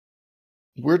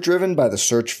We're driven by the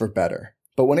search for better.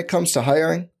 But when it comes to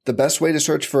hiring, the best way to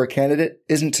search for a candidate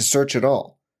isn't to search at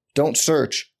all. Don't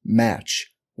search,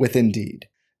 match with Indeed.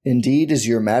 Indeed is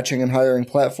your matching and hiring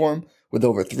platform with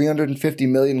over 350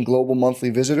 million global monthly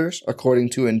visitors,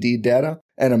 according to Indeed data,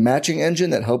 and a matching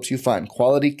engine that helps you find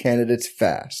quality candidates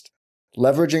fast.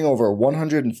 Leveraging over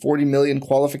 140 million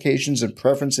qualifications and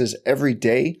preferences every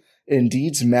day,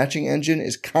 Indeed's matching engine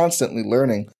is constantly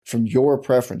learning from your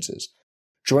preferences.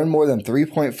 Join more than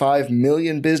 3.5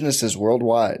 million businesses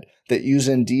worldwide that use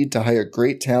Indeed to hire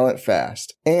great talent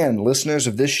fast. And listeners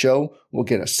of this show will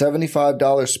get a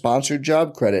 $75 sponsored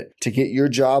job credit to get your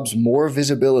jobs more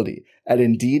visibility at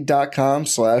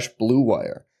Indeed.com/Blue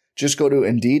Wire. Just go to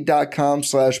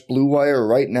Indeed.com/Blue Wire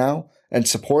right now and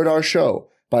support our show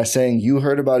by saying you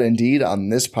heard about Indeed on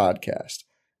this podcast.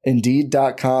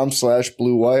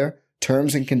 Indeed.com/Blue Wire.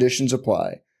 Terms and conditions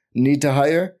apply. Need to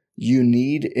hire? You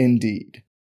need Indeed.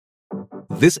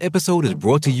 This episode is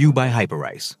brought to you by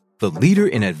Hyperice, the leader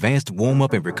in advanced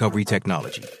warm-up and recovery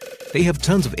technology. They have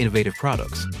tons of innovative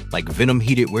products, like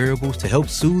Venom-heated wearables to help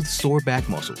soothe sore back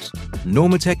muscles,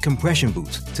 Normatec compression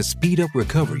boots to speed up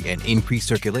recovery and increase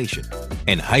circulation,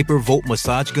 and Hypervolt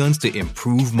massage guns to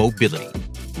improve mobility.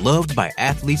 Loved by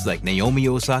athletes like Naomi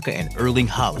Osaka and Erling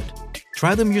Haaland.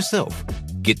 Try them yourself.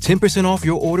 Get 10% off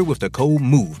your order with the code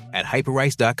MOVE at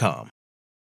Hyperice.com.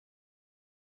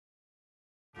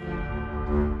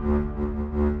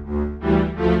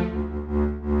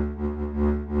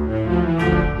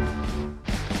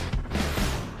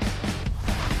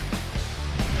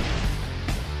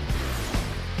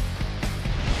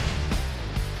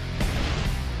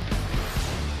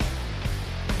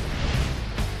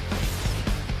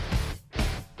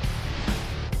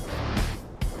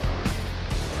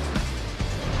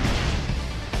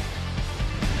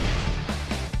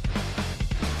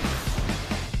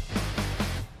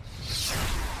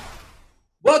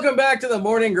 Welcome back to the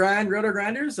Morning Grind, Roto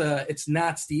Grinders. It's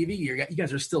not Stevie. You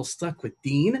guys are still stuck with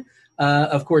Dean.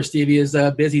 Of course, Stevie is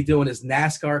busy doing his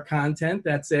NASCAR content.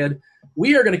 That said,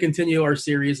 we are going to continue our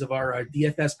series of our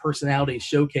DFS personality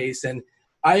showcase, and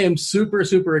I am super,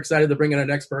 super excited to bring in our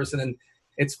next person. And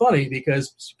it's funny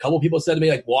because a couple people said to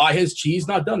me, like, why has Cheese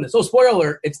not done this? Oh, spoiler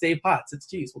alert, it's Dave Potts. It's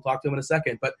Cheese. We'll talk to him in a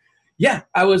second. But, yeah,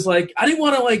 I was like, I didn't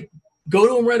want to, go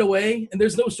to him right away, and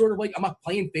there's no sort of, I'm not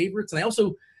playing favorites. And I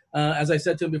also – as I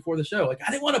said to him before the show,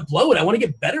 I didn't want to blow it. I want to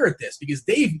get better at this because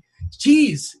Dave,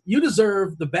 geez, you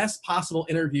deserve the best possible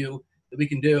interview that we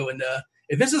can do. And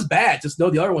if this is bad, just know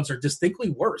the other ones are distinctly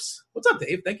worse. What's up,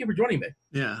 Dave? Thank you for joining me.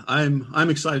 Yeah, I'm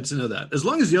excited to know that. As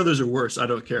long as the others are worse, I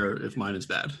don't care if mine is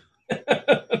bad.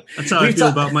 That's how I feel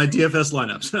about my DFS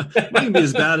lineups. Mine can be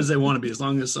as bad as they want to be, as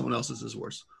long as someone else's is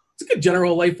worse. It's a good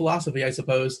general life philosophy, I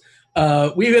suppose.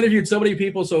 We've interviewed so many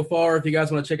people so far. If you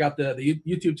guys want to check out the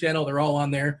YouTube channel, they're all on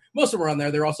there. Most of them are on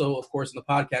there. They're also, of course, in the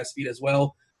podcast feed as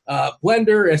well.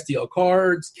 Blender, STL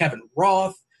Cards, Kevin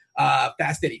Roth,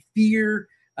 Fast Eddie Fear,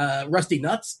 Rusty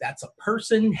Nuts, that's a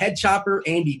person, Head Chopper,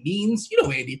 Andy Means. You know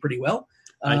Andy pretty well.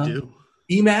 I do.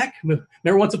 EMAC.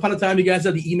 Remember once upon a time you guys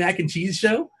had the EMAC and Cheese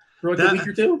show for a week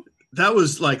or two? That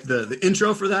was like the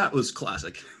intro for that was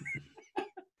classic.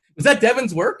 Was that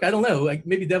Devin's work? I don't know.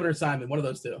 Maybe Devin or Simon, one of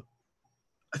those two.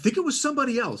 I think it was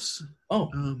somebody else.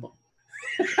 Oh.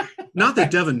 Not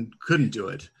that Devin couldn't do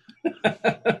it.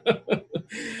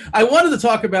 I wanted to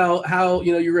talk about how,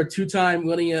 you're a two-time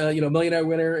winning, millionaire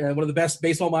winner and one of the best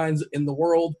baseball minds in the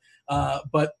world.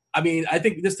 But, I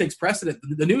think this takes precedent.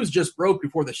 The news just broke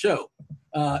before the show.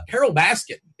 Carol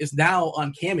Baskin is now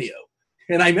on Cameo.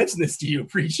 And I mentioned this to you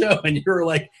pre-show, and you were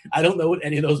like, I don't know what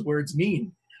any of those words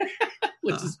mean.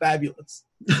 Which is fabulous.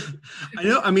 I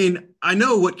know. I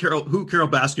know who Carol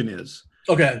Baskin is.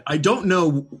 Okay. I don't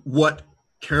know what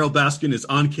Carol Baskin is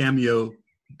on Cameo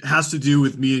has to do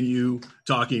with me and you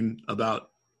talking about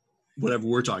whatever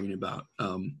we're talking about.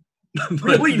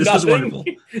 Really, this is wonderful.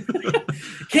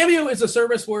 Cameo is a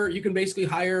service where you can basically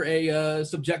hire a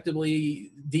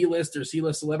subjectively D-list or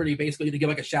C-list celebrity, basically to give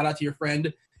a shout out to your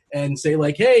friend and say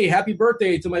hey, happy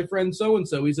birthday to my friend so and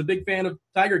so. He's a big fan of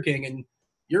Tiger King, and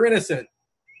you're innocent.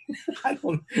 I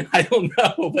don't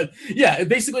know, but yeah,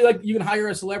 basically you can hire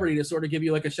a celebrity to sort of give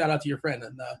you a shout out to your friend.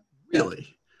 And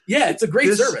really, yeah, it's a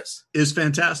great service. Is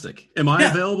fantastic. Am I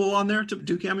available on there to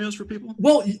do cameos for people?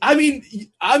 Well,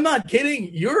 I'm not kidding.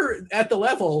 You're at the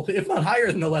level, if not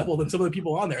higher than the level, than some of the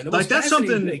people on there. And that's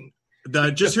something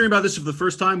that just hearing about this for the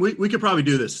first time, we could probably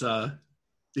do this.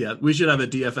 Yeah, we should have a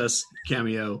DFS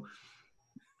cameo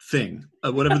thing,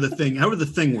 however the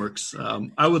thing works.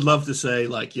 I would love to say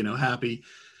happy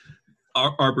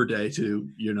Arbor Day to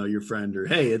your friend, or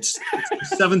hey, it's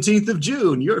 17th of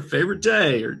June, your favorite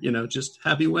day, or just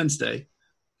happy Wednesday.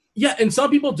 Yeah, and some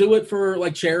people do it for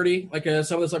like charity. Like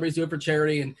some of the celebrities do it for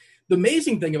charity. And the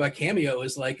amazing thing about Cameo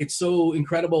is like it's so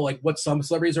incredible, like what some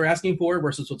celebrities are asking for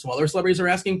versus what some other celebrities are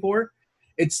asking for.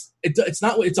 It's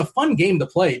a fun game to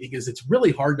play because it's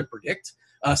really hard to predict.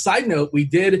 Side note, we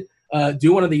did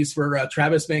do one of these for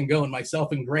Travis Van Gogh and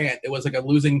myself and Grant. It was like a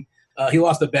losing. He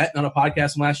lost a bet on a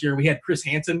podcast from last year. We had Chris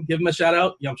Hansen give him a shout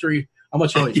out. Yeah, I'm sure you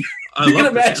can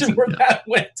imagine where that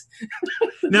went.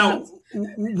 Now,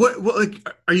 what like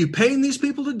are you paying these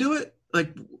people to do it?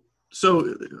 Like,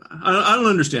 so I don't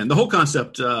understand. The whole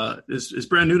concept is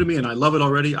brand new to me, and I love it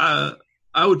already. I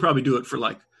would probably do it for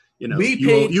like, you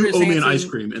owe me an ice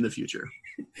cream in the future.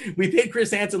 We paid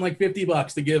Chris Hansen like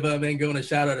 $50 to give Van Gogh a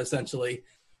shout out, essentially.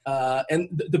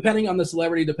 And depending on the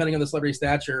celebrity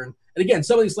stature, and again,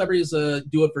 some of these celebrities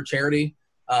do it for charity.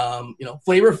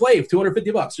 Flavor Flav,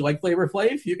 $250. You like Flavor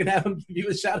Flav? You can have him give you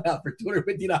a shout out for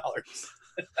 $250.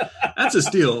 That's a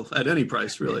steal at any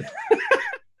price, really.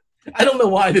 I don't know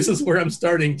why this is where I'm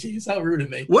starting. Jeez, how rude of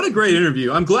me. What a great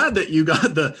interview. I'm glad that you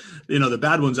got the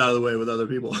bad ones out of the way with other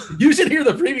people. You should hear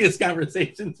the previous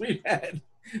conversations we've had.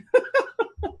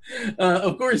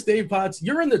 Of course, Dave Potts,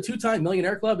 you're in the 2-time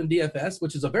Millionaire Club in DFS,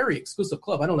 which is a very exclusive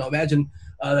club. I don't know. Imagine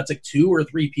that's like 2 or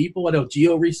 3 people. I know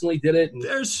Gio recently did it. And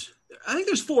I think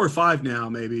there's 4 or 5 now,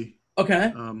 maybe.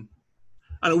 Okay.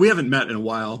 We haven't met in a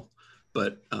while,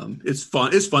 but it's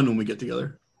fun. It's fun when we get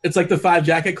together. It's like the 5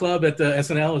 Jacket Club at the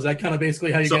SNL. Is that kind of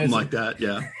basically how you Something guys? Like that,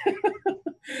 yeah.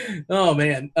 Oh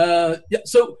man. Yeah.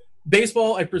 So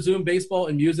baseball, I presume baseball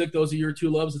and music. Those are your 2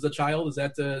 loves as a child. Has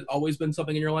that always been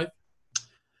something in your life?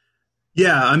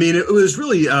 Yeah, I mean, it was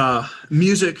really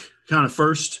music kind of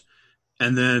first,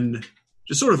 and then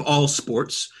just sort of all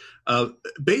sports.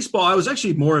 Baseball, I was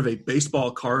actually more of a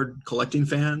baseball card collecting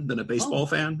fan than a baseball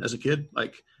fan as a kid.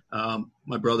 Like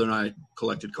my brother and I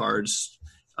collected cards,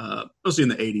 mostly in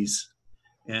the 80s.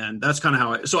 And that's kind of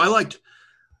how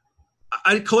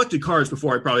I collected cards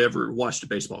before I probably ever watched a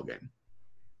baseball game.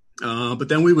 But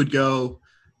then we would go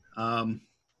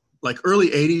like early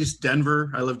 80s, Denver.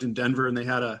 I lived in Denver, and they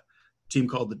had a team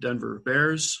called the Denver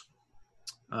Bears,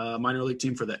 minor league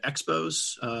team for the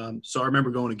Expos. So I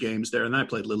remember going to games there, and then I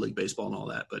played Little League baseball and all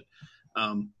that. But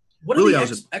what are the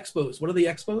Expos? What are the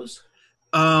Expos?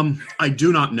 I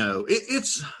do not know.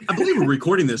 I believe we're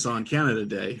recording this on Canada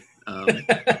Day.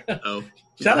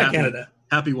 Shout out Canada.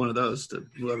 Happy one of those to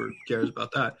whoever cares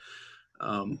about that.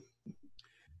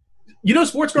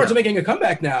 Sports cards are making a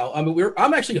comeback now. I mean,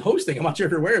 I'm actually hosting. I'm not sure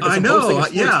if you're aware of this. I know.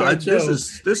 Yeah,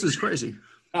 this is crazy.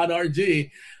 On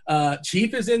RG.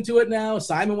 Chief is into it now.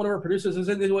 Simon, one of our producers, is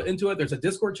into it. There's a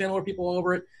Discord channel where people are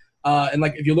over it. And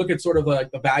like if you look at sort of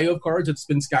like the value of cards, it's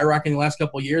been skyrocketing the last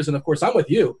couple of years. And of course, I'm with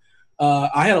you.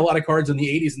 I had a lot of cards in the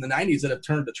 80s and the 90s that have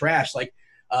turned to trash. Like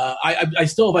I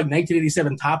still have like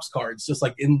 1987 Topps cards, just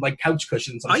like in like couch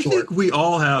cushions. I think we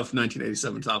all have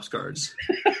 1987 Topps cards.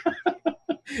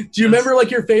 Do you remember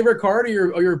like your favorite card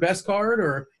or your best card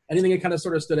or anything that kind of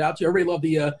sort of stood out to you?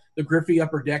 Everybody loved the Griffey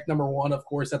Upper Deck #1, of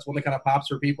course. That's one that kind of pops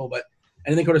for people. But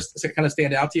anything kind of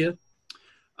stand out to you?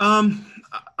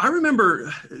 I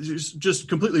remember just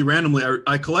completely randomly,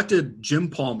 I collected Jim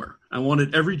Palmer. I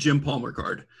wanted every Jim Palmer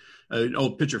card, an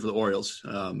old pitcher for the Orioles,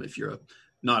 if you're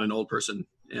not an old person.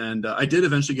 And I did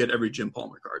eventually get every Jim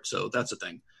Palmer card. So that's a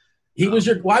thing.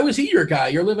 Why was he your guy?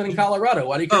 You're living in Colorado.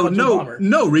 Why do you care about Jim Palmer?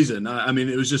 No reason. I mean,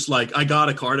 it was just like I got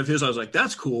a card of his. I was like,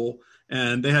 that's cool.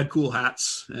 And they had cool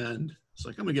hats. And it's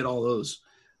like, I'm going to get all those.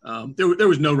 There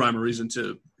was no rhyme or reason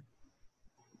to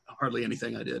hardly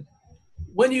anything I did.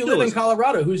 When you live in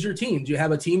Colorado, who's your team? Do you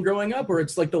have a team growing up, or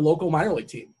it's like the local minor league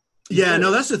team? Yeah,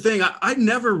 no, that's the thing. I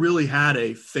never really had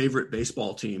a favorite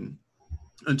baseball team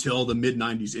until the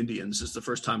mid-'90s Indians. Is the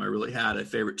first time I really had a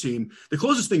favorite team. The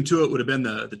closest thing to it would have been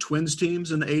the Twins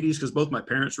teams in the 80s because both my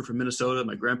parents were from Minnesota.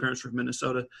 My grandparents were from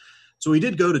Minnesota. So we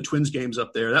did go to Twins games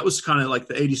up there. That was kind of like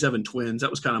the 87 Twins. That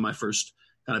was kind of my first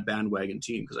kind of bandwagon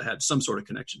team because I had some sort of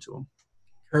connection to them.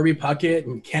 Kirby Puckett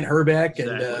and Kent Herbeck.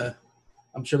 Exactly. And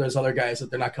I'm sure there's other guys that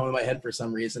they're not coming to my head for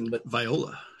some reason. But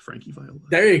Frankie Viola.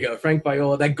 There you go, Frank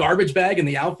Viola. That garbage bag in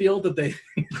the outfield that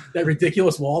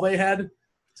ridiculous wall they had.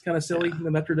 It's kind of silly in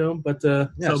the Metrodome. But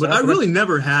but I really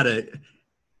never had it.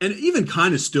 And even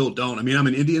kind of still don't. I mean, I'm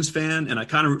an Indians fan, and I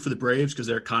kind of root for the Braves because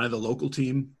they're kind of the local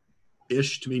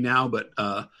team-ish to me now. But,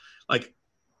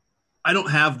 I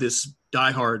don't have this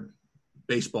diehard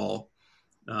baseball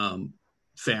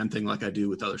fan thing like I do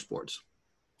with other sports.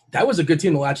 That was a good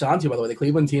team to latch on to, by the way, the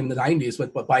Cleveland team in the 90s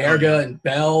with Baerga and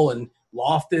Bell and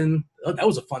Lofton. That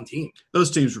was a fun team. Those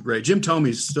teams were great. Jim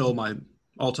Thomey's still my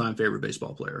all-time favorite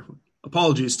baseball player.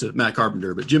 Apologies to Matt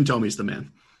Carpenter, but Jim Thomey's the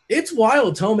man. It's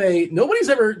wild, Tomei. Nobody's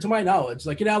ever, to my knowledge,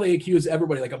 like, you know, they accuse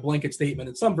everybody, like a blanket statement,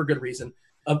 and some for good reason,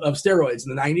 of steroids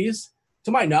in the 90s.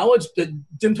 To my knowledge, Jim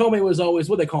Tomei was always,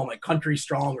 what they call him, like country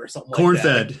strong or something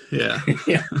Corn-fed, like that.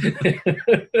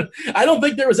 Yeah. I don't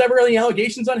think there was ever any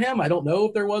allegations on him. I don't know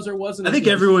if there was or wasn't. I think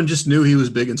everyone just knew he was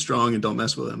big and strong and don't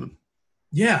mess with him.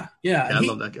 Yeah. I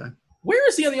love that guy. Where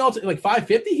is he on the ultimate? Like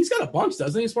 550? He's got a bunch,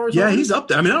 doesn't he, as far as he's up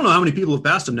there. I mean, I don't know how many people have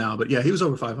passed him now, but yeah, he was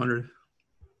over 500.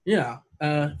 Yeah.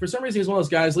 For some reason, he's one of those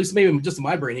guys, at least maybe just in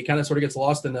my brain, he kind of sort of gets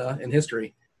lost in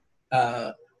history.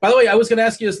 By the way, I was going to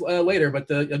ask you this later, but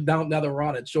now that we're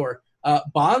on it, sure.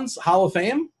 Bonds, Hall of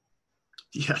Fame?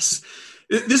 Yes.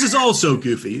 This is all so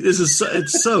goofy.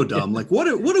 It's so dumb. Like, what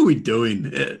are we doing?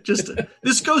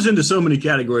 This goes into so many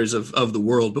categories of the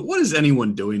world, but what is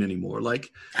anyone doing anymore?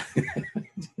 Like,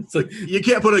 it's like you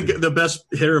can't put the best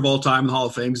hitter of all time in the Hall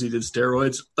of Fame because he did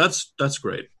steroids. That's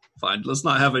great. Fine. Let's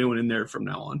not have anyone in there from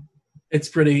now on. It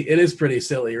is pretty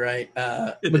silly, right?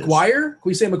 McGuire? Can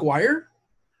we say McGuire?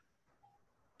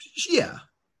 Yeah.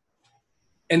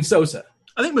 And Sosa.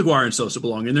 I think McGuire and Sosa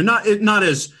belong in. They're not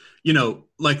as, you know,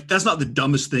 like, that's not the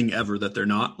dumbest thing ever that they're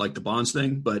not, like the Bonds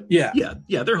thing, but yeah,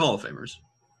 they're Hall of Famers.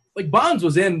 Like, Bonds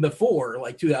was in before,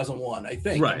 like, 2001, I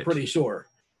think. Right. I'm pretty sure,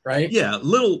 right? Yeah,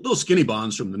 little skinny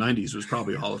Bonds from the 90s was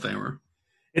probably a Hall of Famer.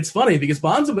 It's funny because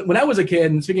Bonds, when I was a kid,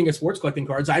 and speaking of sports collecting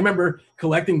cards, I remember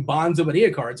collecting Bonds and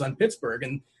Bonilla cards on Pittsburgh,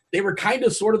 and they were kind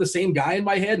of sort of the same guy in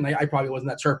my head, and I probably wasn't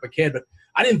that sharp a kid, but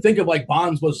I didn't think of, like,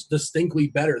 Bonds was distinctly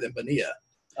better than Bonilla.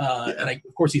 And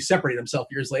of course, he separated himself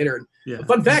years later. And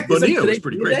fun fact, Bonilla was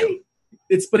pretty great. Today?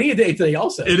 It's Bonilla Day today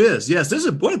also. It is, yes.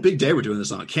 What a big day we're doing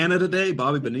this on. Canada Day,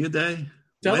 Bobby Bonilla Day,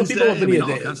 Tell Wednesday, the people what Bonilla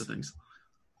Day all is. kinds of things.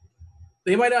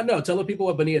 They might not know. Tell the people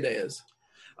what Bonilla Day is.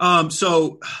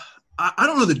 So I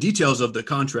don't know the details of the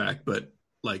contract, but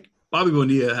like Bobby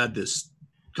Bonilla had this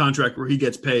contract where he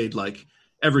gets paid like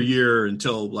every year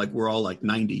until like we're all like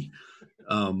 90.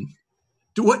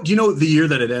 Do you know the year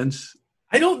that it ends?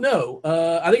 I don't know.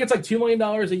 I think it's like $2 million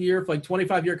a year for like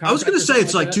 25-year contract. I was going to say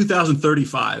it's like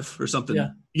 2035 or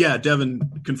something. Yeah,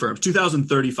 Devin confirms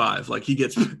 2035. Like he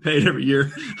gets paid every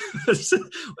year.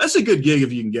 That's a good gig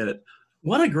if you can get it.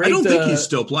 What a great! I don't think he's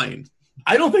still playing.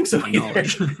 I don't think so either.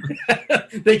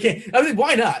 They can't. I mean,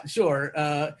 why not? Sure.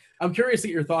 I'm curious to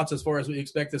get your thoughts as far as what you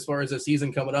expect as far as the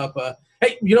season coming up.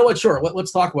 Hey, you know what? Sure.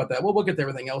 Let's talk about that. We'll get to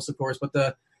everything else, of course.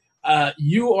 But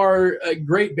you are a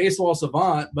great baseball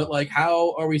savant, but like,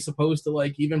 how are we supposed to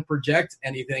like even project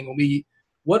anything when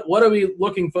what are we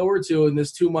looking forward to in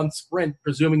this 2-month sprint,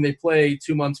 presuming they play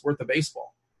 2 months worth of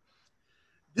baseball?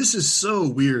 This is so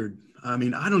weird. I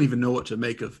mean, I don't even know what to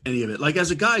make of any of it. Like,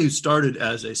 as a guy who started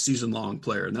as a season-long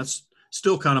player, and that's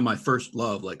still kind of my first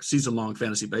love, like season-long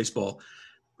fantasy baseball,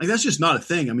 like that's just not a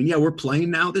thing. I mean, yeah, we're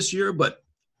playing now this year, but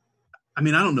I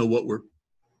mean, I don't know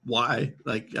why.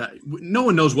 Like, no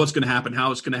one knows what's going to happen,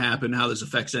 how it's going to happen, how this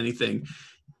affects anything.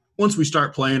 Once we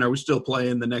start playing, are we still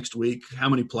playing the next week? How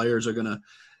many players are going to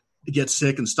get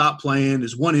sick and stop playing?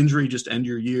 Is one injury just end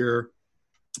your year?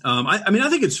 I mean, I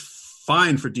think it's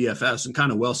fine for DFS and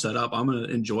kind of well set up. I'm going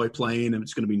to enjoy playing, and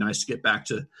it's going to be nice to get back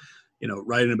to, you know,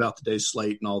 writing about the day's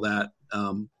slate and all that.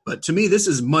 But to me, this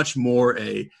is much more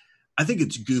I think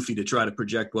it's goofy to try to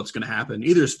project what's going to happen,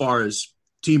 either as far as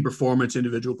team performance,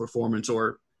 individual performance,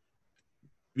 or,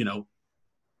 you know,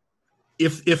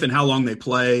 if and how long they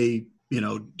play. You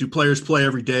know, do players play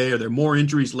every day? Are there more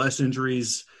injuries, less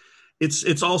injuries?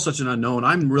 It's all such an unknown.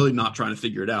 I'm really not trying to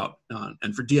figure it out.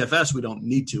 And for DFS, we don't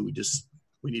need to.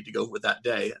 We need to go with that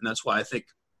day. And that's why I think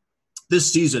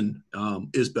this season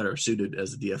is better suited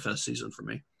as a DFS season for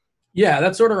me. Yeah,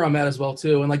 that's sort of where I'm at as well,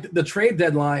 too. And like the trade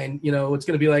deadline, you know, it's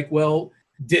going to be like, well,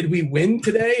 did we win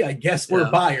today? I guess we're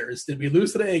buyers. Did we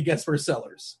lose today? I guess we're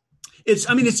sellers. It's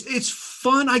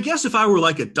fun. I guess if I were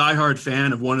like a diehard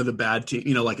fan of one of the bad teams,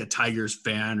 you know, like a Tigers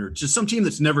fan or just some team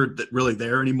that's never really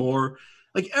there anymore,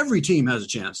 like every team has a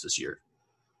chance this year.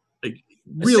 Like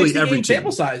really every team.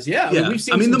 Sample size, yeah. I mean, we've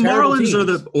seen the Marlins teams. or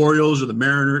the Orioles or the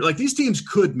Mariners, like these teams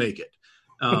could make it.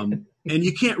 And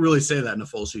you can't really say that in a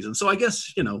full season. So I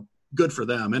guess, you know, good for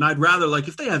them. And I'd rather, like,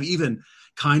 if they have even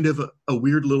kind of a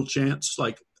weird little chance,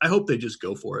 like, I hope they just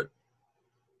go for it.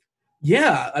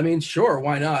 Yeah, I mean, sure,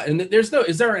 why not? And is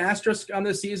there an asterisk on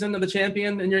this season of the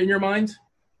champion in your mind?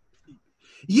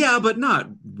 Yeah, but not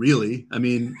really. I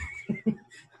mean,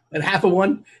 at half of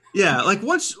one. Yeah, like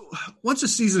once the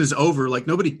season is over, like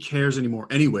nobody cares anymore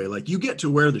anyway. Like you get to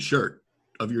wear the shirt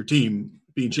of your team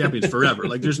being champions forever.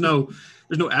 Like there's no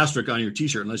asterisk on your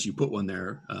T-shirt unless you put one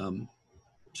there.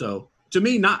 So to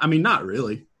me, not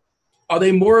really. Are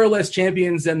they more or less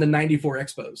champions than the '94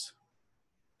 Expos?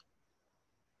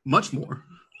 Much more.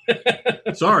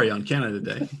 Sorry on Canada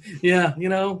Day. Yeah,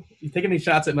 you take any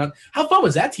shots at Mount. How fun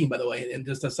was that team, by the way? And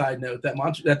just a side note,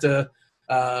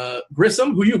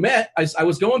 Grissom, who you met, I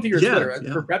was going through your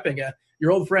Twitter for prepping.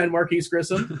 Your old friend Marquise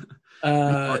Grissom,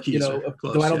 Dwight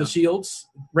the Shields,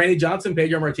 Randy Johnson,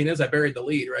 Pedro Martinez. I buried the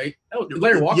lead, right? Oh,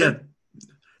 Larry Walker.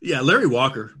 Yeah, Larry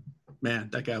Walker. Man,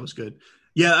 that guy was good.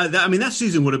 Yeah, that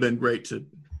season would have been great to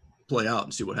play out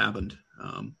and see what happened.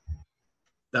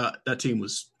 That team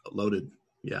was loaded.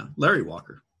 Yeah, Larry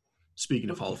Walker. Speaking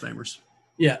of Hall of Famers.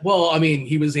 Yeah, well,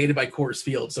 he was aided by Coors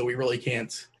Field, so we really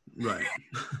can't. Right.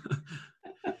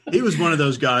 He was one of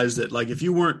those guys that, like, if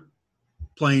you weren't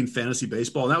playing fantasy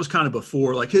baseball, and that was kind of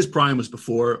before, like, his prime was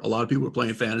before a lot of people were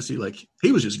playing fantasy. Like,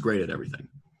 he was just great at everything.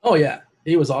 Oh yeah,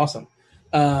 he was awesome.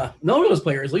 None of those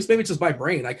players, at least maybe it's just my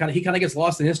brain. He kind of gets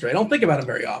lost in history. I don't think about him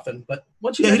very often, but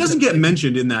he doesn't get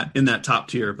mentioned in that top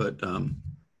tier, but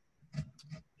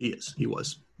he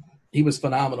was. He was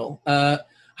phenomenal.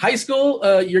 High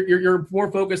school, you're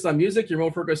more focused on music. You're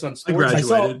more focused on sports. I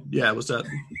graduated. Was that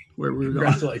where we were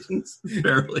going? Congratulations.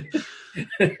 Barely.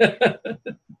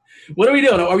 What are we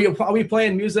doing? Are we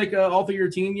playing music all through your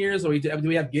teen years? Do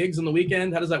we have gigs on the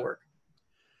weekend? How does that work?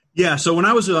 Yeah. So when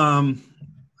I was, I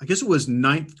guess it was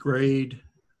 9th grade,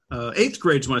 8th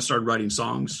grade is when I started writing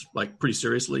songs, like, pretty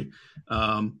seriously.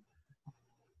 10th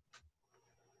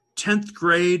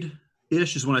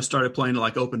grade-ish is when I started playing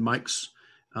like open mics.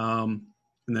 And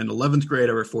then 11th grade,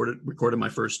 I recorded my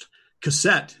first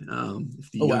cassette. If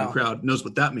the young crowd knows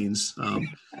what that means.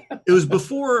 It was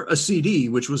before a CD,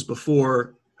 which was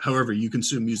before however you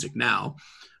consume music now.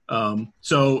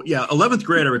 11th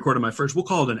grade, I recorded my first, we'll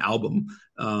call it an album,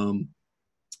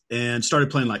 and started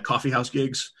playing like coffee house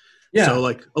gigs. Yeah. So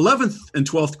like 11th and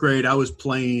 12th grade, I was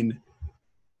playing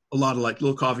a lot of like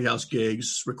little coffee house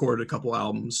gigs, recorded a couple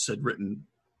albums, had written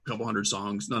a couple hundred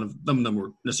songs. None of them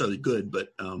were necessarily good, but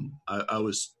I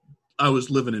was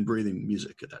living and breathing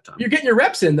music at that time. You're getting your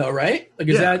reps in though, right? Like,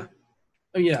 is that?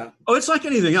 Oh yeah. Oh, it's like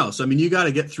anything else. You got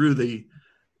to get through the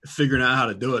figuring out how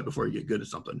to do it before you get good at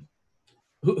something.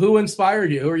 Who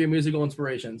inspired you? Who are your musical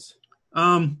inspirations?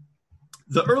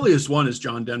 The earliest one is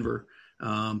John Denver.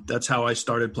 That's how I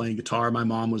started playing guitar. My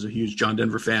mom was a huge John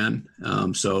Denver fan.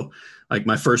 So like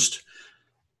my first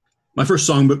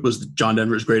songbook was John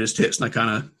Denver's Greatest Hits. And I kind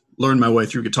of learned my way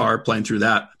through guitar playing through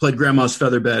that. Played Grandma's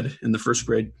Featherbed in the first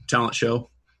grade talent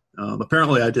show.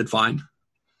 Apparently I did fine.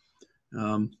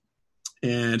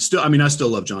 And still, I still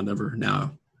love John Denver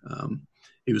now.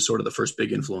 He was sort of the first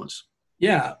big influence.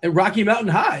 Yeah, and Rocky Mountain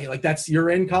High, like you're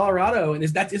in Colorado, and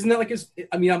isn't that like his?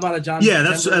 I'm not a John. Yeah,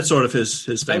 that's sort of his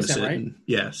famous hit. Right? And,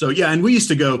 yeah, so yeah, and we used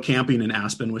to go camping in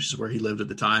Aspen, which is where he lived at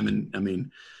the time,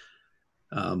 and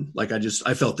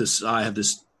I felt this. I have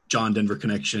this John Denver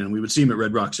connection, and we would see him at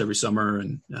Red Rocks every summer,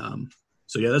 and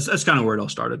so yeah, that's kind of where it all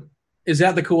started. Is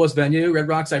that the coolest venue, Red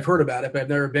Rocks? I've heard about it, but I've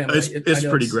never been. It's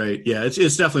pretty great. Yeah, it's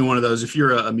definitely one of those. If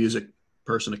you're a music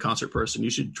person, a concert person,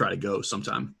 you should try to go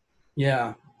sometime.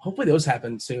 Yeah. Hopefully those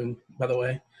happen soon, by the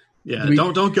way. Yeah,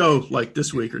 don't go like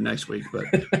this week or next week. But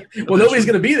well, nobody's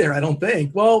going to be there, I don't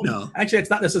think. Well, no. Actually, it's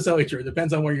not necessarily true. It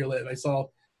depends on where you live. I saw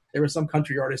there was some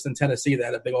country artist in Tennessee that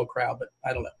had a big old crowd, but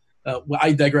I don't know.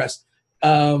 I digress.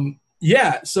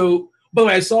 Yeah, so, by the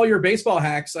way, I saw your baseball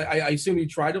hacks. I assume you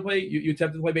tried to play, you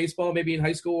attempted to play baseball maybe in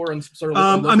high school or in sort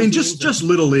of just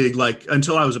Little League, like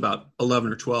until I was about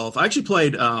 11 or 12. I actually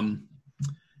played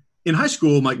in high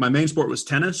school, like my main sport was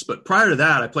tennis, but prior to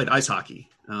that, I played ice hockey.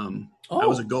 I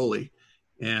was a goalie,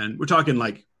 and we're talking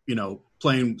like,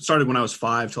 playing started when I was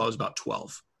 5 till I was about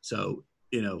 12. So,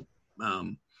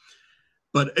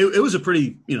 but it was a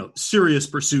pretty, serious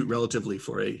pursuit relatively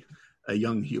for a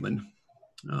young human.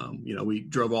 We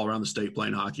drove all around the state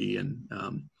playing hockey, and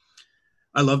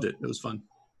I loved it. It was fun.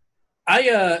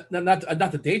 I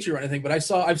not to date you or anything, but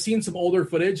I've seen some older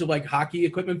footage of like hockey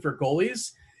equipment for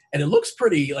goalies. And it looks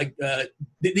pretty like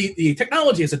the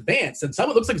technology has advanced, and some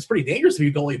of it looks like it's pretty dangerous to be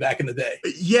a goalie back in the day.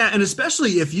 Yeah, and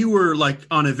especially if you were like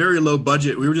on a very low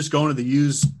budget, we were just going to the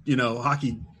used,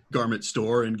 hockey garment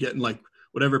store and getting like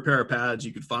whatever pair of pads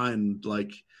you could find,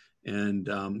 like, and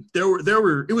there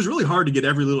were. It was really hard to get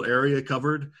every little area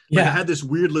covered. Like, I had this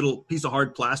weird little piece of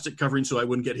hard plastic covering so I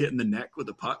wouldn't get hit in the neck with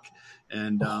a puck,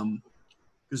 and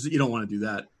because you don't want to do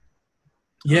that.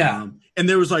 Yeah. And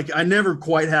there was like, I never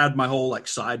quite had my whole like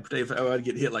side. If I would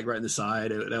get hit like right in the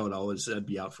side, I'd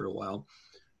be out for a while.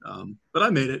 But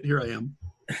I made it. Here I am.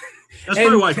 That's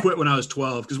part of why I quit when I was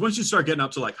 12. Because once you start getting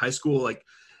up to like high school, like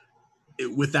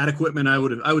with that equipment, I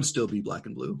would still be black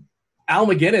and blue. Al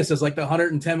McGinnis is like the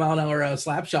 110 mile an hour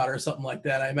slap shot or something like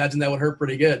that. I imagine that would hurt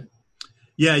pretty good.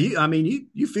 Yeah.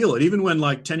 You feel it. Even when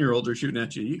like 10-year-olds are shooting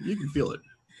at you, you can feel it.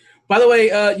 By the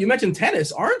way, you mentioned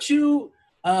tennis. Aren't you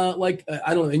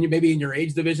I don't know, maybe in your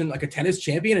age division, like a tennis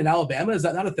champion in Alabama? Is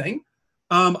that not a thing?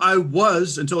 I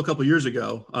was until a couple of years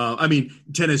ago.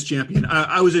 Tennis champion.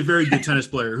 I was a very good tennis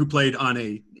player who played on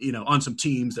on some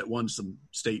teams that won some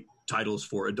state titles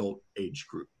for adult age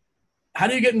group. How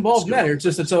do you get involved in that? Or it's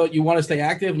just so you want to stay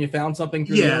active and you found something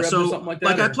through the or something like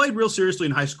that? I played real seriously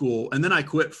in high school, and then I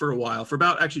quit for a while. For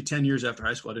about actually 10 years after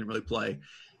high school, I didn't really play.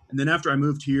 And then after I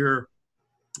moved here,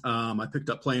 I picked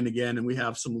up playing again, and we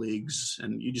have some leagues,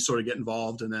 and you just sort of get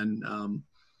involved. And then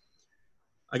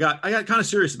I got kind of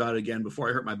serious about it again before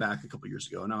I hurt my back a couple of years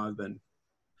ago. And now I've been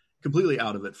completely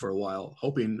out of it for a while,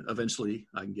 hoping eventually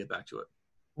I can get back to it.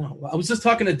 Well, I was just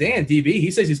talking to Dan, DB. He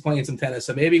says he's playing some tennis.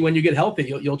 So maybe when you get healthy,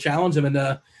 you'll challenge him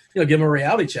and give him a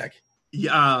reality check.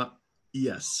 Yeah.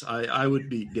 Yes, I would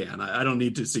beat Dan. I don't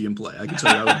need to see him play. I can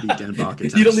tell you I would beat Dan Bach.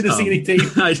 You don't need to see any tape.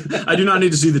 I do not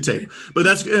need to see the tape. But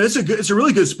it's a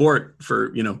really good sport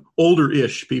for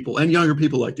older-ish people and younger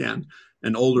people like Dan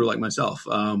and older like myself.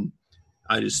 I'm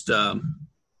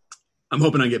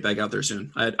hoping I get back out there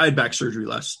soon. I had back surgery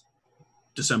last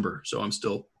December, so I'm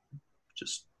still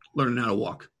just learning how to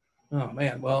walk. Oh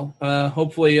man. Well,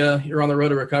 hopefully you're on the road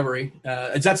to recovery.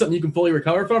 Is that something you can fully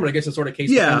recover from? But I guess it's sort of case.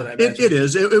 Yeah, it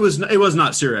is. It was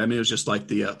not serious. I mean, it was just like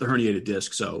the herniated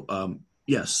disc. So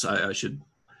yes, I should.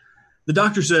 The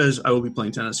doctor says I will be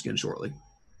playing tennis again shortly.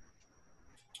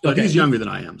 But he's younger than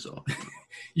I am, so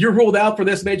you're ruled out for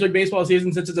this Major League Baseball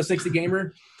season since it's a 60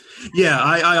 gamer. Yeah,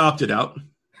 I opted out.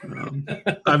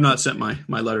 I've not sent my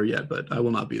letter yet, but I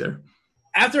will not be there.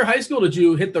 After high school, did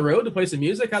you hit the road to play some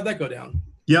music? How'd that go down?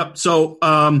 Yep. So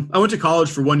I went to college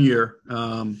for 1 year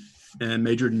and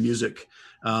majored in music.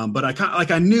 But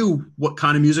I knew what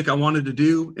kind of music I wanted to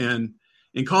do. And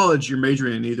in college, you're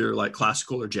majoring in either like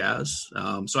classical or jazz.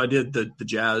 So I did the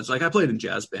jazz. Like I played in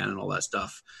jazz band and all that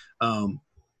stuff.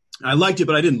 I liked it,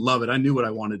 but I didn't love it. I knew what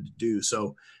I wanted to do.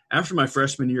 So after my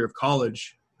freshman year of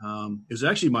college, it was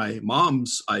actually my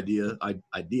mom's idea. I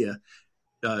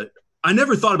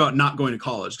never thought about not going to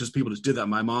college because people just did that.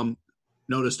 My mom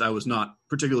noticed I was not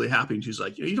particularly happy, and she's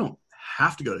like, you don't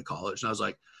have to go to college. And I was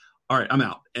like, all right, I'm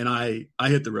out. And I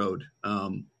hit the road.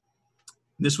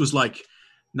 This was like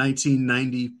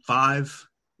 1995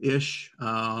 ish.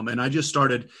 And I just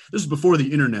started, this was before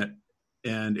the internet,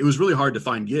 and it was really hard to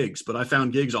find gigs, but I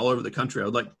found gigs all over the country. I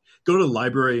would like go to the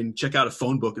library and check out a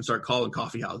phone book and start calling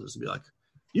coffee houses and be like,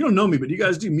 you don't know me, but you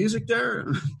guys do music there?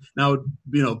 And I would,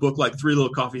 book like 3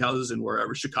 little coffee houses in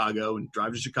wherever, Chicago, and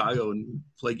drive to Chicago and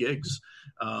play gigs.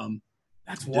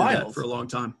 That's wild. That for a long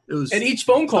time. It was, and each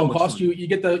phone call costs you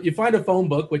you find a phone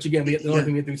book, which again, the only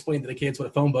thing we have to explain to the kids what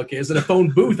a phone book is, and a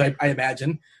phone booth, I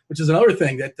imagine, which is another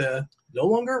thing that no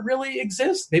longer really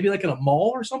exists. Maybe like in a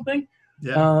mall or something.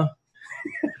 Yeah.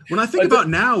 When I think about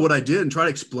now what I did and try to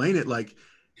explain it, like,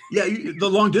 the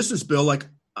long distance bill, like,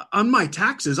 on my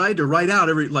taxes, I had to write out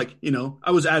I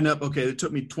was adding up, okay, it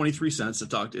took me 23 cents to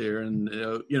talk to her. And,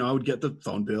 I would get the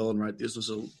phone bill and write, this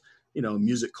was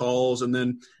music calls. And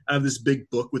then I have this big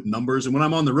book with numbers. And when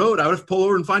I'm on the road, I would have to pull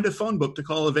over and find a phone book to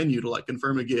call a venue to like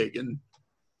confirm a gig. And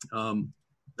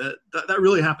that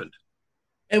really happened.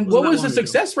 And what was the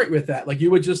success rate with that? Like you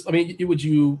would just,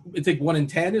 it'd take 1 in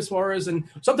 10 as far as, and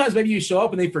sometimes maybe you show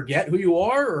up and they forget who you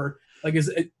are, or like, is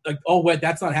it like, oh, wait,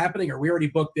 that's not happening, or we already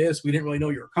booked this, we didn't really know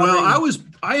you were coming? Well,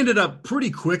 I ended up pretty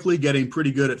quickly getting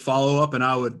pretty good at follow-up, and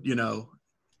I would,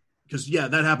 because,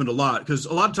 that happened a lot. Because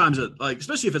a lot of times,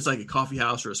 especially if it's like a coffee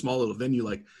house or a small little venue,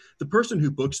 like the person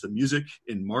who books the music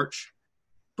in March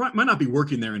might not be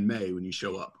working there in May when you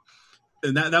show up.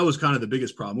 And that was kind of the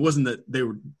biggest problem. It wasn't that they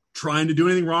were trying to do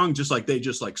anything wrong, just like they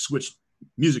just like switched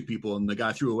music people and the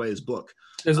guy threw away his book.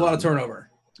 There's a lot of turnover.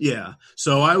 Yeah.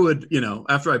 So I would,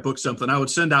 after I booked something, I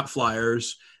would send out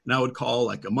flyers and I would call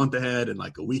like a month ahead and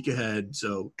like a week ahead.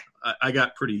 So I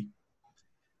got pretty,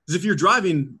 because if you're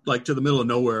driving like to the middle of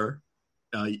nowhere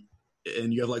and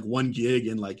you have like one gig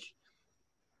in like,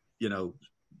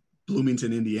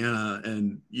 Bloomington, Indiana,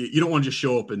 and you don't want to just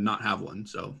show up and not have one.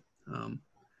 So, well,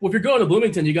 if you're going to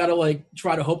Bloomington, you got to like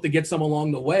try to hope to get some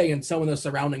along the way and some of the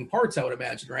surrounding parts, I would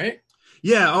imagine, right?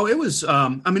 Yeah. Oh, it was,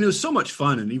 it was so much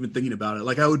fun. And even thinking about it,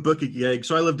 like I would book a gig.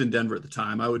 So I lived in Denver at the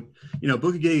time. I would,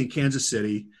 book a gig in Kansas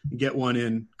City and get one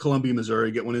in Columbia,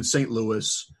 Missouri, get one in St.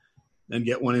 Louis, then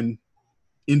get one in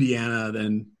Indiana,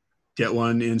 then get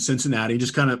one in Cincinnati,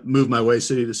 just kind of move my way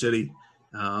city to city.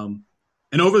 And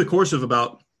over the course of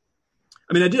I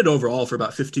did overall for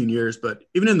about 15 years, but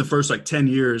even in the first like 10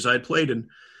 years, I had played in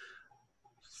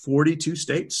 42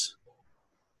 states,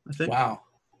 I think. Wow.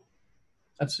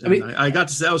 I got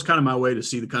to say that was kind of my way to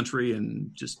see the country and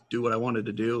just do what I wanted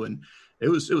to do. And it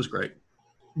was great.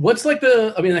 What's like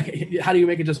how do you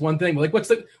make it just one thing? Like, what's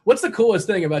the coolest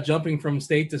thing about jumping from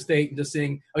state to state and just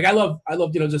seeing, like, I love,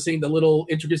 just seeing the little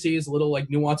intricacies, the little like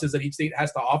nuances that each state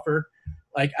has to offer.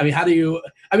 Like, I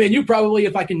mean, you probably,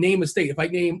 if I can name a state, if I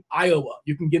name Iowa,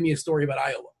 you can give me a story about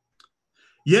Iowa.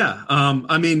 Yeah.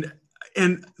 I mean,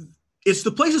 and it's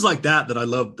the places like that I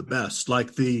love the best.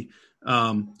 Like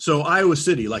so Iowa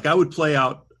City, like I would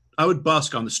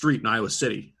busk on the street in Iowa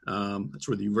City. That's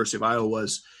where the University of Iowa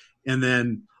was. And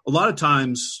then a lot of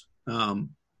times when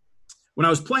I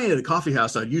was playing at a coffee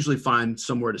house, I'd usually find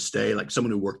somewhere to stay, like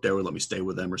someone who worked there would let me stay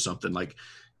with them or something. Like,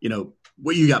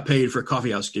 what you got paid for a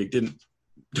coffee house gig didn't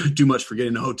do much for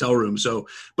getting a hotel room. So,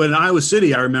 but in Iowa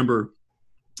City, I remember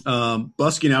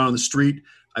busking out on the street.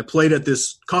 I played at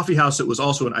this coffee house that was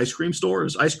also an ice cream store. It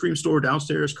was ice cream store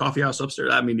downstairs, coffee house upstairs.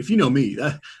 I mean, if you know me,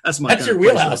 that's your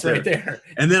wheelhouse right there.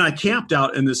 And then I camped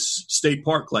out in this state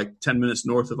park, like 10 minutes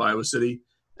north of Iowa City.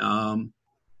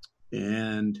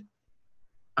 And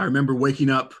I remember waking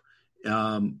up, it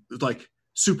was like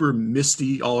super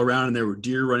misty all around, and there were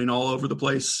deer running all over the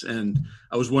place. And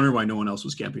I was wondering why no one else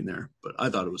was camping there, but I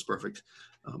thought it was perfect.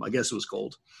 I guess it was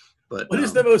cold. But what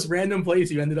is the most random place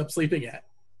you ended up sleeping at?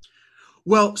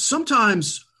 Well,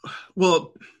 sometimes,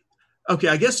 okay,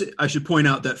 I guess I should point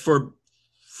out that for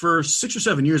 6 or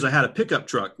 7 years, I had a pickup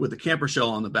truck with a camper shell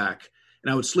on the back,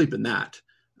 and I would sleep in that.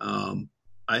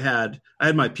 I had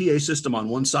my PA system on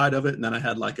one side of it, and then I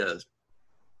had like a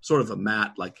sort of a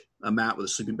mat with a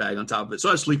sleeping bag on top of it.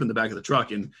 So I'd sleep in the back of the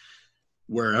truck and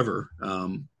wherever,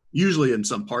 usually in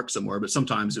some park somewhere, but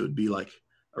sometimes it would be like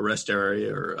a rest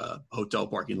area or a hotel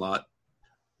parking lot,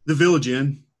 the Village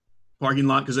Inn parking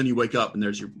lot, because then you wake up and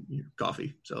there's your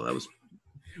coffee. So that was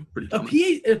pretty common.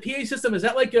 A PA system, is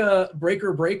that like a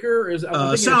breaker? Or is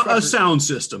a sound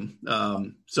system?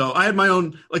 So I had my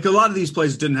own, like a lot of these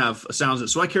places didn't have a sound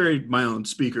system, so I carried my own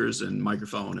speakers and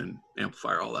microphone and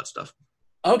amplifier, all that stuff.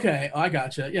 Okay, I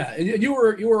gotcha. Yeah, and you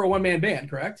were a one-man band,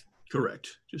 correct? Correct.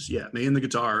 Just me and the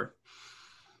guitar.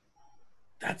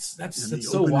 That's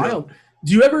so wild.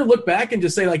 Do you ever look back and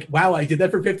just say like, wow, I did that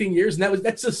for 15 years, and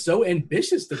that's just so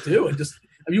ambitious to do, and just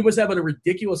you must have a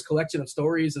ridiculous collection of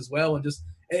stories as well. And just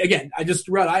again, I just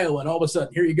threw out Iowa, and all of a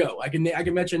sudden, here you go. I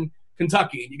can mention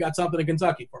Kentucky, and you got something in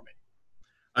Kentucky for me.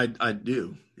 I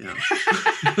do. Yeah.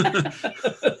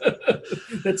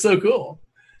 That's so cool.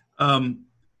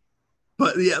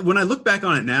 But yeah, when I look back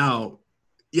on it now,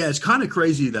 yeah, it's kind of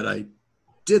crazy that I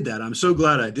did that. I'm so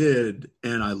glad I did,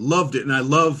 and I loved it, and I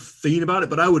love thinking about it,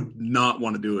 but I would not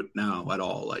want to do it now at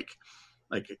all. Like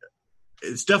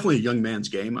it's definitely a young man's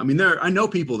game. I mean, I know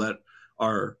people that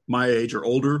are my age or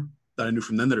older that I knew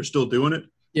from then that are still doing it.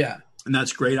 Yeah. And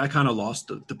that's great. I kind of lost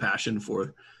the passion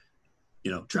for,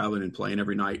 traveling and playing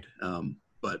every night.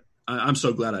 But I'm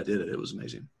so glad I did it. It was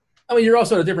amazing. I mean, you're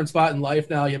also at a different spot in life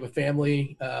now. You have a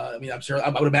family. I mean, I'm sure I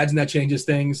would imagine that changes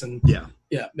things. And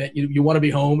yeah, man, you want to be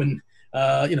home, and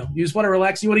you just want to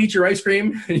relax. You want to eat your ice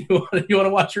cream, and you want to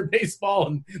watch your baseball,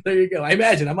 and there you go. I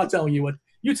imagine. I'm not telling you what.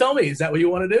 You tell me, is that what you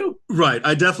want to do? Right.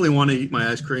 I definitely want to eat my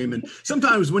ice cream. And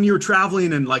sometimes when you're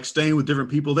traveling and like staying with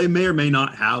different people, they may or may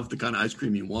not have the kind of ice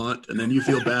cream you want. And then you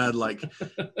feel bad, like,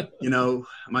 am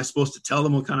I supposed to tell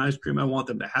them what kind of ice cream I want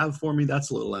them to have for me?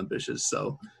 That's a little ambitious.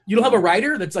 So you don't have a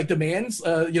rider that's like demands,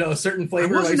 a certain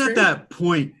flavor. I wasn't at that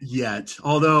point yet.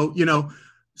 Although,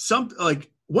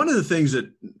 one of the things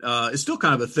that is still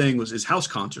kind of a thing is house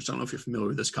concerts. I don't know if you're familiar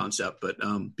with this concept, but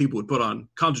people would put on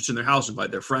concerts in their house,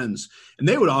 invite their friends, and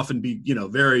they would often be,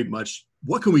 very much,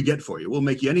 what can we get for you? We'll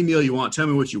make you any meal you want. Tell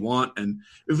me what you want. And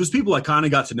if it was people I kind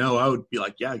of got to know, I would be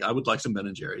like, yeah, I would like some Ben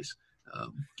 & Jerry's.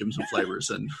 Give them some flavors.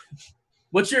 And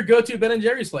what's your go-to Ben &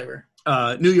 Jerry's flavor?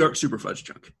 New York Super Fudge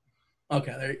Chunk.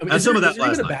 Okay. Is there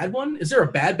even a bad one? Is there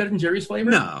a bad Ben & Jerry's flavor?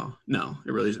 No,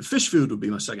 it really isn't. Fish food would be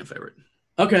my second favorite.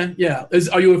 Okay, yeah.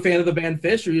 Are you a fan of the band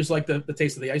Fish, or you just like the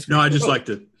taste of the ice cream? No, I just like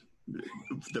the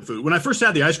food. When I first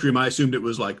had the ice cream, I assumed it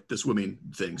was like the swimming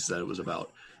things that it was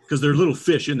about, because there are little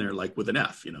fish in there, like with an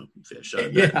F, fish.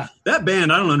 That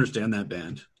band, I don't understand that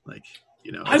band. Like,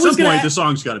 at some point the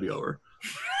song's got to be over.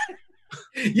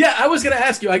 Yeah, I was going to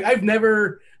ask you. Like, I've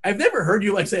never heard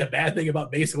you like say a bad thing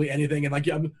about basically anything. And like,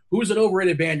 who's an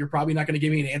overrated band? You're probably not going to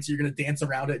give me an answer. You're going to dance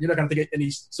around it. You're not going to get any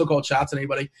so-called shots at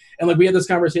anybody. And like, we had this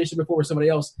conversation before with somebody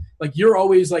else. Like, you're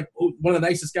always like one of the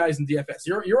nicest guys in DFS.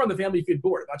 You're on the Family Feud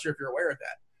board. I'm not sure if you're aware of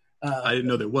that. I didn't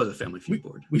know there was a Family Feud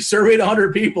board. We surveyed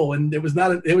 100 people, and it was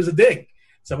a ding.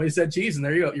 Somebody said cheese, and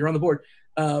there you go. You're on the board.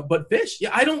 But Fish,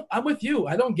 yeah, I'm with you.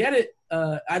 I don't get it.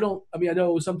 I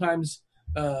know sometimes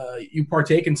you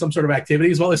partake in some sort of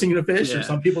activities while listening to Fish, or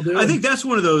some people do. I think that's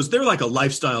one of those. They're like a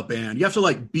lifestyle band. You have to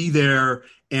like be there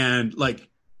and like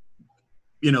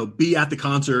be at the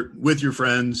concert with your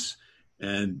friends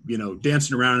and,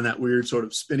 dancing around in that weird sort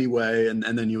of spinny way. And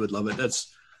then you would love it.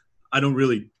 I don't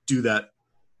really do that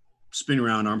spin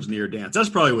around arms in the air dance. That's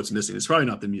probably what's missing. It's probably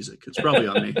not the music. It's probably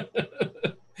on me.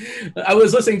 I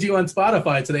was listening to you on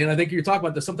Spotify today, and I think you're talking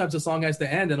about this. Sometimes the song has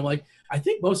to end, and I'm like, I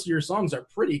think most of your songs are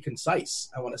pretty concise,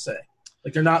 I want to say.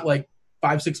 Like, they're not like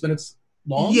 5-6 minutes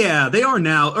long. Yeah, they are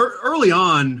now. Early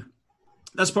on,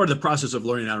 that's part of the process of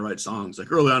learning how to write songs.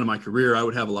 Like, early on in my career, I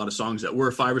would have a lot of songs that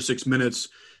were 5 or 6 minutes.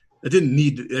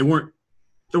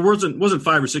 There wasn't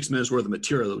 5 or 6 minutes worth of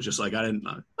material. It was just like,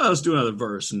 let's do another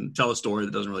verse and tell a story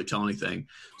that doesn't really tell anything.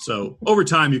 So over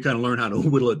time, you kind of learn how to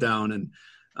whittle it down. And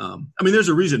there's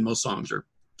a reason most songs are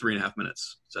 3.5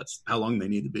 minutes. So that's how long they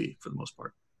need to be for the most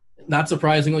part. Not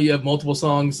surprisingly, you have multiple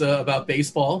songs about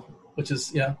baseball, which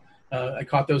is, I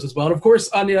caught those as well. And of course,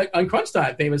 on Crunch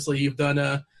Time, famously, you've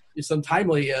done some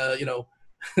timely,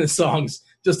 songs.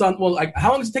 Just on,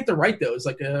 how long does it take to write those?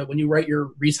 Like when you write your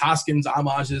Reese Hoskins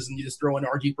homages and you just throw in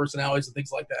RG personalities and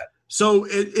things like that. So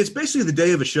it's basically the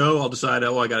day of a show. I'll decide,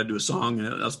 I got to do a song,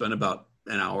 and I'll spend about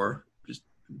an hour. Just,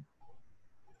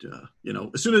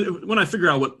 as soon as when I figure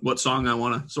out what song I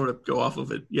want to sort of go off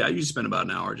of it, I usually spend about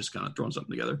an hour just kind of throwing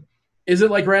something together. Is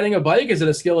it like riding a bike? Is it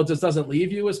a skill that just doesn't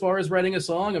leave you as far as writing a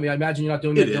song? I mean, I imagine you're not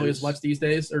doing it nearly as much these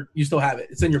days, or you still have it.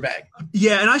 It's in your bag.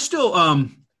 Yeah, and I still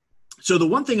so the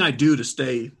one thing I do to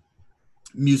stay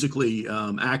musically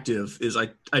active is I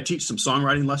teach some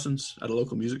songwriting lessons at a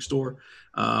local music store.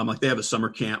 Like they have a summer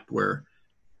camp where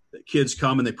the kids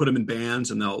come and they put them in bands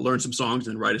and they'll learn some songs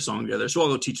and write a song together. So I'll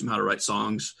go teach them how to write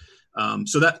songs.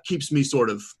 So that keeps me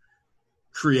sort of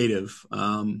creative. So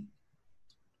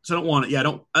I don't want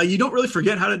to, you don't really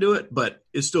forget how to do it, but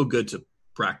it's still good to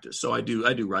practice. So I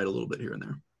do write a little bit here and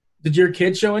there. Did your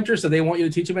kids show interest? Did they want you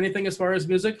to teach them anything as far as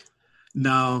music?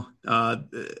 No,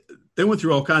 they went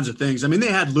through all kinds of things. I mean,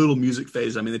 they had little music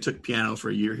phase. I mean, they took piano for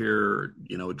a year here, or,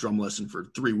 a drum lesson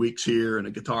for 3 weeks here and a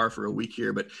guitar for a week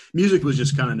here, but music was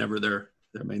just kind of never their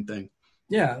main thing.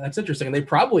 Yeah, that's interesting. And they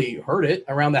probably heard it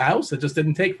around the house. It just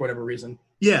didn't take for whatever reason.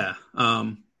 Yeah. Other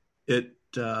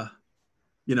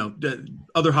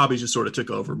hobbies just sort of took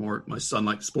over more. My son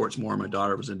liked sports more. My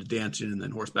daughter was into dancing and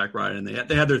then horseback riding. And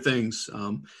they had their things.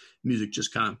 Music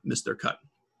just kind of missed their cut.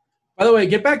 By the way,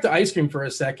 get back to ice cream for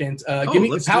a second. Give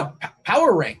me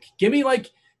power rank. Give me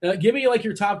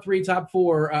your top 3, top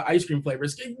 4 ice cream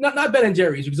flavors. Not Ben and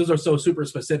Jerry's because those are so super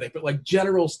specific, but like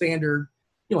general standard,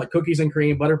 like cookies and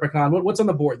cream, butter pecan. What's on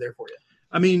the board there for you?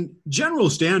 I mean, general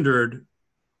standard,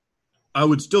 I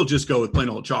would still just go with plain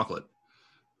old chocolate.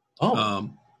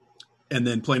 Oh. And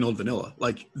then plain old vanilla.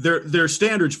 Like they're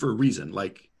standards for a reason.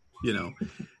 Like,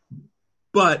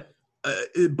 but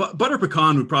butter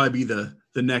pecan would probably be the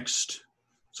next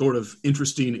sort of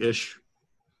interesting-ish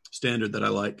standard that I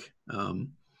like. I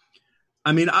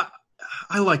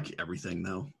like everything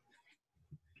though.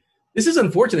 This is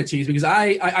unfortunate, Cheese, because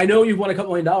I know you've won a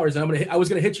couple $1 million, and I was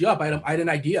going to hit you up. I had an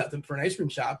idea for an ice cream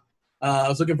shop. I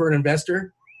was looking for an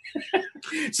investor.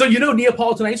 So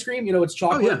Neapolitan ice cream, it's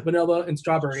chocolate, vanilla, and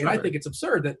strawberry. And I think it's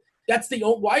absurd that's the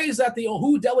old. Why is that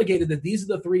who delegated that these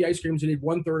are the 3 ice creams you need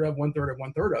 1/3 of, 1/3 of,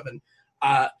 1/3 of? And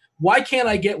why can't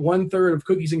I get 1/3 of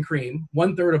cookies and cream,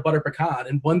 1/3 of butter pecan,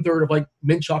 and 1/3 of like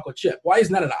mint chocolate chip? Why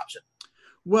isn't that an option?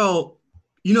 Well,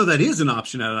 that is an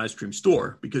option at an ice cream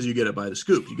store because you get it by the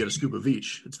scoop. You get a scoop of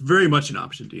each. It's very much an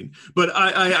option, Dean. But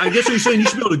I guess you're saying you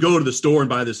should be able to go to the store and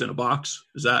buy this in a box.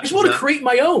 Is that? I just want to create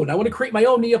my own. I want to create my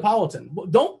own Neapolitan.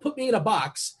 Don't put me in a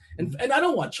box. And I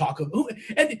don't want chocolate.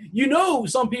 And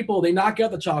some people, they knock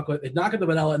out the chocolate, they knock out the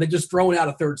vanilla, and they just throw out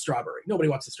a 3rd strawberry. Nobody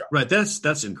wants the strawberry. Right.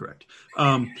 That's incorrect.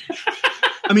 I'm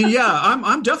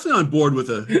definitely on board with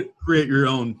a create your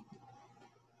own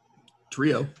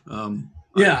trio.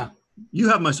 You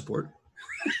have my support.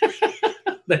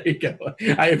 There you go.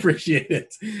 I appreciate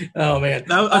it. Oh, man.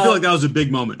 I feel like that was a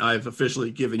big moment. I've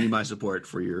officially given you my support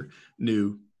for your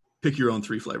new pick your own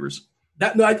 3 flavors.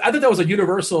 I thought that was a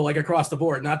universal, like across the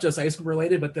board, not just ice cream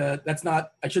related, but that's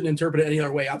not, I shouldn't interpret it any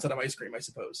other way outside of ice cream, I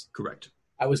suppose. Correct.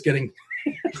 I was getting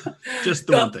just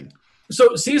the one thing.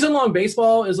 So season-long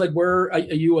baseball is like where are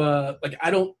you,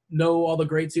 I don't know all the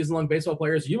great season-long baseball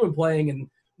players. You've been playing in,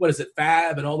 what is it,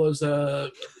 Fab and all those,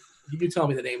 you tell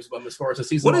me the names of them as far as the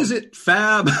season. What is it?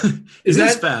 Fab?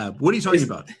 Is Fab. What are you talking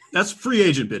about? That's free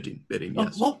agent bidding.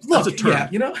 Yes. Well, look, that's a term.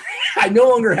 Yeah, I no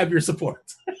longer have your support.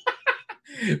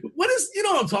 What is,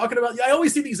 what I'm talking about? I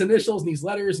always see these initials and these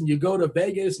letters, and you go to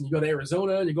Vegas and you go to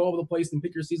Arizona and you go over the place and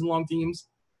pick your season-long teams.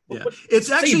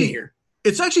 It's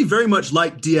actually very much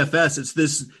like DFS. It's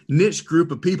this niche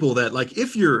group of people that, like,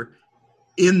 if you're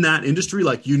in that industry,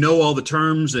 like, you know, all the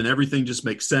terms and everything just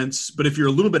makes sense. But if you're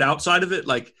a little bit outside of it,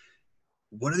 like,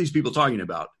 what are these people talking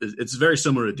about? It's very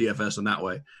similar to DFS in that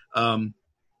way. But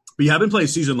yeah, I've been playing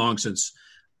season long since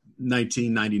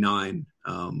 1999,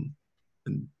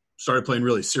 and started playing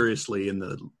really seriously in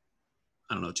the,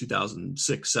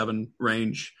 2006-07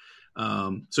 range.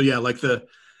 So yeah, like the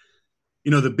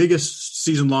biggest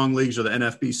season long leagues are the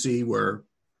NFBC, where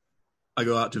I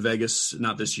go out to Vegas,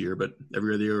 not this year, but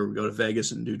every other year we go to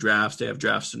Vegas and do drafts. They have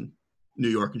drafts in New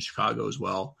York and Chicago as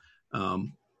well.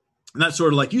 And that's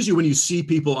sort of like, usually when you see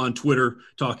people on Twitter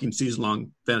talking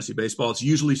season-long fantasy baseball, it's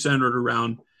usually centered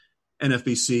around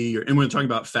NFBC, and when they're talking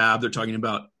about FAB, they're talking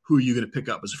about who are you going to pick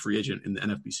up as a free agent in the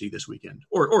NFBC this weekend,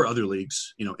 or other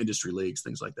leagues, industry leagues,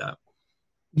 things like that.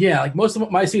 Yeah, like most of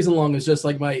my season long is just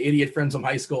like my idiot friends from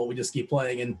high school. We just keep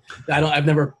playing, and I've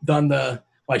never done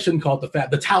I shouldn't call it the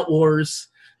FAB, the Tout Wars,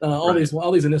 all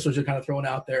these initials are kind of thrown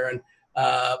out there, and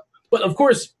but of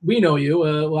course we know you.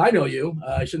 Well, I know you.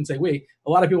 I shouldn't say we. A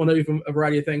lot of people know you from a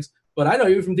variety of things, but I know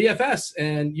you from DFS,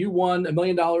 and you won $1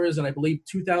 million in, I believe,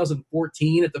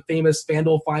 2014 at the famous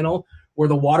FanDuel final, where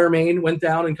the water main went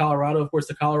down in Colorado. Of course,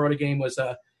 the Colorado game was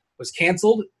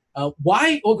canceled.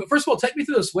 Why? Well, first of all, take me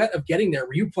through the sweat of getting there.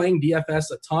 Were you playing DFS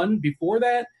a ton before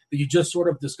that? Did you just sort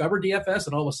of discover DFS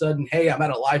and all of a sudden, hey, I'm at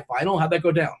a live final? How'd that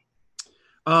go down?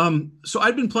 So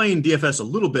I'd been playing DFS a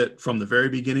little bit from the very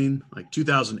beginning, like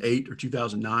 2008 or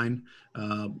 2009,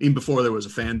 even before there was a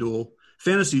FanDuel.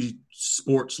 Fantasy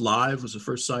Sports Live was the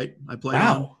first site I played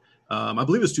on. I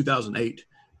believe it was 2008.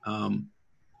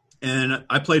 And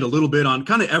I played a little bit on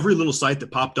kind of every little site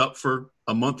that popped up for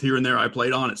a month here and there. I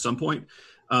played on at some point,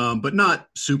 but not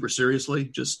super seriously,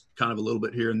 just kind of a little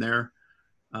bit here and there.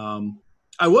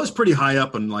 I was pretty high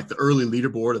up on like the early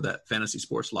leaderboard of that Fantasy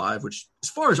Sports Live, which as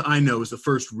far as I know is the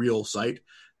first real site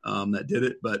that did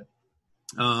it. But,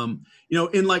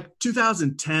 in like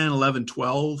 2010, 11,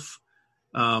 12,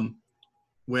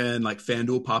 when like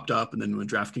FanDuel popped up and then when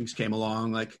DraftKings came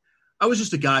along, like I was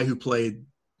just a guy who played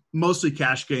mostly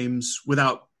cash games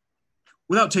without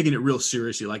taking it real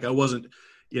seriously. Like I wasn't,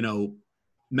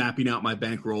 mapping out my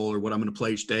bankroll or what I'm going to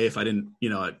play each day. If I didn't,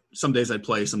 some days I'd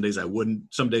play, some days I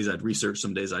wouldn't, some days I'd research,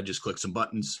 some days I'd just click some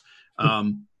buttons.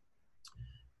 In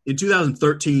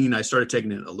 2013, I started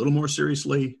taking it a little more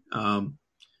seriously. And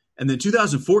then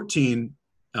 2014,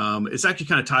 it's actually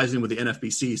kind of ties in with the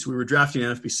NFBC. So we were drafting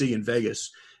NFBC in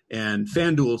Vegas, and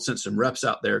FanDuel sent some reps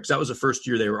out there because that was the first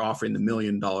year they were offering the $1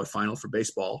 million final for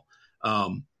baseball.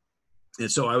 And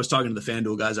so I was talking to the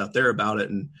FanDuel guys out there about it,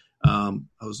 and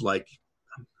I was like,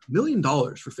 $1 million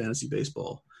for fantasy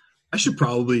baseball. I should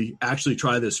probably actually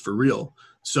try this for real.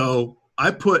 So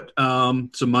I put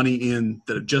some money in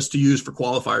that just to use for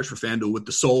qualifiers for FanDuel with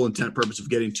the sole intent purpose of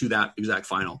getting to that exact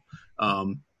final.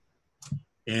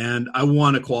 And I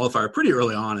won a qualifier pretty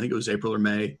early on. I think it was April or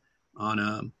May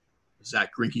on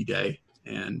Zach Greinke day.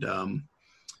 And do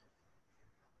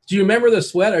you remember the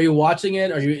sweat? Are you watching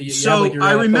it? Are you so have like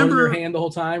I remember phone in your hand the whole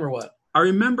time, or what? I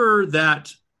remember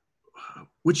that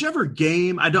whichever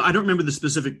game, I don't remember the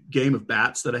specific game of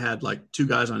bats that I had like two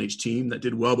guys on each team that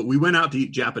did well, but we went out to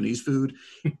eat Japanese food,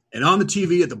 and on the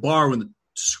TV at the bar when the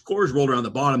scores rolled around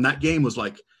the bottom, that game was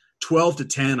like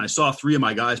 12-10. I saw three of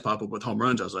my guys pop up with home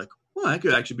runs. I was like, well, that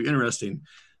could actually be interesting.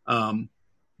 And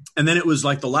then it was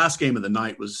like the last game of the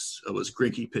night was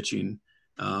Greinke pitching.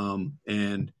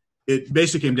 And it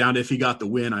basically came down to if he got the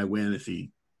win, I win. If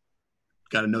he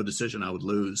got a no decision, I would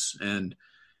lose. And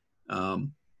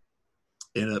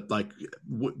ended up like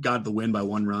got the win by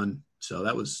 1 run. So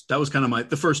that was kind of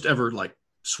the first ever like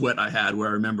sweat I had, where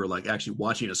I remember like actually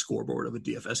watching a scoreboard of a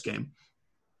DFS game.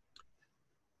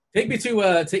 Take me to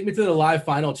the live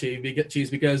final, Cheese,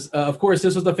 because of course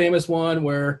this was the famous one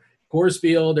where Coors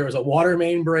Field, there was a water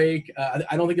main break.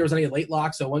 I don't think there was any late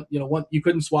locks, so you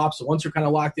couldn't swap. So once you're kind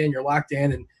of locked in, you're locked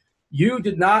in, and you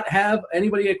did not have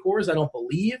anybody at Coors, I don't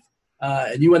believe,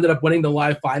 and you ended up winning the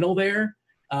live final there.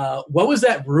 What was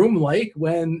that room like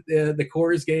when the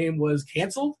Coors game was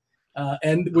canceled?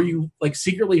 And were you like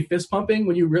secretly fist pumping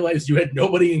when you realized you had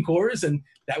nobody in Coors, and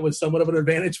that was somewhat of an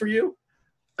advantage for you?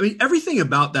 I mean, everything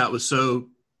about that was so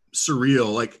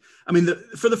surreal. Like, I mean,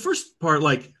 for the first part,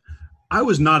 like I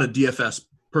was not a DFS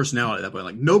personality at that point.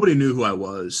 Like nobody knew who I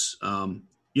was.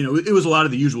 It was a lot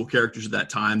of the usual characters at that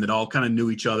time that all kind of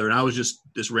knew each other. And I was just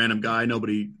this random guy.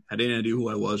 Nobody had any idea who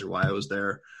I was or why I was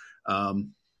there.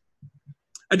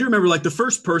 I do remember like the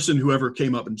first person who ever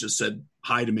came up and just said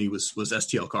hi to me was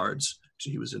STL Cards.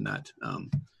 Actually, he was in that.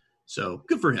 So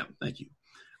good for him. Thank you.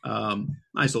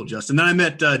 Nice old Justin. Then I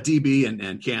met DB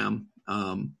and Cam.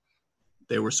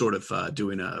 They were sort of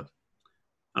doing I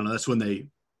don't know, that's when they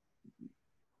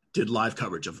did live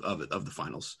coverage of the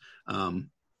finals.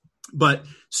 But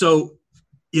so,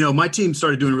 my team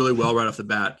started doing really well right off the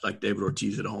bat. Like David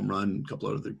Ortiz hit a home run, a couple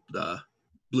of the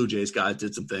Blue Jays guys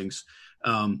did some things.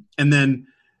 And then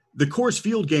the Coors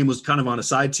Field game was kind of on a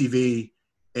side TV,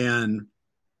 and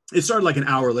it started like an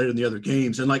hour later than the other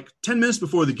games. And like 10 minutes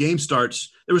before the game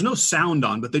starts, there was no sound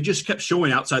on, but they just kept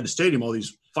showing outside the stadium all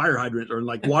these fire hydrants or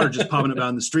like water just popping up out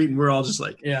in the street. And we're all just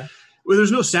like, yeah. Well,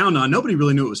 there's no sound on. Nobody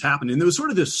really knew what was happening. There was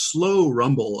sort of this slow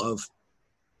rumble of,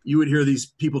 you would hear these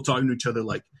people talking to each other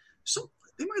like, so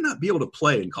they might not be able to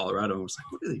play in Colorado. I was like,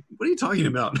 what are you talking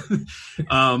about?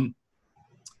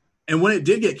 And when it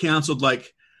did get canceled,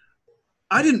 like,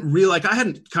 I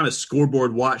hadn't kind of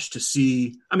scoreboard watched to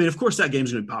see. I mean, of course, that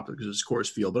game's going to be popular because it's Coors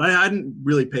Field, but I hadn't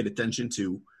really paid attention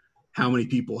to how many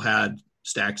people had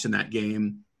stacks in that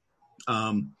game.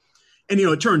 And,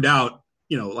 it turned out,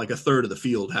 like a third of the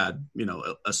field had,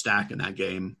 a stack in that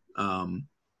game. And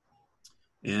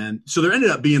so there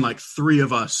ended up being like three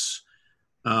of us,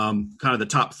 kind of the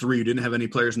top three who didn't have any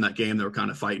players in that game. They were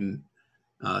kind of fighting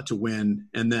to win.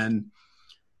 And then,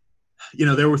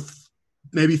 there were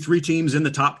maybe three teams in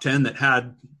the top 10 that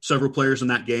had several players in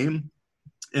that game.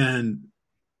 And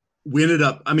we ended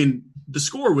up, the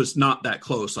score was not that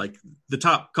close. Like the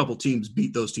top couple teams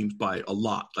beat those teams by a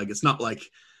lot. Like, it's not like,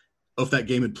 if that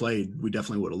game had played, we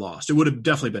definitely would have lost. It would have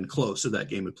definitely been close if that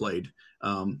game had played.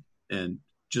 And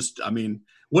just,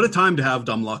 what a time to have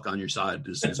dumb luck on your side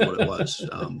is what it was.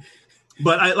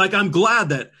 But I'm glad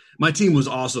that my team was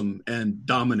awesome and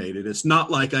dominated. It's not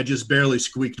like I just barely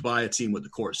squeaked by a team with the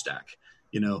core stack.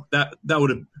 That would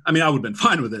have, I would have been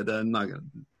fine with it. I'm not going to,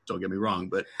 don't get me wrong,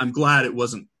 but I'm glad it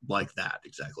wasn't like that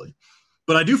exactly.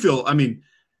 But I do feel,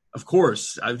 of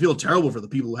course, I feel terrible for the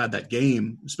people who had that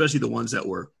game, especially the ones that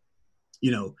were,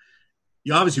 you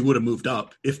obviously would have moved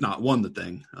up, if not won the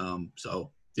thing.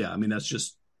 So yeah, that's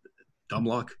just dumb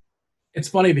luck. It's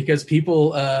funny because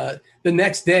people, the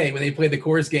next day when they played the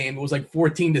Coors game, it was like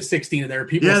 14-16, and there were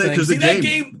people saying, "See, that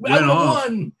game I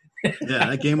won." Yeah,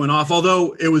 that game went off.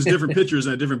 Although it was different pitchers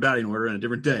and a different batting order and a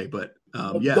different day, but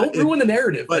don't ruin the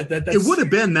narrative. But it would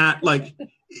have been that, like,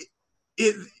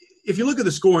 if you look at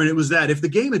the scoring, it was that if the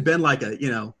game had been like a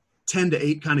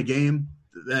 10-8 kind of game,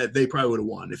 that they probably would have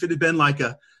won. If it had been like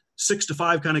a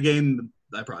 6-5 kind of game,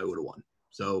 I probably would have won.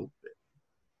 So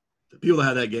the people that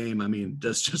had that game,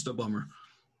 that's just a bummer.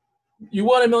 You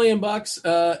won $1 million.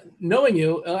 Knowing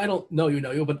you, I don't know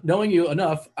you, but knowing you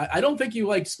enough, I don't think you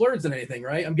like splurged in anything,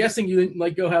 right? I'm guessing you didn't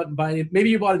like go out and buy any.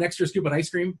 Maybe you bought an extra scoop of ice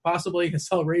cream, possibly a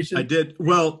celebration. I did.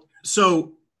 Well,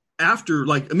 so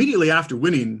immediately after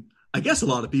winning, I guess a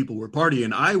lot of people were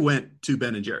partying. I went to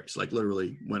Ben and Jerry's, like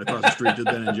literally went across the street to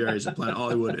Ben and Jerry's at Planet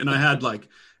Hollywood, and I had like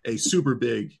a super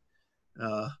big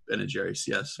Ben and Jerry's.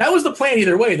 Yes, that was the plan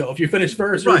either way, though. If you finished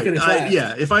first, or right? You finished last.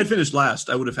 Yeah, if I'd finished last,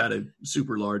 I would have had a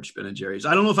super large Ben and Jerry's.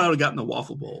 I don't know if I would have gotten the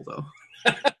waffle bowl though.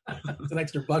 It's an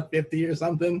extra $1.50 or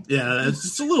something. Yeah,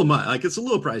 it's a little much. Like, it's a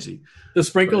little pricey. The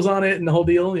sprinkles on it and the whole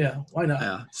deal. Yeah, why not?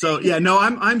 Yeah. So yeah, no,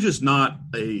 I'm just not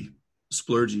a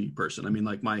splurgy person.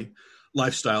 Like my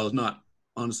lifestyle is not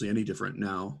honestly any different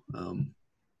now.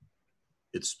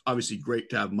 It's obviously great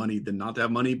to have money than not to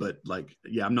have money, but like,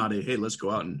 yeah, I'm not hey, let's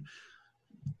go out and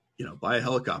buy a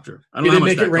helicopter. I don't know how much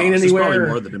make that it rain costs. anywhere. It's probably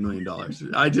more than $1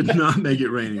 million. I did not make it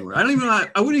rain anywhere. I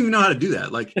wouldn't even know how to do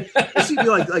that. Like, it seemed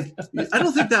like I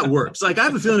don't think that works. Like, I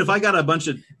have a feeling if I got a bunch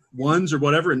of ones or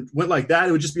whatever and went like that,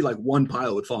 it would just be like one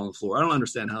pile would fall on the floor. I don't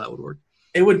understand how that would work.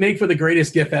 It would make for the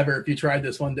greatest GIF ever if you tried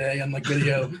this one day on like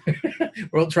video.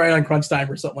 We'll try it on Crunch Time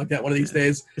or something like that one of these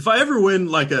days. If I ever win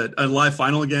like a live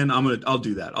final again, I'll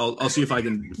do that. I'll see if I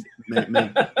can make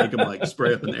them like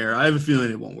spray up in the air. I have a feeling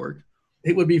it won't work.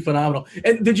 It would be phenomenal.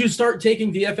 And did you start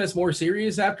taking DFS more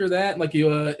serious after that? Like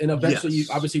you, and eventually Yes.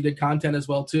 You obviously did content as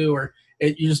well too, or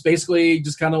you just basically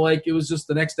just kind of like, it was just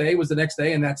the next day was the next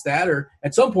day and that's that. Or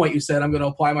at some point you said, I'm going to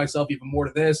apply myself even more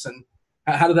to this. And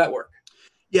how did that work?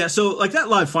 Yeah. So like that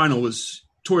live final was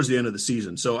towards the end of the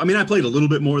season. So, I played a little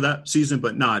bit more that season,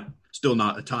 but still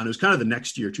not a ton. It was kind of the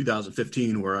next year,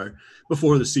 2015, where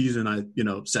before the season, I,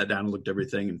 sat down and looked at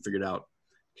everything and figured out,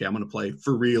 okay, I'm going to play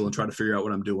for real and try to figure out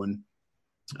what I'm doing.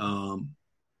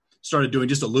 Started doing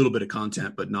just a little bit of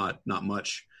content, but not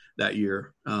much that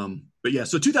year. But yeah,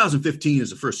 so 2015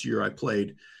 is the first year I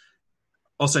played,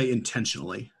 I'll say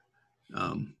intentionally,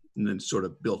 and then sort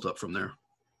of built up from there.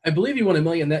 I believe you won $1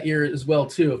 million that year as well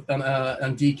too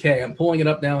on DK. I'm pulling it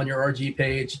up now on your RG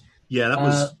page. Yeah, that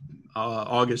was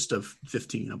August of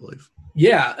 15, I believe.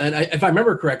 Yeah, and if I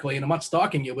remember correctly, and I'm not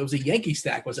stalking you, it was a Yankee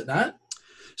stack, was it not?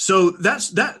 So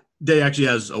that day actually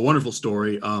has a wonderful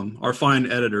story. Our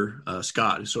fine editor,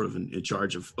 Scott, is sort of in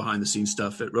charge of behind the scenes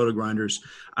stuff at Roto Grinders.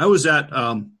 I was at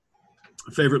a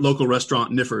favorite local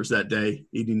restaurant, Niffers, that day,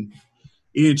 eating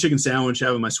a chicken sandwich,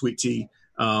 having my sweet tea.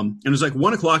 And it was like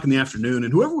 1:00 in the afternoon,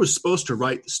 and whoever was supposed to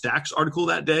write the Stacks article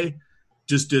that day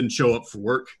just didn't show up for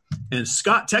work. And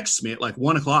Scott texts me at like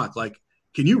 1:00, like,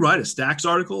 can you write a Stacks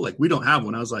article? Like, we don't have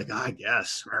one. I was like, I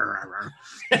guess.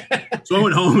 So I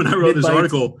went home and I wrote this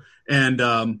article, and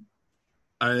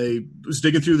I was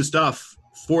digging through the stuff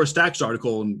for a Stacks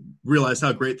article and realized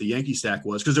how great the Yankee stack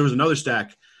was, because there was another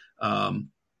stack, I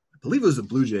believe it was the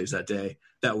Blue Jays that day,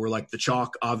 that were like the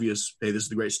chalk obvious, hey, this is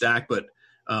the great stack. But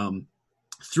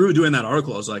through doing that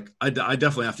article, I was like, I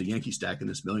definitely have to Yankee stack in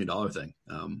this $1 million thing.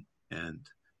 And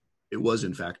it was,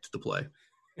 in fact, the play.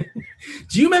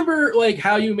 Do you remember like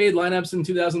how you made lineups in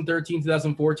 2013,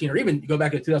 2014, or even go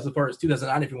back to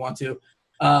 2009 if you want to?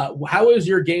 How was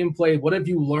your game played? What have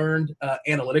you learned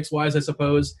analytics wise, I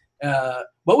suppose?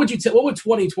 What would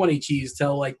 2020 Cheese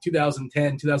tell like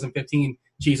 2010, 2015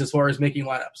 Cheese as far as making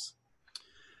lineups?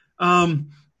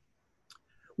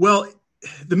 Well,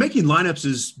 the making lineups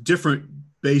is different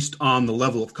based on the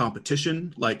level of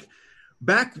competition. Like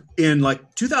back in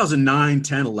like 2009,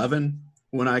 10, 11,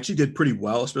 when I actually did pretty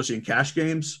well, especially in cash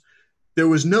games, there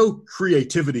was no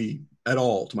creativity at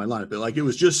all to my lineup. Like it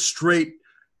was just straight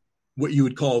what you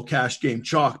would call cash game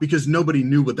chalk, because nobody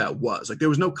knew what that was. Like there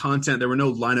was no content. There were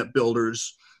no lineup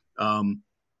builders.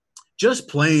 Just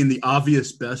playing the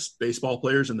obvious best baseball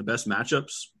players and the best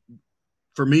matchups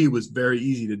for me was very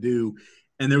easy to do.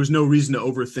 And there was no reason to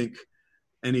overthink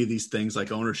any of these things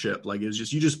like ownership. Like it was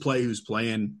just, you just play who's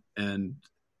playing and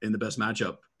in the best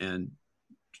matchup, and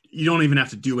you don't even have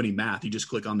to do any math. You just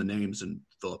click on the names and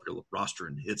fill up your roster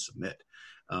and hit submit.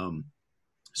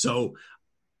 So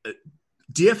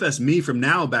DFS me from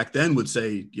now back then would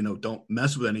say, don't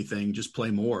mess with anything, just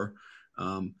play more.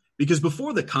 Because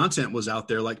before the content was out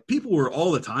there, like people were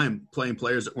all the time playing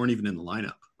players that weren't even in the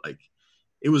lineup. Like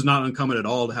it was not uncommon at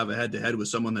all to have a head-to-head with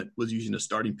someone that was using a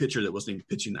starting pitcher that wasn't even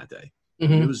pitching that day.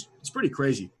 Mm-hmm. It's pretty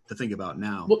crazy to think about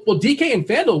now. Well, DK and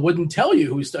FanDuel wouldn't tell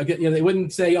you who's, they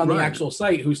wouldn't say on the actual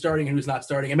site who's starting and who's not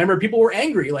starting. I remember people were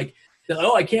angry, like,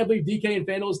 oh, I can't believe DK and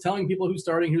FanDuel is telling people who's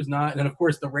starting, who's not. And then, of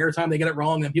course, the rare time they get it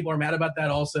wrong, then people are mad about that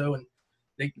also, and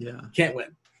they can't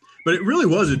win. But it really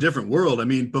was a different world. I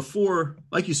mean, before,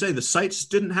 like you say, the sites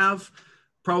didn't have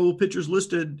probable pitchers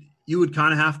listed. You would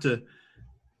kind of have to,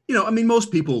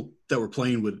 most people that were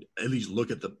playing would at least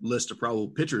look at the list of probable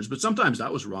pitchers, but sometimes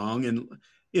that was wrong. And,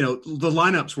 the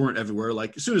lineups weren't everywhere.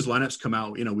 Like as soon as lineups come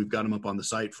out, we've got them up on the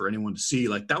site for anyone to see.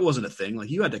 Like that wasn't a thing. Like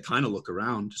you had to kind of look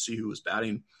around to see who was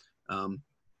batting.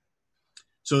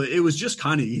 So it was just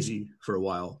kind of easy for a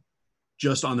while,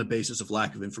 just on the basis of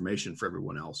lack of information for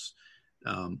everyone else.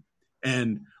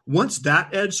 And once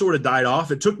that edge sort of died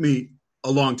off, it took me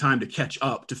a long time to catch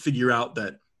up, to figure out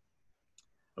that,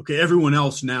 okay, everyone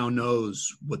else now knows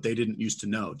what they didn't used to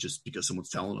know just because someone's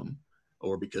telling them,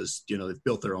 or because, they've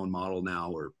built their own model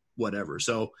now or whatever.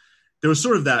 So there was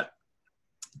sort of that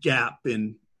gap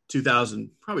in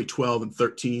 2012 and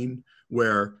 13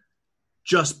 where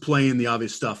just playing the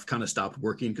obvious stuff kind of stopped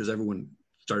working because everyone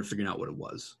started figuring out what it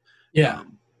was. Yeah.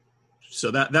 So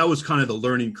that was kind of the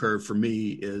learning curve for me.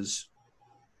 Is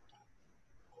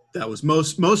that was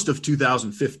most of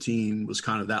 2015 was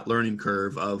kind of that learning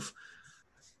curve of,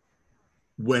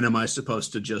 when am I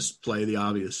supposed to just play the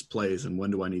obvious plays, and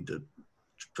when do I need to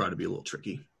try to be a little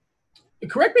tricky?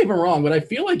 Correct me if I'm wrong, but I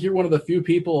feel like you're one of the few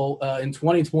people in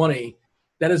 2020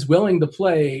 that is willing to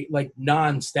play like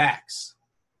non-stacks.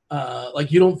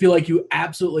 Like you don't feel like you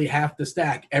absolutely have to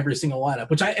stack every single lineup,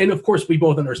 and of course we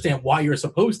both understand why you're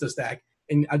supposed to stack,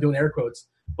 and I'm doing air quotes,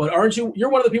 but aren't you? You're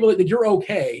one of the people that you're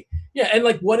okay. Yeah. And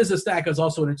like, what is a stack is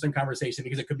also an interesting conversation,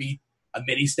 because it could be a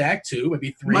mini stack, 2,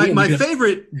 maybe 3. My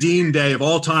favorite Dean day of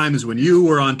all time is when you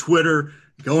were on Twitter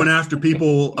going after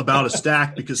people about a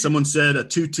stack because someone said a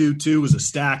 2-2-2 was a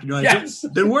stack. And you're like, yes.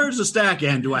 Then where's the stack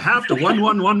end? Do I have to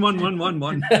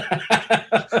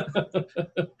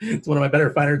 1-1-1-1-1-1-1? It's one of my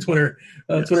better finer Twitter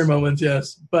moments.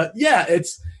 Yes. But yeah,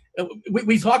 it's,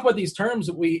 we talk about these terms.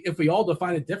 If we all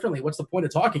define it differently, what's the point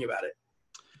of talking about it?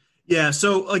 Yeah.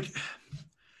 So like,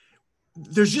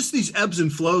 there's just these ebbs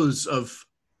and flows of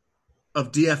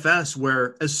DFS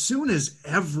where as soon as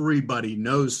everybody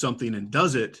knows something and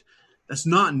does it, that's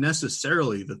not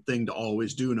necessarily the thing to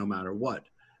always do no matter what.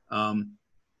 And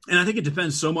I think it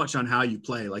depends so much on how you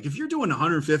play. Like if you're doing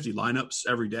 150 lineups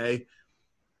every day,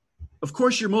 of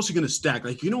course you're mostly going to stack.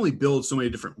 Like you can only build so many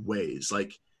different ways.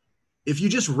 Like if you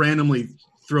just randomly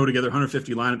throw together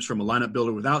 150 lineups from a lineup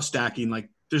builder without stacking, like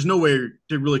there's no way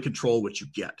to really control what you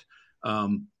get.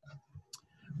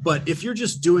 But if you're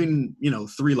just doing, 3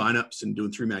 lineups and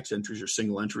doing 3 max entries or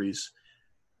single entries,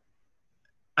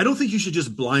 I don't think you should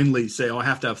just blindly say, I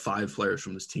have to have 5 players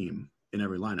from this team in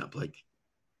every lineup. Like,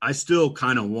 I still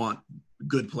kind of want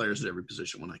good players at every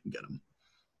position when I can get them.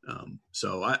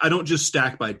 So I don't just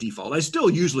stack by default. I still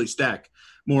usually stack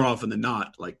more often than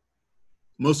not, like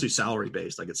mostly salary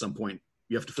based. Like at some point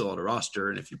you have to fill out a roster.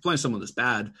 And if you're playing someone that's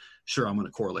bad, sure, I'm going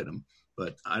to correlate them.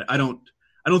 But I don't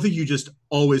think you just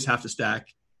always have to stack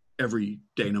every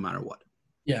day, no matter what.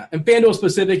 Yeah. And FanDuel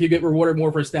specific, you get rewarded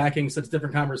more for stacking. So it's a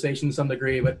different conversation to some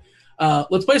degree, but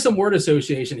let's play some word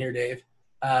association here, Dave.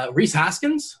 Rhys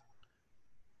Hoskins.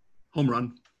 Home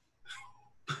run.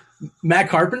 Matt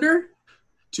Carpenter.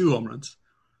 2 home runs.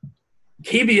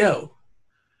 KBO.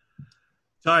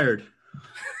 Tired.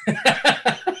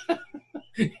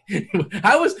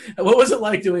 What was it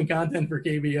like doing content for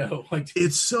KBO? Like,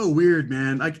 it's so weird,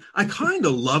 man. Like, I kind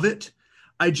of love it.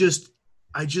 I just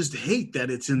hate that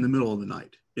it's in the middle of the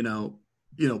night.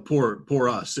 Poor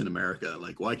us in America.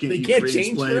 Like, why can't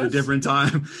you play at a different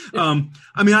time?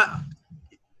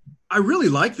 I really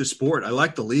like the sport. I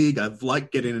like the league. I've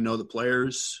liked getting to know the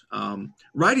players.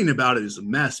 Writing about it is a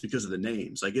mess because of the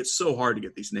names. Like, it's so hard to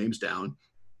get these names down.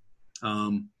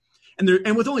 And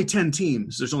with only 10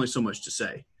 teams, there's only so much to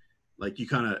say. Like,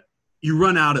 you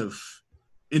run out of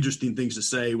interesting things to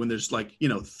say when there's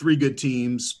 3 good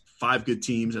teams, 5 good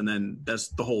teams, and then that's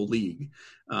the whole league.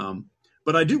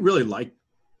 But I do really like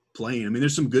playing. I mean,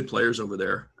 there's some good players over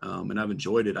there, and I've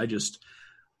enjoyed it.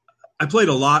 I played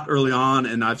a lot early on,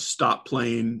 and I've stopped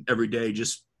playing every day.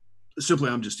 Just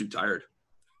simply, I'm just too tired.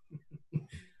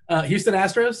 Houston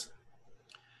Astros?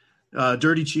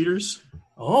 Dirty cheaters.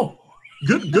 Oh,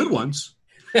 good ones.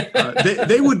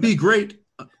 They would be great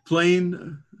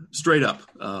playing straight up.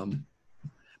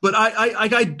 But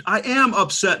I am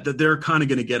upset that they're kind of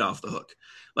going to get off the hook.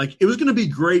 Like, it was going to be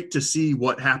great to see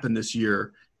what happened this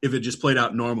year if it just played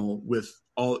out normal with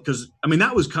all, because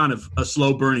that was kind of a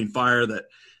slow burning fire that.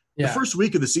 Yeah. The first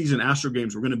week of the season, Astro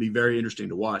games were going to be very interesting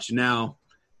to watch. Now,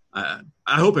 I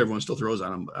hope everyone still throws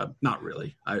on them. Not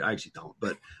really. I actually don't.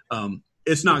 But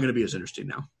it's not going to be as interesting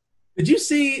now. Did you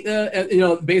see,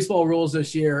 baseball rules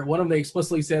this year? One of them, they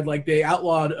explicitly said, they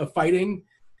outlawed fighting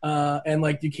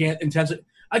and, you can't intentionally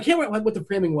 – I can't remember what the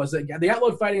framing was. They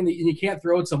outlawed fighting and you can't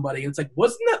throw at somebody. And it's like,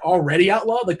 wasn't that already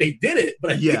outlawed? Like, they did it,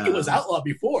 but I think it was outlawed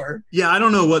before. Yeah, I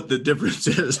don't know what the difference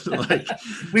is. Like,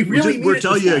 we're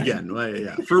telling you again.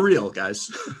 Yeah, for real,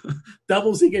 guys.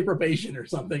 Double CK probation or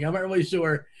something. I'm not really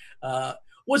sure.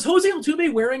 Was Jose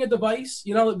Altuve wearing a device?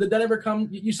 Did that ever come?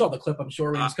 You saw the clip, I'm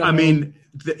sure.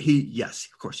 Yes,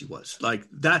 of course he was. Like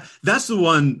that. That's the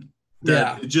one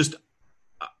that just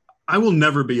I will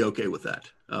never be okay with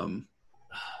that.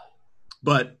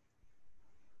 But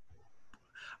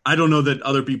I don't know that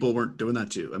other people weren't doing that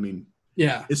too.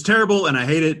 It's terrible and I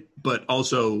hate it, but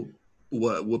also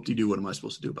whoop-de-doo, what am I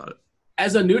supposed to do about it?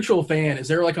 As a neutral fan, is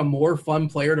there a more fun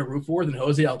player to root for than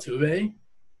Jose Altuve?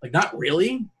 Not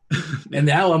really. And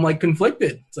now I'm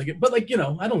conflicted. It's I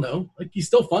don't know. He's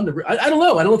still fun to I don't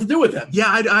know. I don't know what to do with him. Yeah,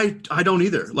 I don't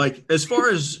either. As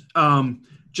far as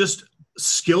just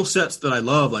skill sets that I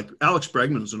love, Alex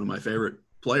Bregman is one of my favorite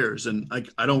players, and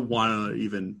I don't want to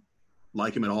even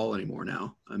like him at all anymore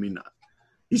now.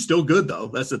 He's still good though.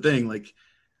 That's the thing.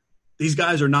 These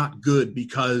guys are not good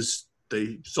because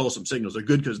they saw some signals. They're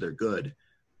good because they're good.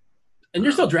 And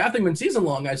you're still drafting them in season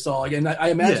long, I saw. And I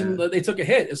imagine that they took a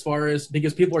hit as far as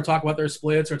because people are talking about their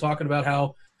splits or talking about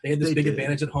how they had this big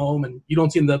advantage at home, and you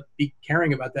don't seem to be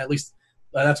caring about that. At least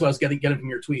that's what I was getting from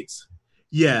your tweets.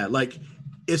 Yeah,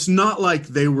 it's not like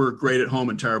they were great at home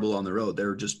and terrible on the road. They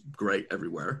were just great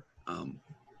everywhere.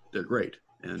 They're great,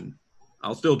 and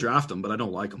I'll still draft them, but I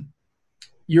don't like them.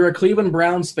 You're a Cleveland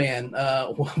Browns fan.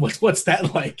 What's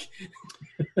that like?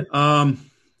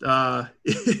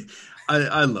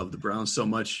 I love the Browns so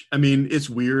much. It's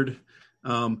weird.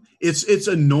 It's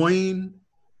annoying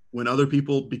when other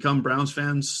people become Browns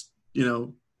fans. It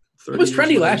was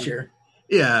trendy last year.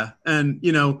 Yeah, and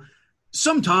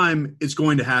sometime it's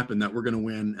going to happen that we're going to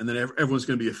win, and then everyone's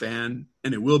going to be a fan,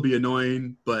 and it will be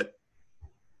annoying, but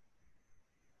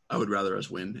I would rather us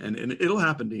win, and it'll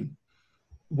happen, Dean.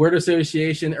 Word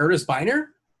association, Ernest Biner?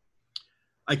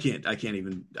 I can't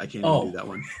even do that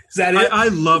one. Is that it? I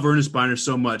love Ernest Biner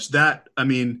so much. That's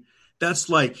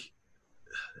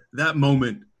that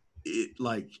moment.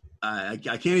 I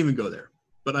can't even go there,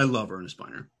 but I love Ernest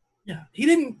Biner. Yeah, he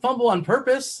didn't fumble on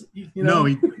purpose. No,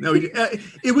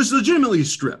 it was legitimately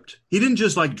stripped. He didn't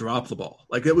just drop the ball.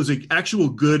 It was an actual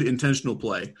good intentional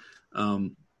play.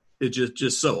 It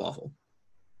just so awful.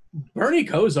 Bernie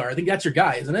Kosar, I think that's your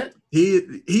guy, isn't it? He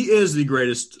is the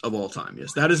greatest of all time.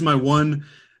 Yes, that is my one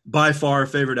by far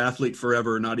favorite athlete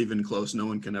forever. Not even close. No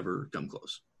one can ever come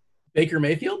close. Baker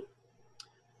Mayfield?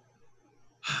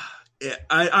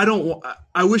 I don't.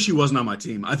 I wish he wasn't on my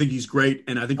team. I think he's great,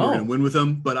 and I think we're going to win with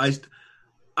him. But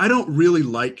I don't really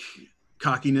like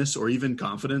cockiness or even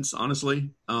confidence, honestly.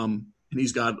 And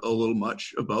he's got a little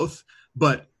much of both.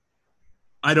 But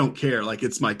I don't care. Like,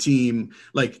 it's my team.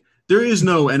 Like, there is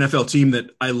no NFL team that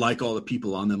I like all the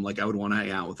people on them. Like, I would want to hang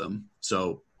out with them.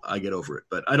 So I get over it.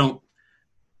 But I don't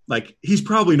like. He's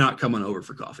probably not coming over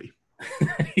for coffee.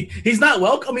 He's not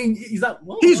welcome. I mean, he's not.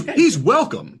 Well, he's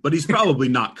welcome, but he's probably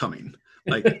not coming.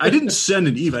 Like, I didn't send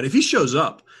an invite. If he shows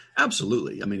up,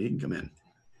 absolutely. I mean, he can come in.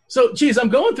 So, geez,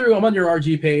 I'm on your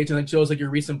RG page, and it shows like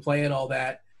your recent play and all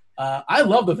that. I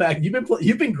love the fact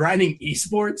you've been grinding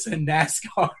esports and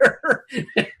NASCAR.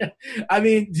 I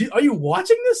mean, are you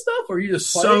watching this stuff, or are you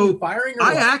just playing and firing? Or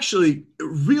I actually,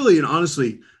 really and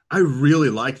honestly, I really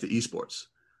like the esports.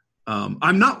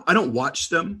 I don't watch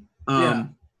them.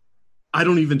 I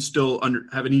don't even still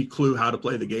have any clue how to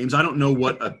play the games. I don't know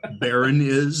what a Baron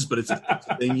is, but it's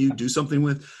a thing you do something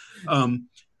with.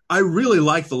 I really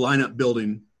like the lineup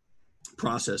building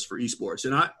process for esports,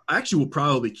 and I actually will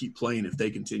probably keep playing if they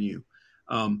continue.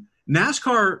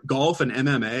 NASCAR, golf, and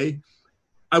MMA,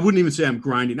 I wouldn't even say I'm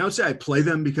grinding. I would say I play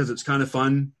them because it's kind of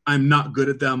fun. I'm not good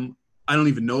at them. I don't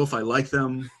even know if I like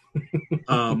them.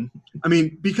 I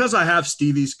mean, because I have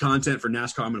Stevie's content for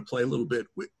NASCAR, I'm going to play a little bit.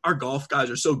 Our golf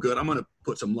guys are so good. I'm going to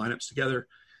put some lineups together.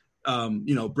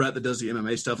 Brett that does the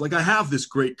MMA stuff. Like, I have this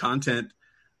great content.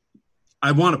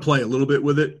 I want to play a little bit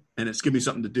with it, and it's giving me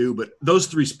something to do. But those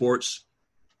three sports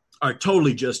are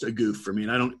totally just a goof for me,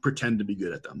 and I don't pretend to be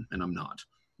good at them, and I'm not.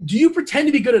 Do you pretend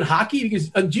to be good at hockey? Because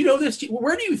do you know this?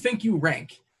 Where do you think you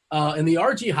rank in the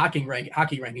RG hockey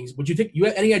rankings? Would you think you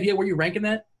have any idea where you rank in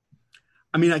that?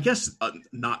 I mean, I guess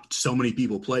not so many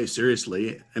people play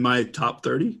seriously. Am I top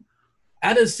 30?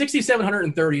 Out of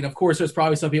 6,730, and of course, there's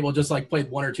probably some people just like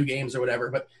played one or two games or whatever,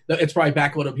 but it's probably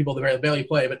backload of people that barely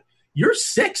play. But you're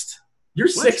sixth. You're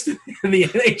sixth in the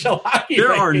NHL hockey.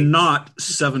 There are not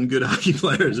 7 good hockey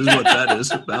players, is what that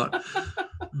is about.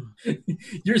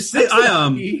 You're sixth.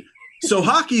 Hockey. So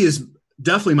hockey is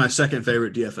definitely my second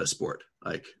favorite DFS sport.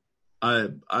 Like,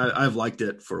 I've liked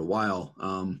it for a while.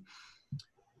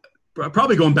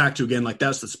 Probably going back to, again, like,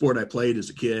 that's the sport I played as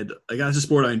a kid. Like, that's a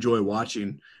sport I enjoy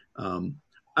watching. I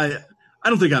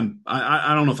don't think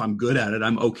I don't know if I'm good at it.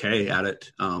 I'm okay at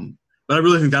it. But I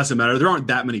really think that's the matter. There aren't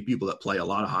that many people that play a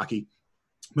lot of hockey,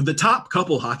 but the top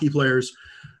couple hockey players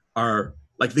are,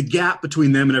 like, the gap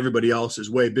between them and everybody else is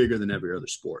way bigger than every other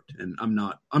sport. And I'm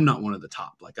not one of the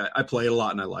top. Like, I play it a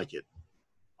lot and I like it.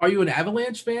 Are you an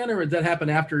Avalanche fan, or did that happen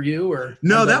after you? Or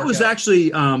no, that was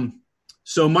actually,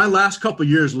 so my last couple of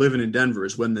years living in Denver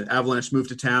is when the Avalanche moved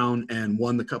to town and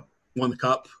won the cup.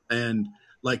 And,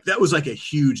 like, that was like a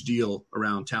huge deal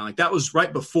around town. Like, that was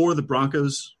right before the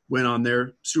Broncos went on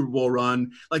their Super Bowl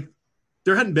run. Like,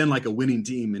 there hadn't been like a winning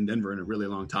team in Denver in a really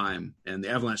long time. And the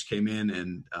Avalanche came in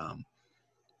and,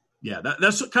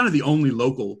 that's kind of the only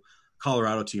local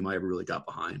Colorado team I ever really got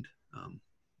behind.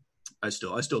 I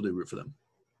still do root for them.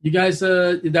 You guys,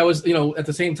 that was, at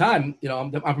the same time,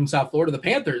 I'm from South Florida, the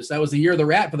Panthers. That was the year of the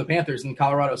rat for the Panthers, and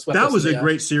Colorado swept. That was a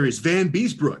great series. Van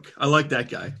Beesbrook. I like that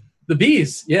guy. The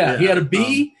Bees. Yeah. He had a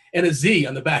B and a Z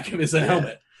on the back of his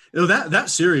helmet. That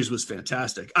series was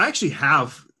fantastic. I actually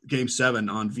have Game 7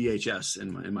 on VHS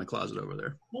in my closet over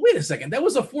there. Well, wait a second. That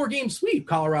was a 4-game sweep,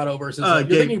 Colorado versus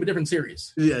you're thinking of a different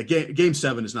series. Yeah, Game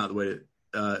 7 is not the way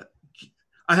to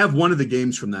I have one of the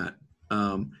games from that.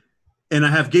 And I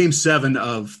have Game 7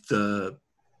 of the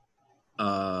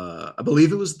I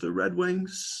believe it was the Red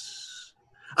Wings.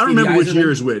 I don't remember which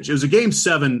year is which. It was a Game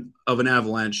 7 of an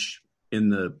Avalanche in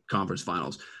the conference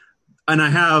finals. And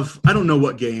I don't know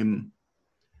what game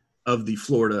of the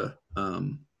Florida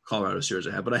Colorado series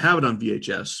I have, but I have it on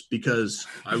VHS because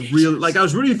I really I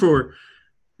was rooting for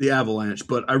the Avalanche,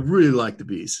 but I really like the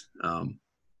Bees.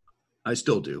 I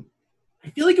still do. I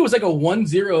feel like it was like a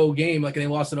 1-0 game, like, and they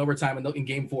lost in overtime in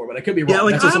Game 4, but I could be wrong. Yeah,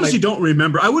 like, I honestly don't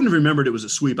remember. I wouldn't have remembered it was a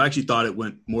sweep. I actually thought it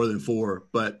went more than 4,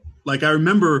 but, like, I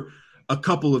remember a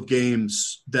couple of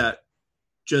games that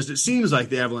it seems like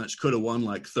the Avalanche could have won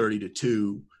like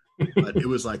 30-2, but it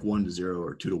was like 1-0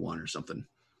 or 2-1 or something.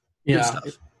 Yeah.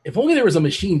 If only there was a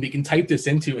machine we can type this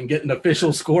into and get an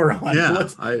official score on. Yeah,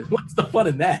 what's the fun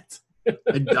in that?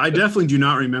 I definitely do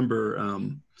not remember.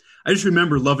 I just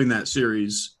remember loving that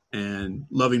series and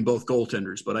loving both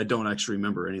goaltenders, but I don't actually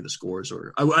remember any of the scores,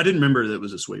 or I didn't remember that it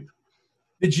was a sweep.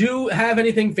 Did you have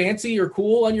anything fancy or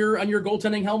cool on your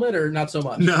goaltending helmet, or not so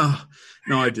much? No,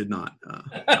 I did not.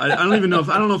 I don't even know if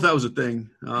that was a thing.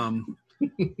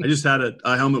 I just had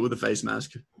a helmet with a face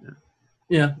mask.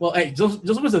 Yeah. Well, hey, just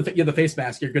because you have the face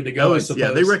mask, you're good to go.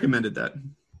 Yeah, they recommended that.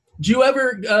 Do you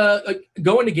ever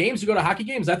go into games? You go to hockey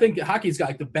games? I think hockey's got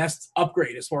like the best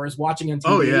upgrade as far as watching on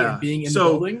TV and being in the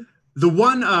building. The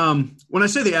one, when I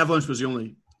say the Avalanche was the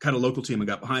only kind of local team I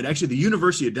got behind, actually the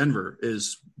University of Denver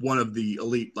is one of the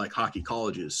elite like hockey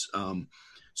colleges.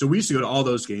 So we used to go to all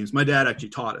those games. My dad actually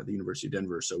taught at the University of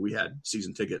Denver, so we had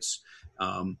season tickets.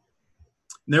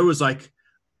 There was like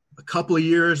a couple of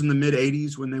years in the mid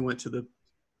 80s when they went to the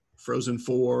Frozen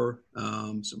Four,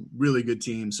 some really good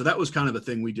teams. So that was kind of a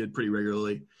thing we did pretty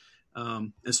regularly.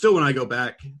 And still when I go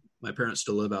back, my parents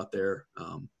still live out there.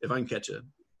 If I can catch a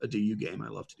DU game, I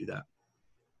love to do that.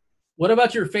 What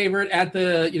about your favorite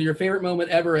your favorite moment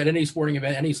ever at any sporting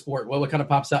event, any sport? What kind of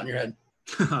pops out in your head?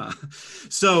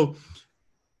 So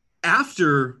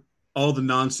after all the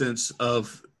nonsense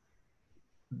of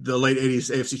the late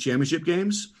 80s AFC Championship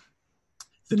games,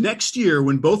 the next year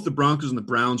when both the Broncos and the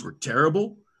Browns were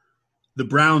terrible, the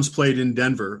Browns played in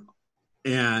Denver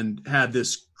and had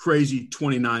this crazy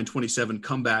 29-27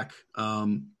 comeback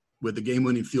with a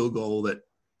game-winning field goal that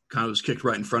kind of was kicked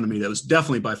right in front of me. That was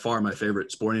definitely by far my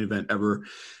favorite sporting event ever.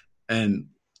 And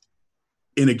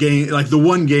in a game, like the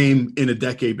one game in a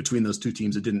decade between those two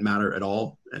teams, it didn't matter at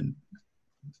all. And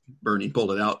Bernie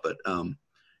pulled it out. But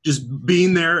just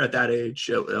being there at that age,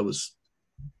 that was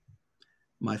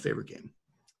my favorite game.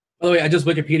 By the way, I just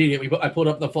Wikipedia'd it. I pulled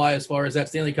up the fly as far as that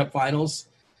Stanley Cup Finals,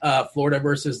 Florida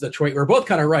versus Detroit. We're both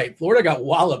kind of right. Florida got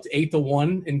walloped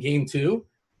 8-1 in Game 2,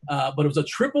 but it was a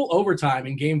triple overtime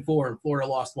in Game 4, and Florida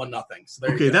lost 1-0. So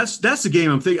okay, that's the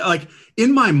game I'm thinking. Like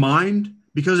in my mind,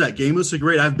 because that game was so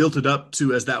great, I've built it up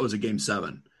to as that was a Game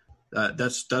 7.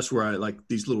 That's where I like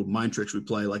these little mind tricks we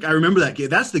play. Like I remember that game.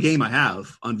 That's the game I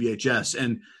have on VHS,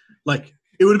 and like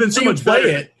it would have been so much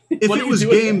better. If it was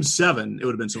Game 7, it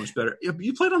would have been so much better.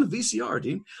 You played on the VCR,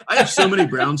 Dean. I have so many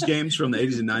Browns games from the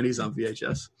 80s and 90s on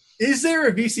VHS. Is there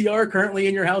a VCR currently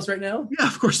in your house right now? Yeah,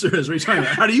 of course there is. What are you talking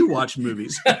about? How do you watch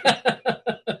movies?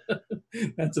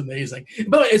 That's amazing.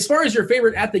 But as far as your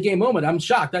favorite at the game moment, I'm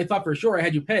shocked. I thought for sure I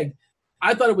had you pegged.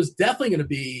 I thought it was definitely going to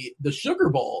be the Sugar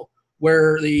Bowl,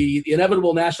 where the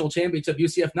inevitable national championship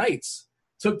UCF Knights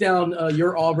took down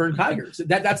your Auburn Tigers.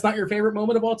 That's not your favorite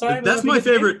moment of all time? That's my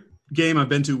favorite game I've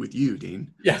been to with you,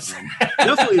 Dean. Yes.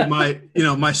 Definitely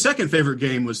my second favorite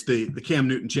game was the Cam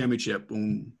Newton championship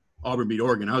when Auburn beat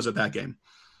Oregon. I was at that game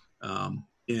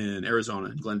in Arizona,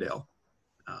 in Glendale.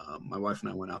 My wife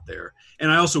and I went out there. And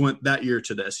I also went that year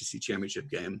to the SEC championship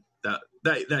game.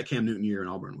 That Cam Newton year in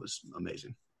Auburn was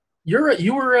amazing. You were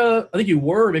I think you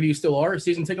were, or maybe you still are, a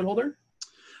season ticket holder?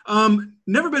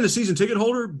 Never been a season ticket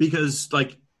holder because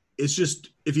like it's just,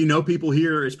 if you know people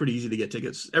here, it's pretty easy to get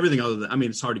tickets. Everything other than,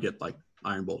 it's hard to get like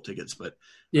Iron Bowl tickets, but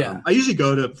I usually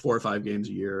go to 4 or 5 games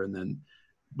a year.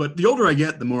 But the older I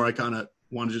get, the more I kind of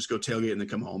want to just go tailgate and then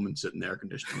come home and sit in the air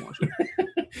conditioner and watch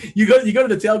it. You go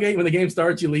to the tailgate when the game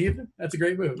starts, you leave. That's a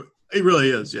great move. It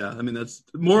really is. Yeah. That's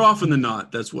more often than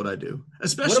not, that's what I do,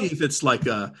 especially if it's like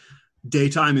a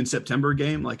daytime in September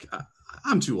game. Like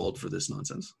I'm too old for this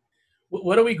nonsense.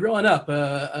 What are we growing up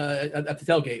at the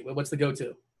tailgate? What's the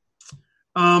go-to?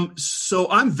 So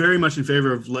I'm very much in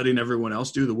favor of letting everyone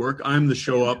else do the work. I'm the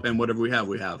show up and whatever we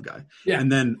have guy. Yeah.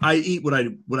 And then I eat what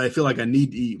I feel like I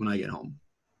need to eat when I get home.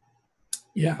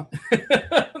 Yeah.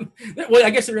 Well, I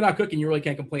guess if you're not cooking, you really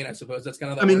can't complain, I suppose. That's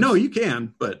kind of no, you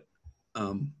can, but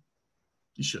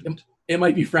you shouldn't. It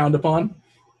might be frowned upon.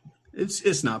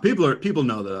 It's not. People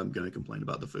know that I'm going to complain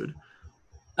about the food.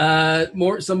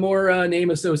 Some more name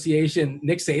association.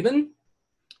 Nick Saban.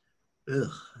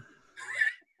 Ugh.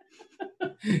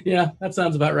 Yeah, that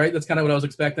sounds about right. That's kind of what I was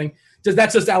expecting.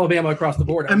 That's just Alabama across the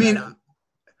board.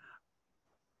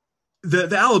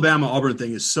 The Alabama Auburn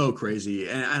thing is so crazy,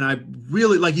 and I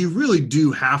really you really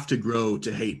do have to grow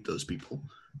to hate those people.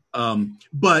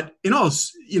 But in all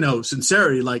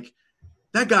sincerity, like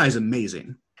that guy is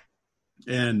amazing,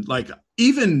 and like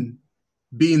even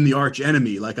being the arch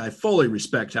enemy, like I fully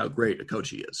respect how great a coach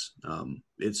he is.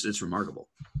 It's remarkable.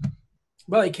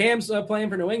 Well, Cam's playing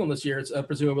for New England this year. It's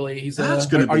presumably he's. Are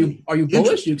you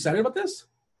bullish? You excited about this?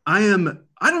 I am.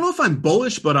 I don't know if I'm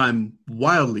bullish, but I'm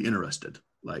wildly interested.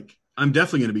 Like I'm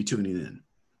definitely going to be tuning in.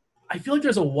 I feel like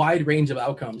there's a wide range of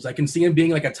outcomes. I can see him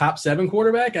being like a top 7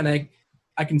 quarterback, and I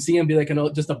can see him be like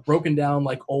just a broken down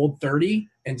like old 30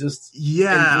 and just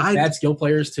bad skill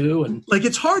players too. And like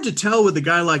it's hard to tell with a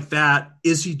guy like that.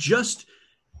 Is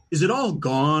it all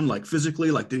gone like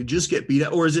physically? Like did he just get beat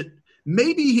up, or is it?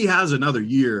 maybe he has another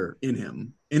year in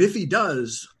him. And if he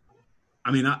does,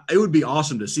 I mean, it would be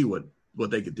awesome to see what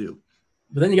they could do.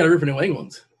 But then you got to root for New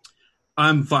England.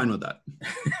 I'm fine with that.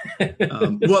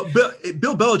 Well,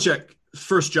 Bill Belichick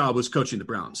first job was coaching the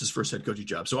Browns, his first head coaching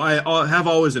job. So I have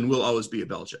always and will always be a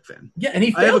Belichick fan. Yeah, and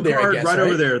he failed there, I guess, right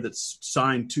over there that's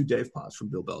signed to Dave Potts from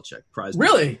Bill Belichick. Prize.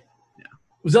 Really? Yeah.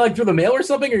 Was that like through the mail or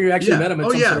something, or you actually met him?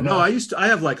 At I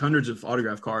have like hundreds of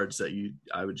autograph cards that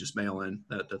I would just mail in.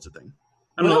 That's a thing.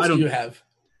 What else do you have?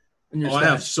 I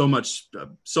have so much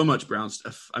Browns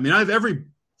stuff. I mean, I have every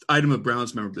item of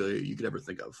Browns memorabilia you could ever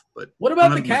think of. But what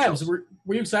about the Cavs? Were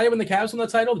you excited when the Cavs won the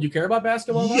title? Did you care about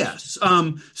basketball much? Yes.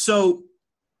 So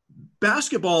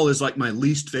basketball is like my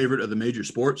least favorite of the major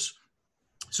sports.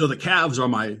 So the Cavs are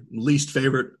my least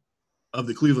favorite of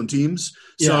the Cleveland teams.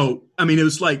 Yeah. So, I mean, it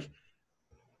was like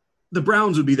the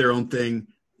Browns would be their own thing.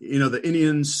 You know, the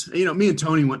Indians, me and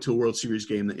Tony went to a World Series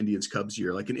game, the Indians-Cubs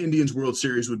year. Like an Indians World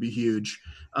Series would be huge.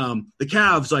 The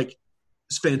Cavs, like,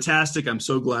 it's fantastic. I'm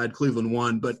so glad Cleveland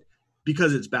won. But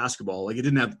because it's basketball, like, it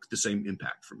didn't have the same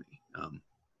impact for me.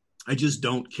 I just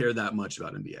don't care that much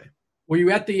about NBA. Were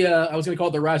you at the I was going to call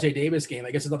it the Rajai Davis game.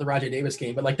 I guess it's not the Rajai Davis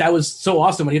game, but like that was so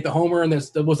awesome when he hit the homer and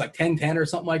there was like 10-10 or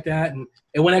something like that. And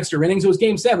it went extra innings. It was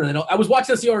game 7. And I was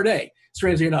watching this the other day.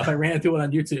 Strangely enough, I ran into it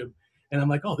on YouTube and I'm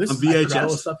like, oh, this is VHS. All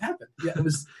this stuff happened. Yeah, it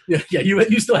was. Yeah.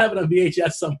 You still have it on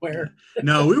VHS somewhere.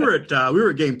 No, we were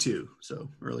at game 2. So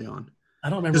early on. I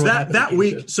don't remember that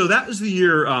week. So that was the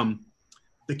year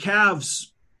the Cavs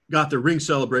got the ring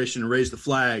celebration and raised the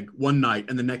flag one night,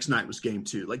 and the next night was game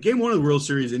 2. Like game 1 of the World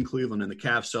Series in Cleveland and the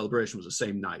Cavs celebration was the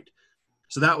same night.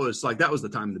 So that was the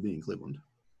time to be in Cleveland.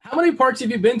 How many parks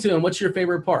have you been to, and what's your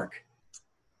favorite park?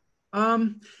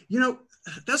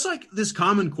 That's like this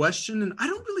common question, and I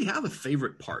don't really have a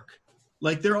favorite park.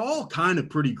 Like they're all kind of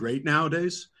pretty great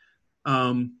nowadays.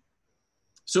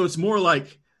 So it's more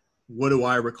like, what do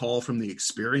I recall from the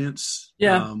experience?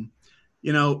 Yeah.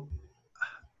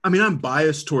 I mean, I'm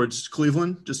biased towards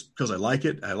Cleveland just because I like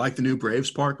it. I like the new Braves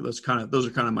Park. Those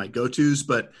are kind of my go-tos.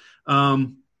 But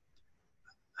Camden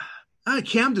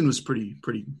was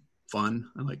pretty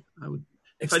fun.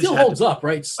 It still holds up,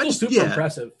 right? It's still super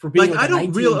impressive for being I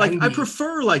don't really I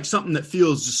prefer like something that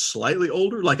feels just slightly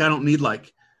older. Like I don't need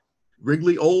like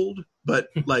Wrigley old, but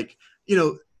like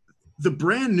the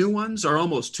brand new ones are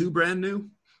almost too brand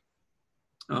new.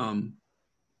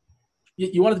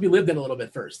 You want it to be lived in a little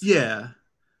bit first. Yeah.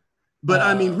 But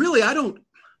I mean, really, I don't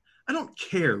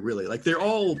care really. Like they're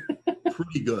all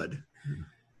pretty good.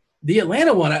 The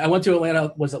Atlanta one, I went to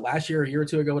Atlanta, was it last year, a year or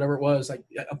two ago, whatever it was? Like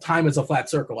time is a flat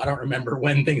circle. I don't remember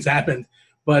when things happened,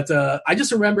 but I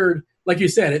just remembered, like you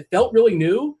said, it felt really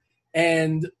new,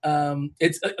 and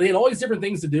they had all these different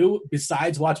things to do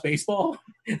besides watch baseball.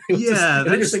 It was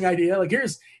an interesting idea. Like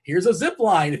here's a zip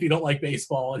line if you don't like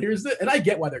baseball, and I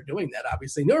get why they're doing that.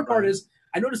 Obviously, the other part is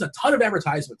I noticed a ton of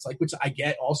advertisements, like which I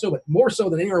get also, but more so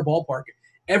than any other ballpark.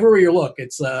 Everywhere you look,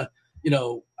 it's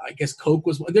I guess Coke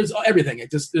was. There's everything.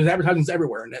 There's advertisements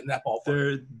everywhere in that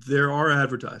ballpark. There are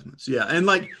advertisements, yeah, and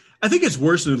like I think it's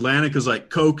worse in Atlanta because like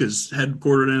Coke is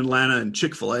headquartered in Atlanta and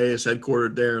Chick-fil-A is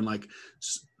headquartered there, and like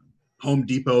Home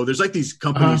Depot. There's like these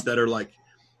companies that are like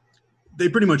they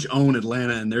pretty much own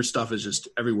Atlanta, and their stuff is just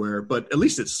everywhere. But at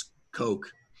least it's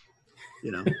Coke.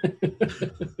 Yeah,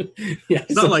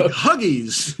 it's not like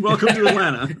Huggies. Welcome to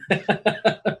Atlanta.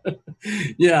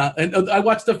 Yeah, and I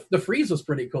watched the freeze was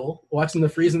pretty cool. Watching the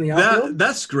freeze in the outfield.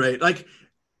 That's great. Like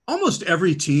almost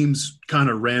every team's kind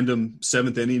of random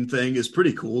 7th inning thing is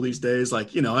pretty cool these days.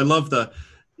 Like I love the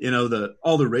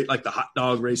like the hot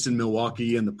dog race in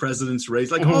Milwaukee and the president's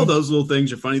race. Like all those little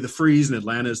things are funny. The freeze in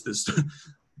Atlanta is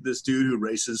this dude who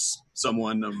races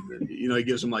someone, he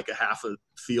gives him like a half a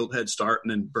field head start and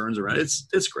then burns around.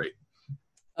 It's great.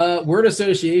 Word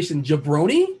association,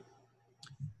 jabroni.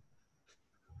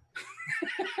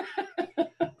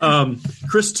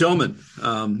 Chris Tillman.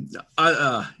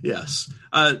 Yes.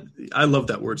 I love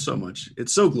that word so much.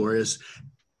 It's so glorious.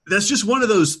 That's just one of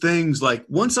those things. Like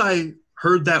once I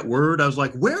heard that word, I was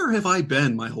like, where have I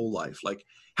been my whole life? Like,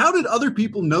 how did other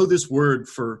people know this word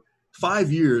for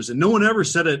 5 years and no one ever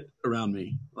said it around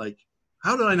me? Like,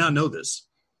 how did I not know this?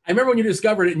 I remember when you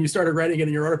discovered it and you started writing it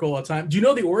in your article all the time. Do you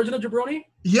know the origin of jabroni?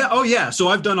 Yeah. Oh yeah. So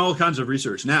I've done all kinds of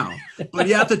research now, but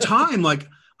yeah, at the time, like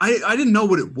I didn't know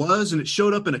what it was, and it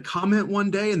showed up in a comment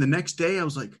one day, and the next day I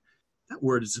was like, that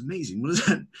word is amazing. What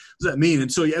does that mean?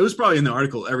 And so yeah, it was probably in the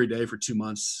article every day for 2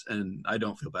 months, and I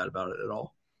don't feel bad about it at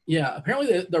all. Yeah,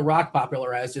 apparently the Rock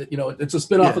popularized it. It's a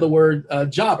spinoff of the word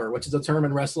jobber, which is a term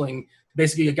in wrestling,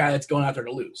 basically a guy that's going out there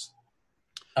to lose.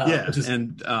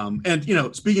 And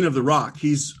speaking of the Rock,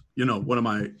 he's one of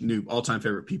my new all-time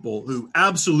favorite people who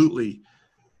absolutely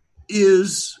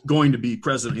is going to be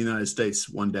president of the United States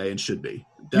one day and should be.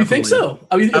 Definitely, you think so?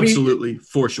 Absolutely,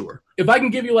 for sure. If I can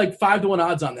give you like 5-1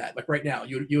 odds on that, like right now,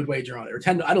 you would wager on it, or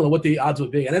 10. I don't know what the odds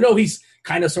would be. And I know he's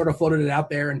kind of sort of floated it out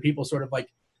there, and people sort of like,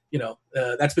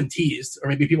 that's been teased, or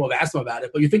maybe people have asked him about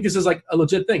it. But you think this is like a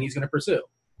legit thing he's going to pursue?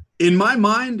 In my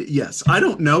mind, yes. I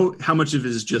don't know how much of it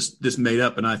is just this made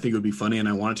up, and I think it would be funny, and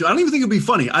I wanted to. I don't even think it would be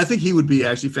funny. I think he would be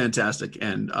actually fantastic,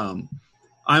 and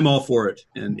I'm all for it.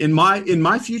 And in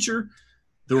my future,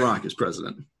 The Rock is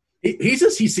president. He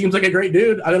seems like a great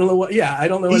dude. I don't know what. Yeah, I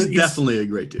don't know. He's definitely a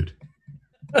great dude.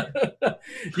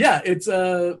 Yeah, it's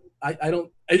I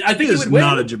think he would win.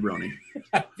 Not a jabroni.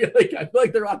 I feel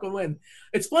like The Rock would win.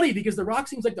 It's funny because The Rock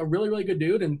seems like a really, really good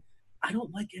dude, and I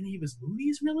don't like any of his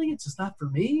movies. Really, it's just not for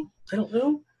me. I don't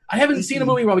know. I haven't seen a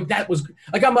movie where that was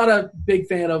like. I'm not a big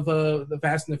fan of the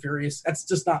Fast and the Furious. That's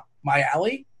just not my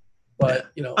alley. But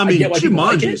I mean,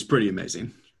 Jumanji is pretty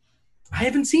amazing. I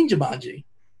haven't seen Jumanji.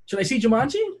 Should I see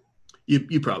Jumanji?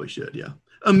 You probably should. Yeah,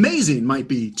 amazing might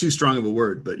be too strong of a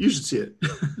word, but you should see it.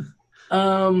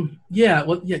 Yeah.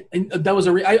 Well, yeah. And that was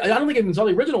I don't think I even saw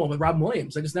the original one with Robin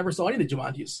Williams. I just never saw any of the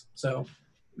Jumanjis. So.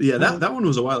 Yeah, that one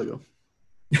was a while ago.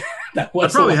 I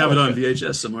probably have it on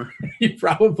VHS somewhere. You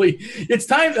probably. It's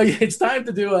time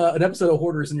to do an episode of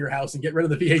Hoarders in your house and get rid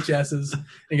of the VHSs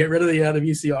and get rid of the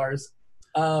VCRs.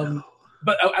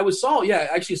 But I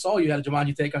actually saw you had a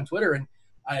Jumanji take on Twitter, and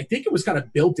I think it was kind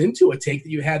of built into a take that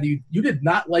you had. You did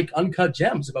not like Uncut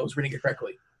Gems, if I was reading it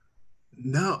correctly.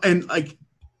 No, and I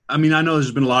know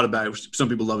there's been a lot about it. Some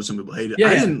people love it, some people hate it.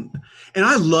 Yeah, and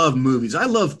I love movies. I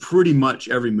love pretty much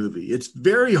every movie. It's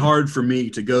very hard for me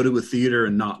to go to a theater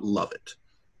and not love it.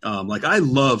 I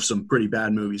love some pretty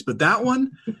bad movies, but that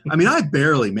one, I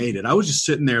barely made it. I was just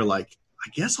sitting there like, I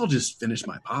guess I'll just finish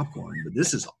my popcorn, but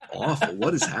this is awful.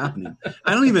 What is happening?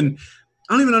 I don't even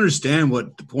understand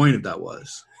what the point of that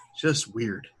was. Just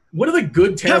weird. What are the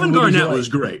good Kevin Garnett was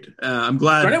great. I'm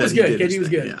glad Garnett was good. He was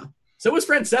good. Yeah. So was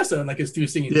Francesa in like his two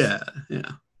scenes. Yeah.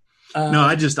 No,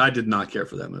 I did not care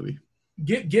for that movie.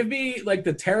 Give me like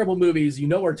the terrible movies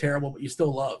are terrible, but you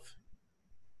still love.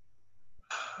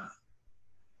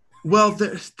 Well,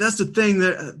 that's the thing.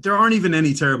 There aren't even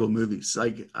any terrible movies.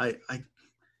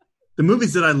 The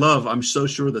movies that I love, I'm so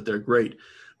sure that they're great.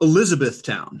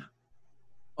 Elizabethtown.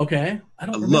 Okay, I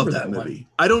love that movie.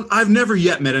 I've never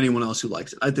yet met anyone else who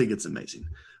likes it. I think it's amazing.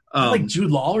 Like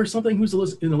Jude Law or something. Who's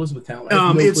in Elizabethtown?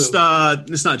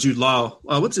 It's not Jude Law.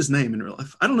 What's his name in real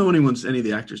life? I don't know any of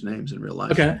the actors' names in real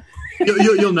life. Okay,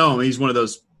 you'll know him. He's one of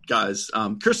those guys.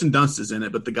 Kirsten Dunst is in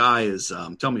it, but the guy is.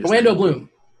 Tell me. Orlando Bloom.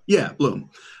 Yeah, Bloom.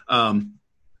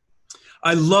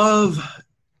 I love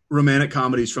romantic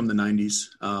comedies from the 90s.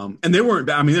 And they weren't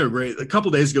bad. They were great. A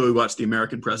couple days ago, we watched The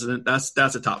American President. That's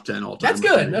a top 10 all time. That's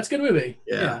good. Movie. That's a good movie.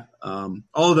 Yeah.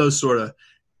 All of those sort of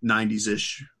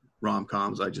 90s-ish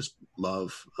rom-coms I just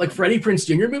love. Like Freddie Prinze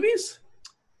Jr. movies?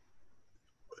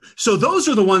 So those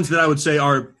are the ones that I would say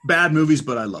are bad movies,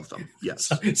 but I love them.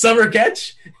 Yes. Summer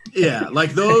Catch? Yeah,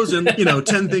 like those and,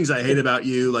 10 Things I Hate About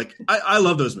You. Like I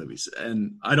love those movies,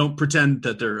 and I don't pretend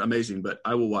that they're amazing, but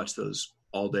I will watch those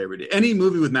all day, every day. Any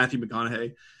movie with Matthew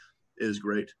McConaughey is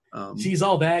great. She's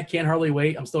All That, Can't Hardly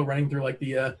Wait. I'm still running through like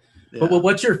the But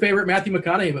what's your favorite Matthew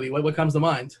McConaughey movie? What comes to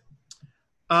mind?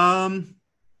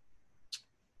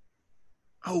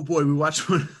 Oh boy, we watched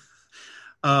one.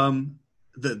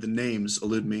 The names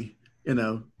elude me.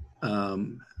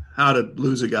 How to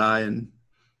Lose a Guy in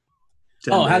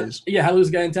 10 days. How to Lose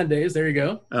a Guy in 10 days. There you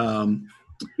go.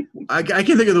 I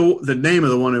can't think of the name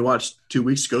of the one we watched 2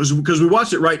 weeks ago because we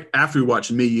watched it right after we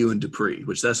watched Me, You, and Dupree,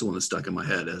 which that's the one that stuck in my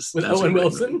head. With Owen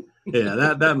Wilson?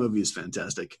 Yeah, that movie is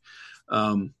fantastic.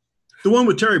 The one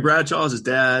with Terry Bradshaw as his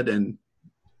dad and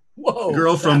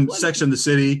girl from Sex and the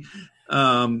City.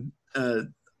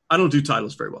 I don't do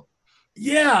titles very well.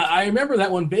 Yeah, I remember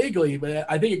that one vaguely, but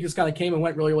I think it just kind of came and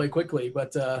went really, really quickly.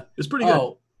 But it's pretty good.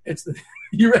 Oh,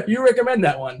 you recommend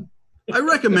that one? I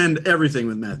recommend everything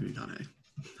with Matthew McConaughey.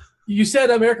 You said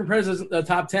American President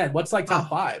top 10. What's like top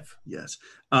 5? Yes.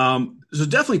 So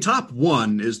definitely top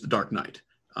 1 is The Dark Knight.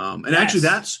 Actually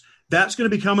that's going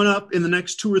to be coming up in the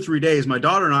next 2 or 3 days. My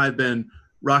daughter and I have been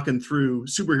rocking through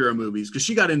superhero movies because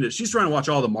she's trying to watch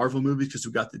all the Marvel movies because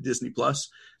we got the Disney Plus.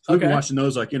 So we've been watching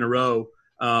those like in a row.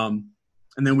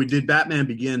 And then we did Batman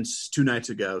Begins 2 nights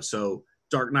ago. So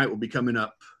Dark Knight will be coming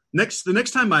up. The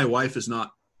next time my wife is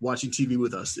not watching TV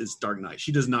with us is Dark Knight.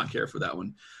 She does not care for that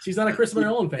one. She's not a Christopher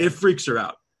Nolan fan. It freaks her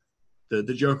out. The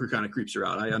Joker kind of creeps her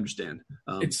out. I understand.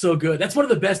 It's so good. That's one of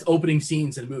the best opening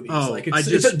scenes in movies.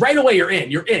 It's right away you're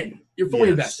in. You're fully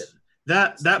invested.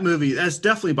 That movie, that's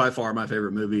definitely by far my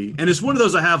favorite movie. And it's one of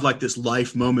those I have like this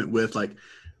life moment with. Like,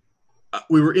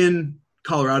 we were in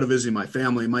Colorado visiting my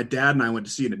family. My dad and I went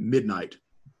to see it at midnight.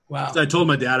 Wow. So I told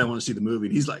my dad I want to see the movie.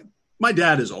 And he's like, my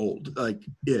dad is old, like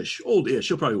old-ish.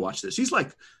 He'll probably watch this. He's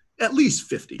like at least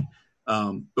 50.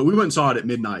 But we went and saw it at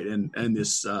midnight. And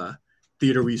this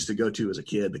theater we used to go to as a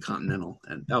kid, the Continental.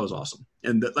 And that was awesome.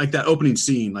 And like that opening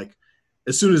scene, like,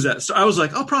 as soon as that, so I was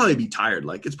like, I'll probably be tired.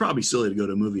 Like, it's probably silly to go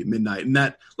to a movie at midnight. And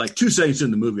that, like, 2 seconds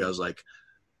in the movie, I was like,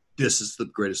 this is the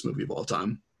greatest movie of all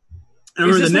time. And I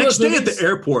remember the next day at the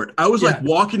airport, I was like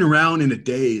walking around in a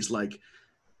daze, like,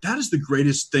 that is the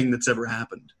greatest thing that's ever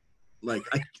happened. Like,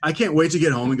 I can't wait to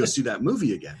get home and go see that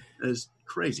movie again. It was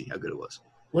crazy how good it was.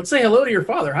 Let's say hello to your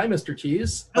father. Hi, Mr.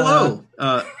 Cheese. Hello.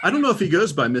 I don't know if he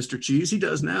goes by Mr. Cheese. He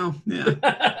does now. Yeah.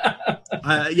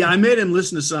 I made him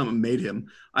listen to some.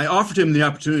 I offered him the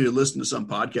opportunity to listen to some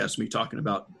podcast of me talking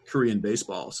about Korean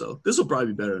baseball. So this will probably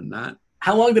be better than that.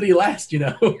 How long did he last? You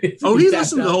know? He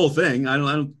listened to the whole thing. I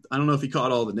don't know if he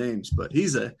caught all the names, but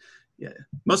he's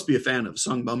must be a fan of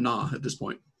Sung Bum Na at this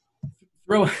point.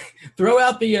 Throw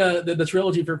out the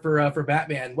trilogy for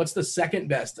Batman. What's the second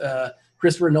best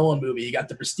Christopher Nolan movie? You got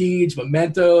The Prestige,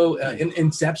 Memento,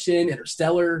 Inception,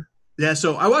 Interstellar. Yeah,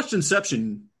 so I watched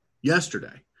Inception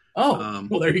yesterday. Oh,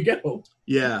 well, there you go.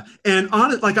 Yeah, and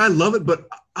on it, like, I love it, but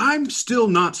I'm still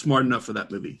not smart enough for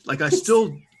that movie. Like, I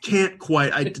still can't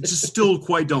quite. I just still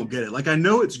quite don't get it. Like, I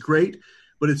know it's great,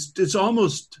 but it's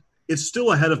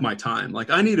still ahead of my time. Like,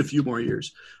 I need a few more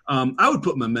years. I would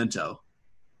put Memento.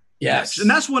 Yes, and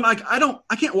that's when I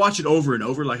can't watch it over and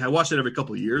over. Like, I watch it every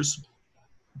couple of years.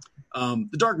 The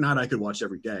Dark Knight I could watch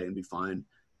every day and be fine,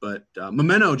 but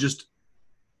Memento, just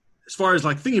as far as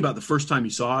like thinking about the first time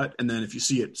you saw it, and then if you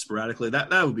see it sporadically, that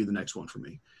would be the next one for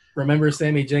me. Remember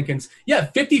Sammy Jenkins? Yeah,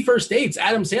 50 First Dates.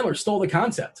 Adam Sandler stole the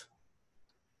concept.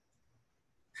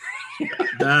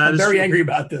 I'm very angry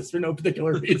about this for no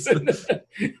particular reason.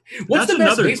 What's the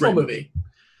best baseball movie?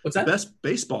 What's that? Best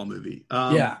baseball movie?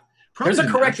 Yeah. There's a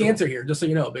correct answer here, just so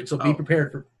you know, but so be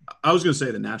prepared for. I was going to say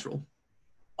The Natural.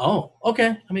 Oh,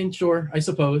 okay. I mean, sure, I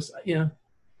suppose. Yeah.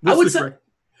 I would say,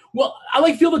 well, I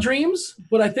like Field of Dreams,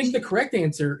 but I think the correct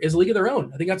answer is League of Their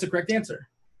Own. I think that's the correct answer.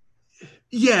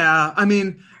 Yeah. I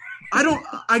mean,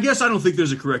 I guess I don't think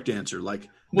there's a correct answer. Like,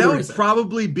 that would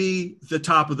probably be the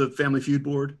top of the Family Feud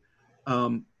board.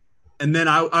 And then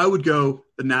I would go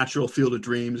The Natural, Field of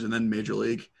Dreams, and then Major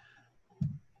League.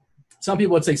 Some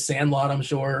people would say Sandlot, I'm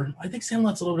sure. I think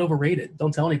Sandlot's a little bit overrated.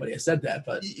 Don't tell anybody I said that,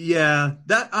 but yeah,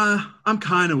 that I'm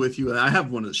kind of with you. I have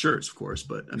one of the shirts, of course,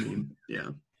 but I mean, yeah.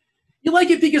 You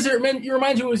like it because it reminds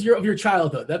you of your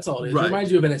childhood. That's all it is. Right. It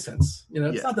reminds you of innocence. You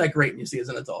know, it's not that great when you see it as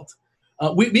an adult.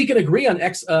 We can agree on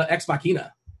Ex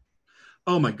Machina.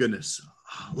 Oh my goodness,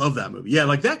 love that movie. Yeah,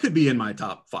 like that could be in my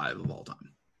top 5 of all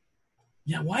time.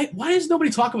 Yeah, why is nobody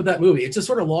talking about that movie? It's just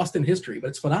sort of lost in history, but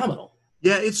it's phenomenal.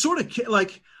 Yeah, it's sort of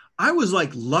like. I was like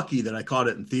lucky that I caught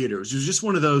it in theaters. It was just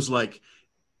one of those, like,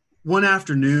 one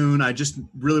afternoon, I just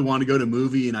really wanted to go to a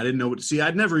movie and I didn't know what to see.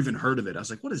 I'd never even heard of it. I was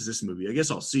like, what is this movie? I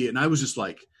guess I'll see it. And I was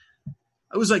like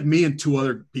me and 2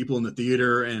 other people in the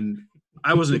theater, and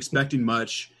I wasn't expecting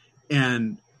much.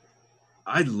 And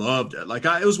I loved it. Like,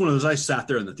 it was one of those, I sat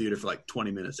there in the theater for like 20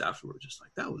 minutes afterwards. Just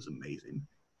like, that was amazing.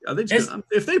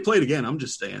 If they played again, I'm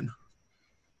just staying.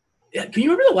 Yeah, can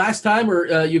you remember the last time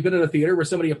where you've been in a theater where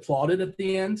somebody applauded at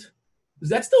the end? Is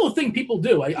that still a thing people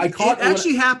do? It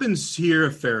actually happens here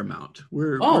a fair amount.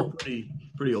 We're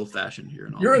pretty old fashioned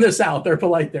here. You're in the South; they're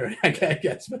polite there, I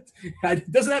guess. But it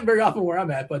doesn't happen very often where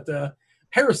I'm at. But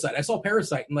Parasite, I saw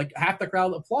Parasite, and like half the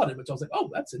crowd applauded, which I was like, "Oh,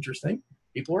 that's interesting."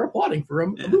 People are applauding for a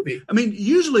movie. I mean,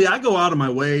 usually I go out of my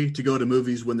way to go to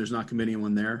movies when there's not going to be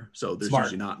anyone there, so there's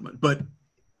usually not much. But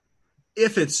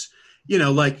if it's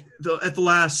like at the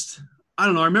last, I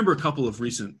don't know. I remember a couple of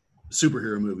recent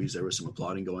superhero movies. There was some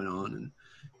applauding going on,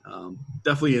 and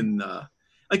definitely in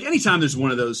like anytime there's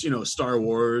one of those, Star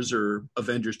Wars or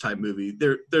Avengers type movie,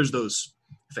 there's those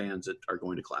fans that are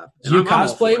going to clap. Do you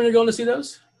cosplay when you're going to see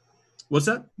those? What's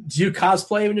that? Do you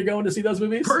cosplay when you're going to see those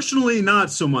movies? Personally,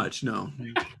 not so much. No,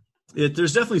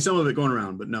 there's definitely some of it going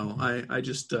around, but no, I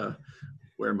just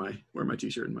wear my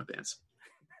t-shirt and my pants.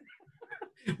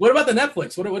 What about the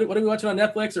Netflix? What are we watching on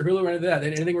Netflix or Hulu or anything like that?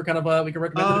 Anything we're kind of we can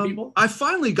recommend to people? I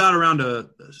finally got around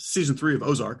to season 3 of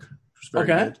Ozark, which was very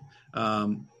good.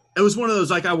 It was one of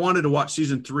those, like, I wanted to watch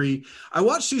season 3. I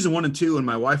watched season 1 and 2 and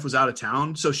my wife was out of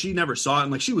town, so she never saw it,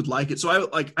 and like she would like it. So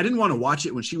I didn't want to watch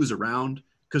it when she was around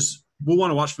because we'll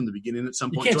want to watch from the beginning at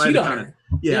some point. You can't cheat on her.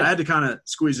 I had to kind of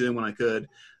squeeze it in when I could.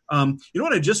 You know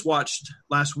what I just watched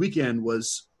last weekend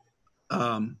was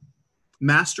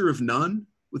Master of None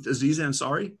with Aziz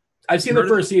Ansari. I've seen the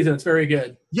first season. It's very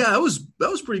good. Yeah, that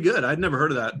was pretty good. I'd never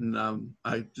heard of that, and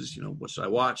I just what should I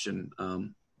watch? And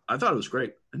I thought it was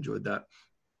great. Enjoyed that.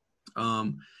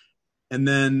 And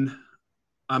then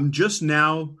I'm just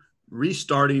now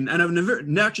restarting, and I've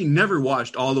never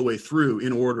watched all the way through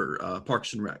in order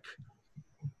Parks and Rec.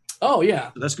 Oh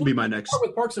yeah, So that's gonna be my next.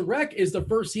 With Parks and Rec is the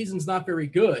first season's not very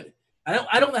good.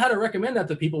 I don't know how to recommend that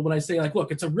to people when I say like,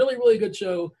 look, it's a really, really good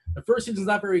show. The first season's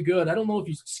not very good. I don't know if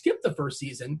you skip the first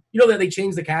season. You know that they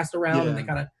changed the cast around and they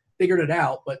kind of figured it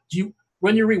out. But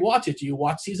when you rewatch it, do you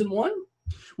watch season 1?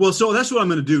 Well, so that's what I'm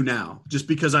going to do now, just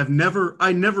because I never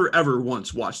ever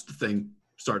once watched the thing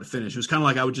start to finish. It was kind of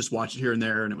like I would just watch it here and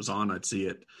there, and it was on, I'd see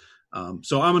it.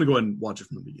 So I'm going to go ahead and watch it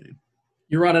from the beginning.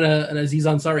 You're on an Aziz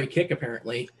Ansari kick,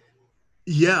 apparently.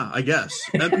 Yeah, I guess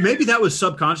maybe that was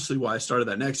subconsciously why I started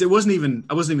that next. I wasn't even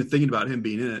thinking about him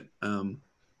being in it.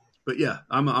 But yeah,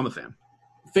 I'm a fan.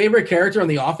 Favorite character on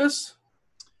The Office?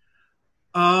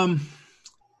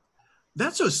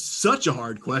 That's such a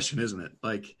hard question, isn't it?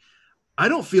 Like, I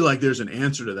don't feel like there's an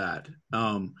answer to that.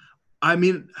 I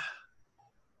mean,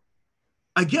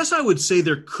 I guess I would say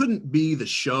there couldn't be the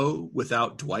show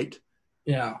without Dwight.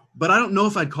 Yeah. But I don't know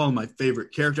if I'd call him my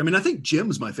favorite character. I mean, I think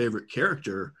Jim's my favorite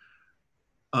character.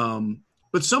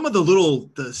 But some of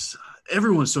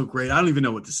everyone's so great. I don't even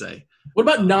know what to say. What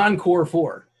about non-core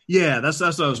 4? Yeah, that's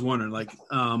what I was wondering. Like,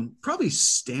 probably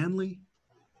Stanley.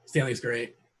 Stanley's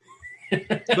great.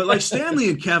 But like Stanley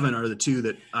and Kevin are the two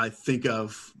that I think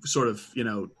of sort of,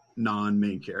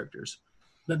 non-main characters.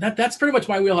 That's pretty much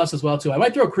my wheelhouse as well, too. I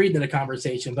might throw Creed into the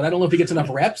conversation, but I don't know if he gets enough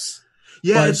reps.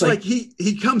 Yeah, it's like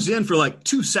he comes in for like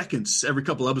 2 seconds every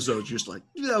couple episodes. You're just like,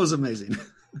 that was amazing.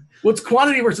 Well, it's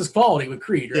quantity versus quality with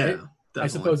Creed, right? Yeah, definitely. I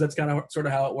suppose that's kind of sort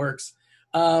of how it works.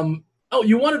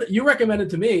 You recommended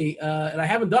to me, and I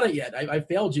haven't done it yet. I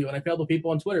failed you, and I failed the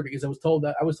people on Twitter because I was told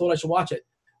I should watch it.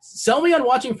 Sell me on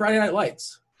watching Friday Night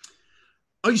Lights.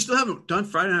 Oh, you still haven't done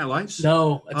Friday Night Lights?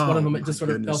 No, it's one of them. It just sort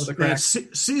of fell to the cracks.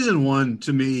 Season 1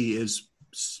 to me is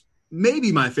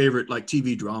maybe my favorite like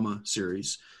TV drama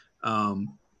series. And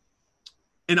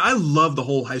I love the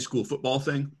whole high school football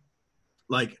thing.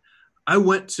 Like, I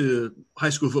went to high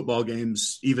school football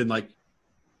games even like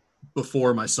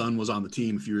before my son was on the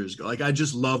team a few years ago. Like, I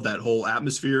just love that whole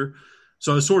atmosphere.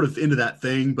 So I was sort of into that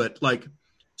thing, but like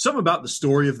something about the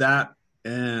story of that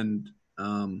and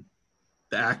the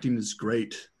acting is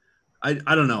great. I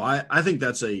don't know. I think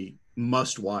that's a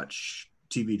must watch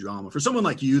TV drama for someone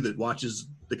like you that watches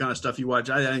the kind of stuff you watch.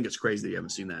 I think it's crazy that you haven't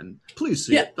seen that. And please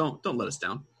see it. Don't let us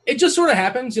down. It just sort of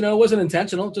happens, it wasn't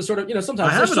intentional. Just sort of,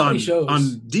 sometimes I have it so many shows on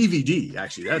DVD.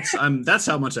 Actually, that's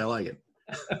how much I like it.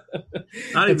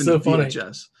 Not even so VHS.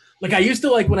 Funny. Like I used to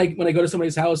like when I go to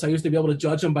somebody's house, I used to be able to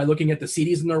judge them by looking at the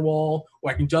CDs in their wall, or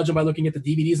I can judge them by looking at the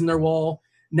DVDs in their wall.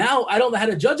 Now I don't know how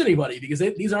to judge anybody because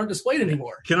these aren't displayed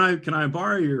anymore. Can I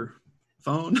borrow your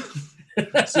phone?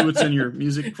 See what's in your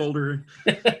music folder.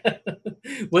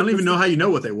 I don't even know how you know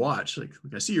what they watch. Like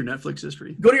I see your Netflix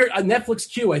history. Go to your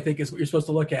Netflix queue, I think is what you're supposed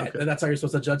to look at. Okay. That's how you're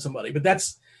supposed to judge somebody. But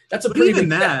that's a pretty even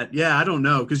big that. step. Yeah, I don't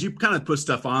know because you kind of put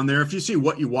stuff on there. If you see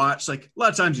what you watch, like a lot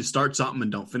of times you start something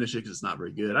and don't finish it because it's not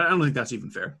very good. I don't think that's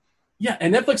even fair. Yeah,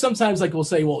 and Netflix sometimes like will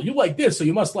say, "Well, you like this, so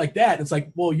you must like that." And it's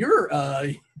like, "Well, your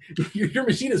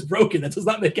machine is broken. That does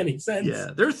not make any sense."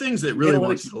 Yeah, there are things that really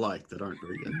want you to like that aren't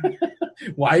very good.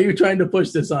 Why are you trying to push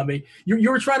this on me? You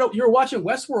were watching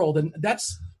Westworld, and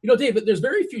that's Dave. There's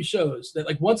very few shows that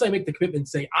like once I make the commitment and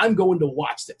say I'm going to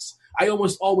watch this, I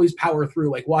almost always power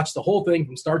through, like watch the whole thing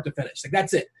from start to finish. Like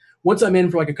that's it. Once I'm in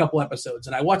for like a couple episodes,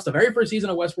 and I watched the very first season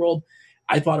of Westworld,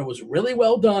 I thought it was really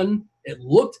well done. It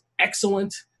looked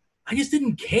excellent. I just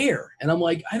didn't care. And I'm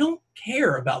like, I don't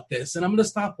care about this, and I'm going to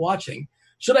stop watching.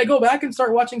 Should I go back and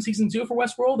start watching season 2 for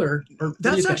Westworld? Or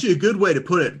that's actually a good way to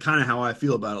put it, kind of how I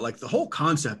feel about it. Like the whole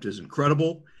concept is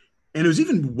incredible, and it was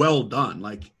even well done.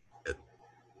 Like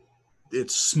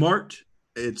it's smart.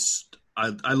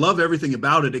 I love everything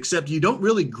about it, except you don't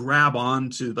really grab on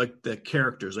to like the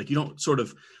characters. Like you don't sort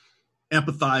of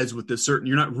empathize with this certain,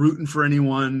 you're not rooting for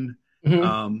anyone.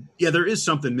 Mm-hmm. There is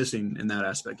something missing in that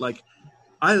aspect. Like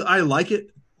I like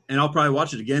it and I'll probably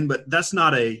watch it again, but that's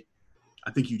not I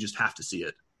think you just have to see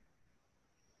it.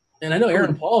 And I know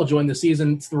Aaron Paul joined the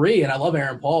season 3, and I love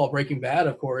Aaron Paul, Breaking Bad,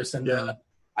 of course. And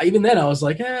even then I was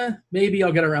like, maybe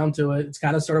I'll get around to it. It's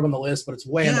kind of sort of on the list, but it's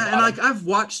way on the bottom. And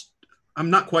like I'm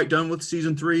not quite done with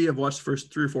season 3. I've watched the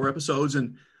first 3 or 4 episodes,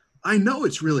 and I know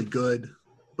it's really good,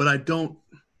 but I don't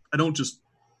just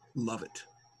love it.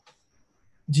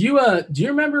 Do you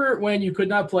remember when you could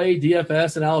not play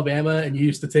DFS in Alabama and you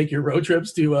used to take your road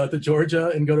trips to Georgia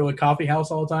and go to a coffee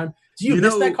house all the time? Do you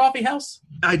miss that coffee house?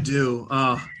 I do.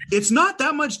 It's not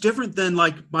that much different than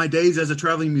like my days as a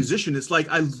traveling musician. It's like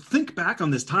I think back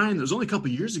on this time. It was only a couple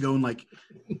of years ago, and like,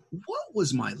 what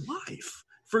was my life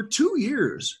for 2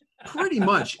 years? Pretty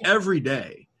much every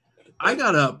day, I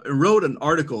got up and wrote an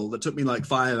article that took me like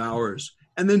 5 hours,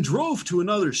 and then drove to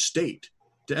another state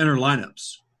to enter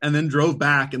lineups, and then drove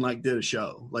back and like did a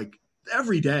show like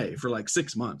every day for like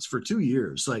 6 months for 2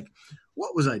 years. Like,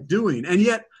 what was I doing? And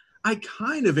yet I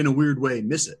kind of, in a weird way,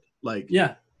 miss it. Like,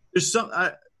 yeah, there's some,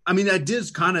 I mean, I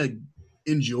did kind of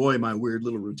enjoy my weird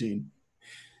little routine.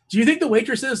 Do you think the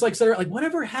waitresses like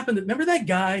whatever happened? Remember that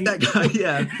guy? That guy,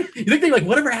 yeah. You think they're like,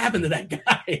 whatever happened to that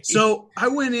guy? So I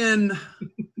went in,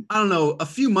 I don't know, a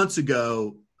few months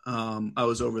ago. I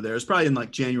was over there. It was probably in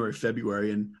like January,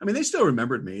 February, and I mean, they still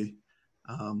remembered me.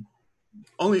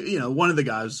 Only, one of the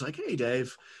guys was like, "Hey,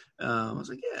 Dave." I was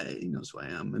like, "Yeah, he knows who I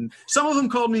am." And some of them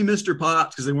called me Mr.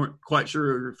 Potts because they weren't quite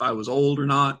sure if I was old or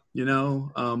not. Like,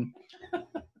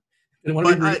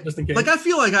 I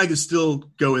feel like I could still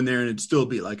go in there and it'd still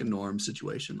be like a Norm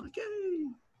situation. Like, "Hey,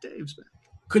 Dave's back."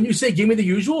 Couldn't you say, "Give me the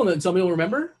usual," and then somebody will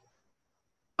remember?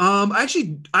 I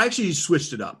actually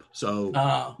switched it up. So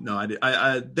no, I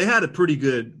did. They had a pretty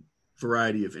good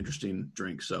variety of interesting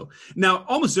drinks. So now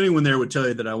almost anyone there would tell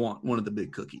you that I want one of the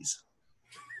big cookies.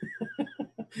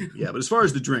 Yeah, but as far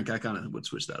as the drink, I kind of would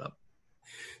switch that up.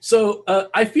 So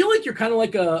I feel like you're kind of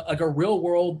like a real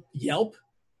world Yelp.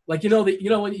 Like,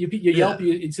 when you Yelp,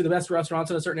 you see the best restaurants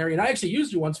in a certain area. And I actually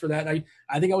used you once for that. I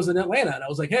think I was in Atlanta, and I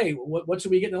was like, "Hey, what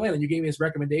should we get in Atlanta?" And you gave me this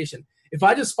recommendation. If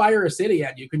I just fire a city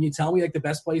at you, can you tell me like the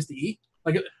best place to eat?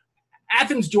 Like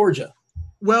Athens, Georgia.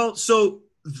 Well, so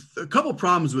a couple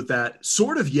problems with that.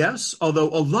 Sort of, yes. Although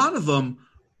a lot of them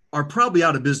are probably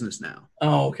out of business now.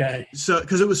 Oh, okay. So,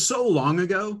 because it was so long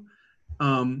ago.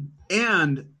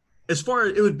 And as far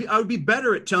as I would be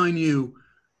better at telling you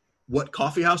what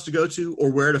coffee house to go to or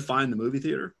where to find the movie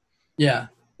theater. Yeah.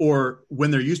 Or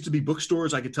when there used to be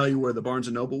bookstores, I could tell you where the Barnes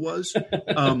and Noble was.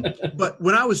 But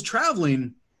when I was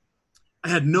traveling, I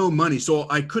had no money, so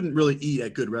I couldn't really eat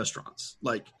at good restaurants.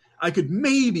 Like, I could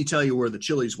maybe tell you where the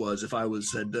Chili's was if I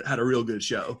had a real good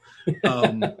show.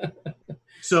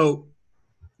 So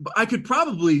I could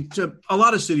probably, to a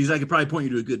lot of cities, I could probably point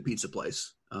you to a good pizza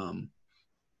place.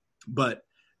 But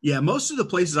yeah, most of the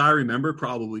places I remember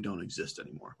probably don't exist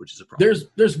anymore, which is a problem.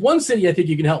 There's one city I think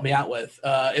you can help me out with.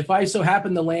 If I so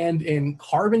happen to land in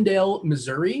Carbondale,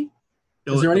 Missouri,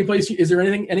 is there any place you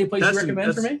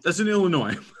recommend for me? That's in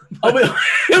Illinois. Oh,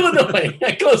 Illinois,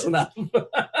 close enough.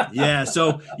 Yeah.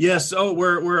 So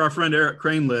where our friend Eric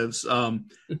Crane lives,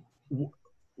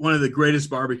 one of the greatest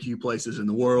barbecue places in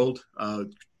the world.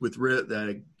 With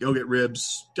go get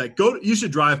ribs. You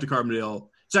should drive to Carbondale.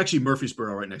 It's actually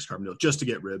Murfreesboro right next to Carbondale just to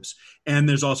get ribs. And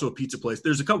there's also a pizza place.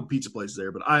 There's a couple pizza places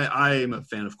there, but I am a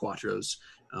fan of Quattro's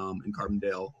in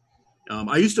Carbondale.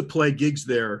 I used to play gigs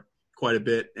there quite a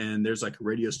bit, and there's like a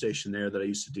radio station there that I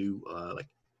used to do like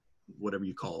whatever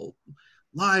you call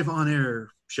live on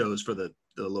air shows for the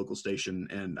local station.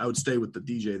 And I would stay with the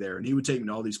DJ there, and he would take me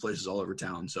to all these places all over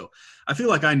town. So I feel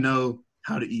like I know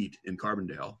how to eat in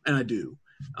Carbondale, and I do.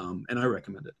 And I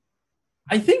recommend it.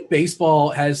 I think baseball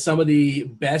has some of the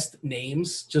best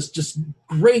names, just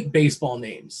great baseball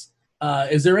names.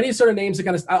 Is there any sort of names that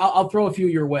kind of – I'll throw a few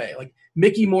your way, like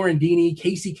Mickey Morandini,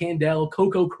 Casey Candell,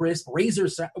 Coco Crisp,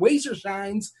 Razor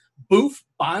Shines, Boof,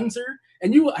 Bonzer.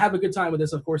 And you have a good time with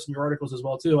this, of course, in your articles as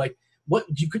well, too. Like,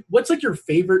 what's like your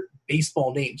favorite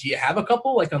baseball name? Do you have a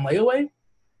couple, like on layaway?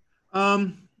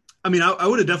 I mean, I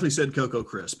would have definitely said Coco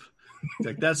Crisp.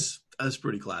 Like, that's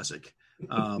pretty classic.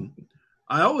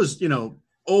 I always,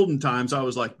 olden times, I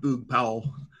was like Boog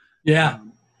Powell. Yeah.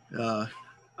 I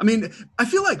mean, I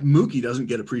feel like Mookie doesn't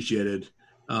get appreciated.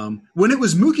 When it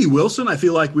was Mookie Wilson, I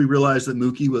feel like we realized that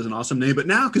Mookie was an awesome name. But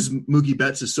now, because Mookie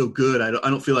Betts is so good, I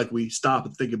don't feel like we stop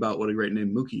and think about what a great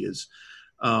name Mookie is.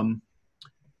 I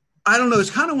don't know. It's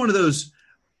kind of one of those,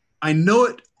 I know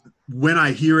it when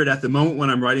I hear it at the moment when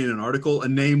I'm writing an article. A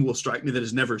name will strike me that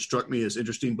has never struck me as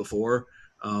interesting before.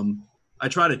 I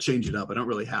try to change it up. I don't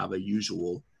really have a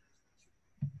usual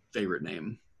favorite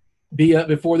name.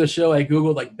 Before the show, I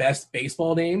Googled like best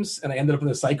baseball names, and I ended up in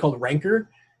a site called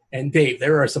Ranker. And Dave,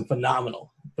 there are some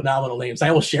phenomenal names. I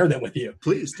will share them with you.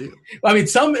 Please do. I mean,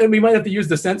 we might have to use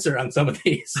the censor on some of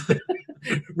these.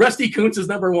 Rusty Kuntz is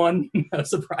number one. No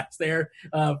surprise there.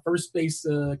 First base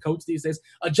coach these days.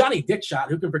 Johnny Dickshot.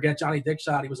 Who can forget Johnny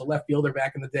Dickshot? He was a left fielder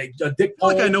back in the day. Dick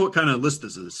Pole. I feel like I know what kind of list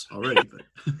this is already. But.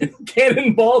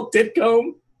 Cannonball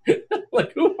Ditcomb.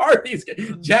 Like, who are these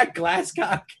guys? Jack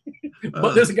Glasscock.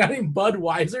 But there's a guy named Bud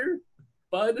Weiser.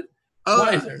 Bud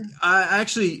Weiser.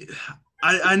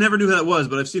 I never knew who that was,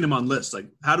 but I've seen him on lists. Like,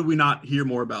 how do we not hear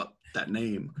more about that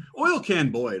name? Oil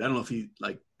Can Boyd. I don't know if he,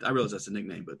 like, I realize that's a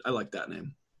nickname, but I like that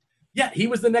name. Yeah, he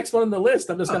was the next one on the list.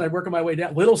 I'm just kind of working my way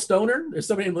down. Little Stoner. There's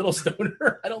somebody named Little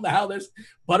Stoner. I don't know how this.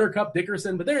 Buttercup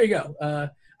Dickerson. But there you go.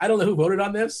 I don't know who voted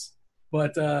on this,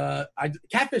 but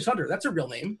Catfish Hunter. That's a real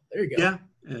name. There you go. Yeah,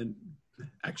 and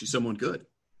actually someone good.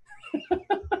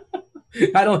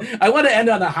 I want to end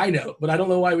on a high note, but I don't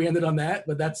know why we ended on that.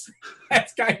 But that's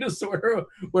kind of sort of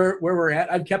where we're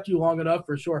at. I've kept you long enough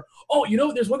for sure. Oh,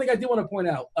 there's one thing I do want to point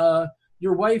out.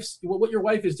 What your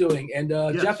wife is doing, and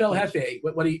yes, Jeff El Jefe,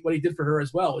 what he did for her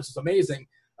as well, which is amazing.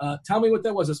 Tell me what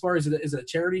that was. As far as is it a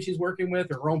charity she's working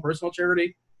with, or her own personal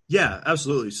charity? Yeah,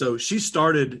 absolutely. So she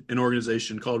started an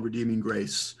organization called Redeeming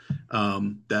Grace.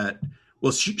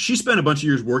 She spent a bunch of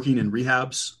years working in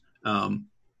rehabs.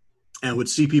 And would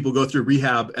see people go through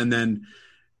rehab and then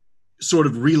sort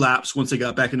of relapse once they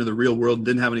got back into the real world and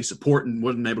didn't have any support and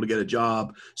wasn't able to get a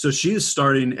job. So she is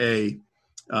starting a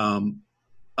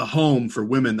home for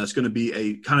women that's going to be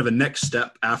a kind of a next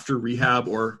step after rehab,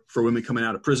 or for women coming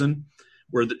out of prison,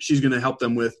 where she's going to help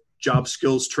them with job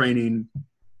skills training,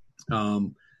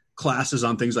 classes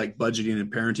on things like budgeting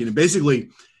and parenting, and basically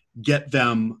get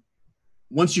them,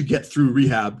 once you get through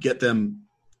rehab, get them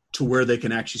to where they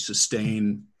can actually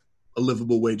sustain a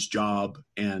livable wage job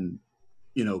and,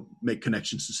 make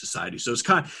connections to society. So it's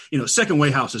kind of, second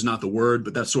way house is not the word,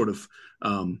 but that's sort of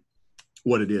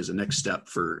what it is, a next step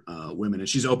for women. And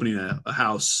she's opening a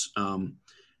house.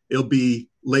 It'll be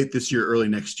late this year, early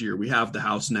next year. We have the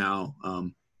house now.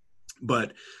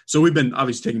 But so we've been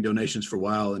obviously taking donations for a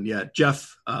while. And yeah,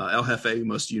 Jeff El Jefe,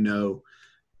 most of you know,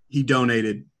 he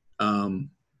donated,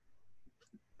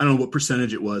 I don't know what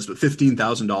percentage it was, but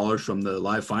 $15,000 from the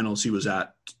live finals he was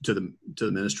at to the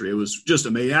ministry. It was just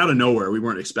amazing, out of nowhere. We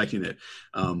weren't expecting it.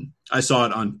 I saw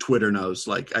it on Twitter, and I was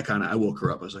like, I woke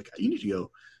her up. I was like, you need to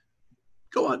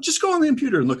go on the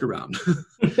computer and look around.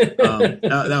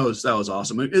 That was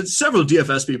awesome. It's several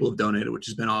DFS people have donated, which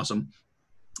has been awesome.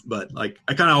 But like,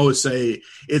 I kind of always say,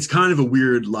 it's kind of a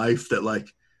weird life that,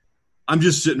 like, I'm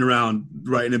just sitting around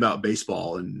writing about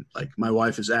baseball, and like, my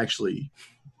wife is actually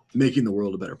making the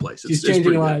world a better place. She's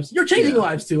changing lives. Good. You're changing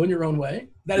lives too in your own way.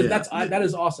 That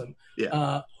is awesome.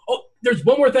 Yeah. There's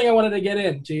one more thing I wanted to get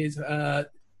in. Jeez.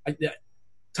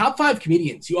 Top 5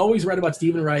 comedians. You always read about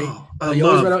Stephen Wright.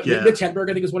 Mitch Hedberg,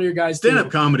 I think, is one of your guys. Stand-up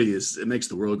comedy it makes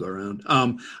the world go around.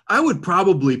 I would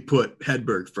probably put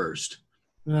Hedberg first.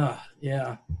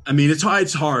 Yeah. I mean,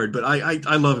 it's hard, but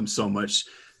I love him so much.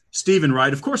 Stephen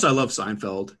Wright, of course, I love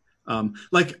Seinfeld.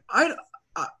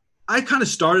 I kind of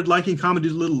started liking comedy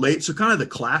a little late, so kind of the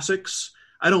classics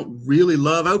I don't really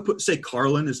love. I would say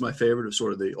Carlin is my favorite of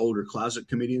sort of the older classic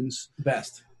comedians.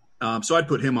 Best. So I'd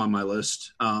put him on my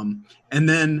list. And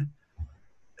then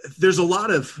there's a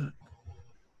lot of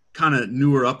kind of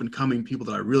newer up and coming people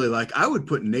that I really like. I would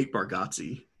put Nate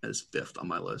Bargatze as 5th on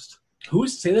my list.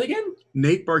 Say that again?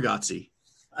 Nate Bargatze.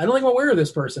 I don't think I'm aware of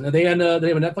this person. Are they on? They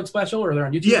have a Netflix special, or they're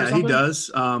on YouTube? Yeah, or something? He does.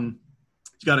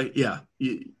 He's got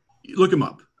you look him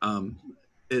up.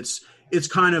 It's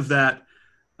kind of that.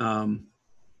 I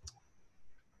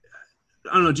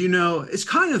don't know. Do you know? It's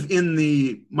kind of in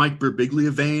the Mike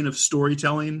Birbiglia vein of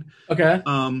storytelling. Okay.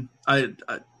 I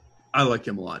like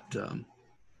him a lot.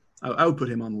 I would put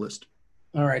him on the list.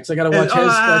 All right, so I got to watch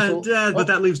his special. But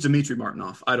that leaves Dmitry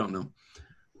Martinov. I don't know.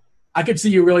 I could see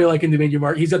you really liking Dmitry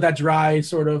Martinov. He's got that dry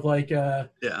sort of like. Yeah,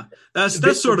 that's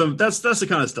the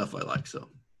kind of stuff I like. So.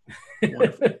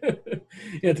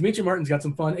 Yeah, Dmitry Martin's got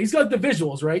some fun. He's got the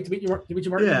visuals, right? Dmitry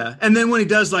Martin. Yeah, and then when he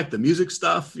does like the music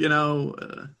stuff,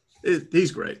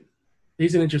 he's great.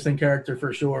 He's an interesting character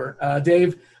for sure.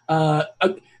 Dave,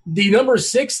 the number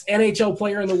 6 NHL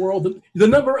player in the world, the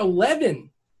number 11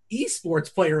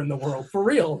 esports player in the world, for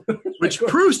real. Which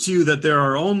proves to you that there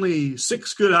are only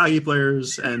 6 good hockey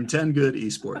players and 10 good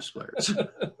esports players.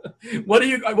 What are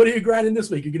you grinding this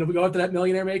week? You're going to go after that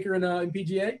millionaire maker in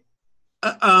PGA?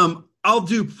 I'll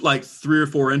do like 3 or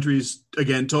 4 entries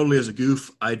again, totally as a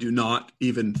goof. I do not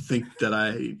even think that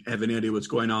I have any idea what's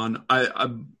going on.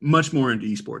 I'm much more into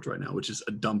esports right now, which is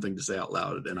a dumb thing to say out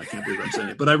loud, and I can't believe I'm saying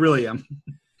it, but I really am.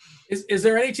 Is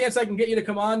there any chance I can get you to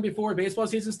come on before baseball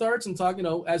season starts and talk,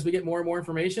 as we get more and more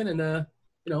information and,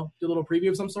 do a little preview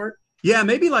of some sort? Yeah,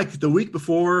 maybe like the week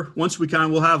before, once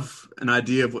we'll have an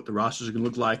idea of what the rosters are going to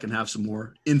look like and have some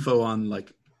more info on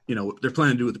what they're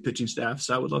planning to do with the pitching staff.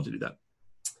 So I would love to do that.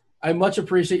 I much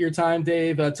appreciate your time,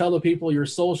 Dave. Tell the people your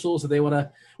socials if they want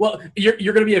to. Well,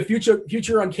 you're going to be a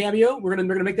future on Cameo. We're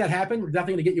gonna make that happen. We're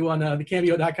definitely going to get you on the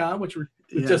Cameo.com, which we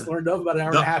just learned of about an hour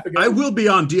and a half ago. I will be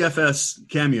on DFS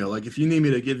Cameo. Like, if you need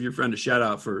me to give your friend a shout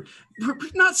out for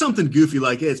not something goofy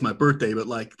like, hey, it's my birthday, but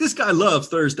like, this guy loves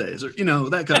Thursdays, or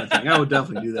that kind of thing. I would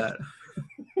definitely do that.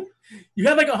 You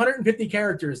have like 150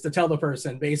 characters to tell the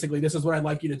person, basically, this is what I'd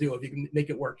like you to do if you can make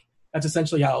it work. That's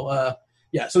essentially how.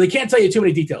 So they can't tell you too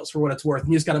many details for what it's worth.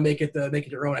 And you just got to make it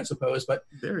your own, I suppose. But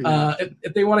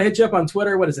if they want to hit you up on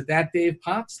Twitter, what is it? That Dave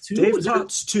Potts 2? Dave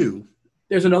Potts 2.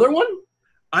 There's another one?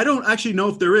 I don't actually know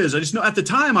if there is. I just know at the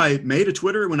time I made a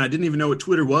Twitter when I didn't even know what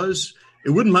Twitter was. It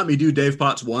wouldn't let me do Dave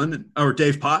Potts 1 or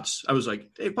Dave Potts. I was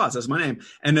like, Dave Potts, that's my name.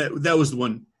 And that was the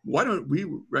one. Why don't we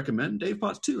recommend Dave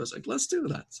Potts 2? I was like, let's do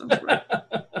that. Sounds great.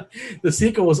 The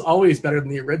sequel was always better than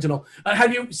the original.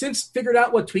 Have you since figured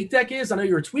out what TweetDeck is? I know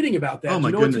you were tweeting about that. Oh, my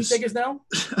goodness. What TweetDeck is now?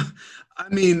 I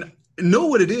mean, know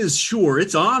what it is, sure.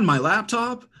 It's on my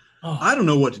laptop. Oh. I don't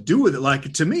know what to do with it.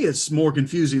 Like, to me, it's more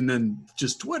confusing than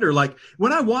just Twitter. Like,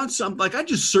 when I want something, like, I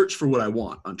just search for what I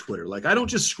want on Twitter. Like, I don't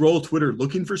just scroll Twitter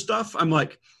looking for stuff. I'm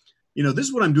like, this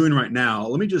is what I'm doing right now.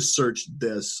 Let me just search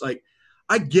this. Like,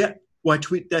 I get why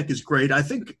TweetDeck is great. I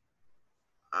think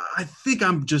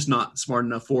I'm just not smart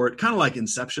enough for it. Kind of like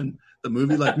Inception, the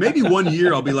movie. Like, maybe one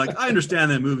year I'll be like, I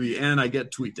understand that movie and I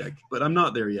get TweetDeck, but I'm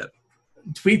not there yet.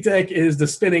 TweetDeck is the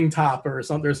spinning top or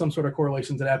something. There's some sort of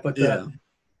correlation to that, but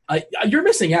you're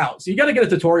missing out. So you got to get a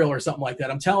tutorial or something like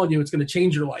that. I'm telling you, it's going to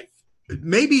change your life.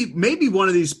 Maybe one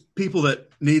of these people that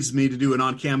needs me to do an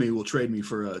on Cameo will trade me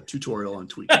for a tutorial on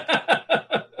TweetDeck.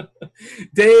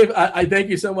 Dave, I thank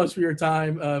you so much for your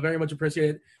time. Very much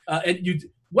appreciate it. And you,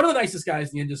 one of the nicest guys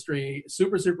in the industry,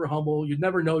 super, super humble. You'd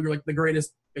never know you're like the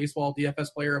greatest baseball DFS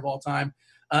player of all time.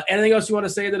 Anything else you want to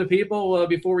say to the people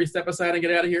before we step aside and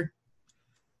get out of here?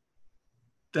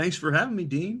 Thanks for having me,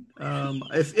 Dean.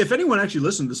 If anyone actually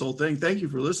listened to this whole thing, thank you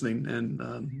for listening.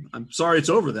 And I'm sorry it's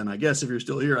over then, I guess, if you're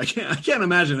still here. I can't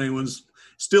imagine anyone's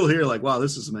still here like, wow,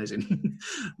 this is amazing.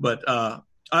 But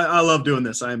I love doing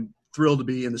this. I'm thrilled to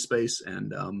be in the space,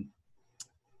 and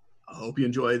I hope you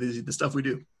enjoy the stuff we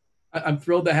do. I'm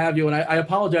thrilled to have you, and I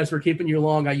apologize for keeping you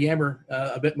long. I yammer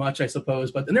a bit much, I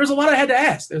suppose, but there's a lot I had to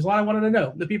ask. There's a lot I wanted to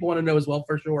know. The people want to know as well,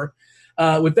 for sure.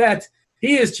 With that,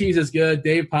 he is Cheese is Good,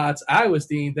 Dave Potts. I was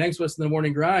Dean. Thanks for listening to The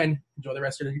Morning Grind. Enjoy the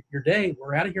rest of your day.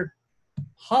 We're out of here.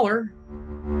 Holler.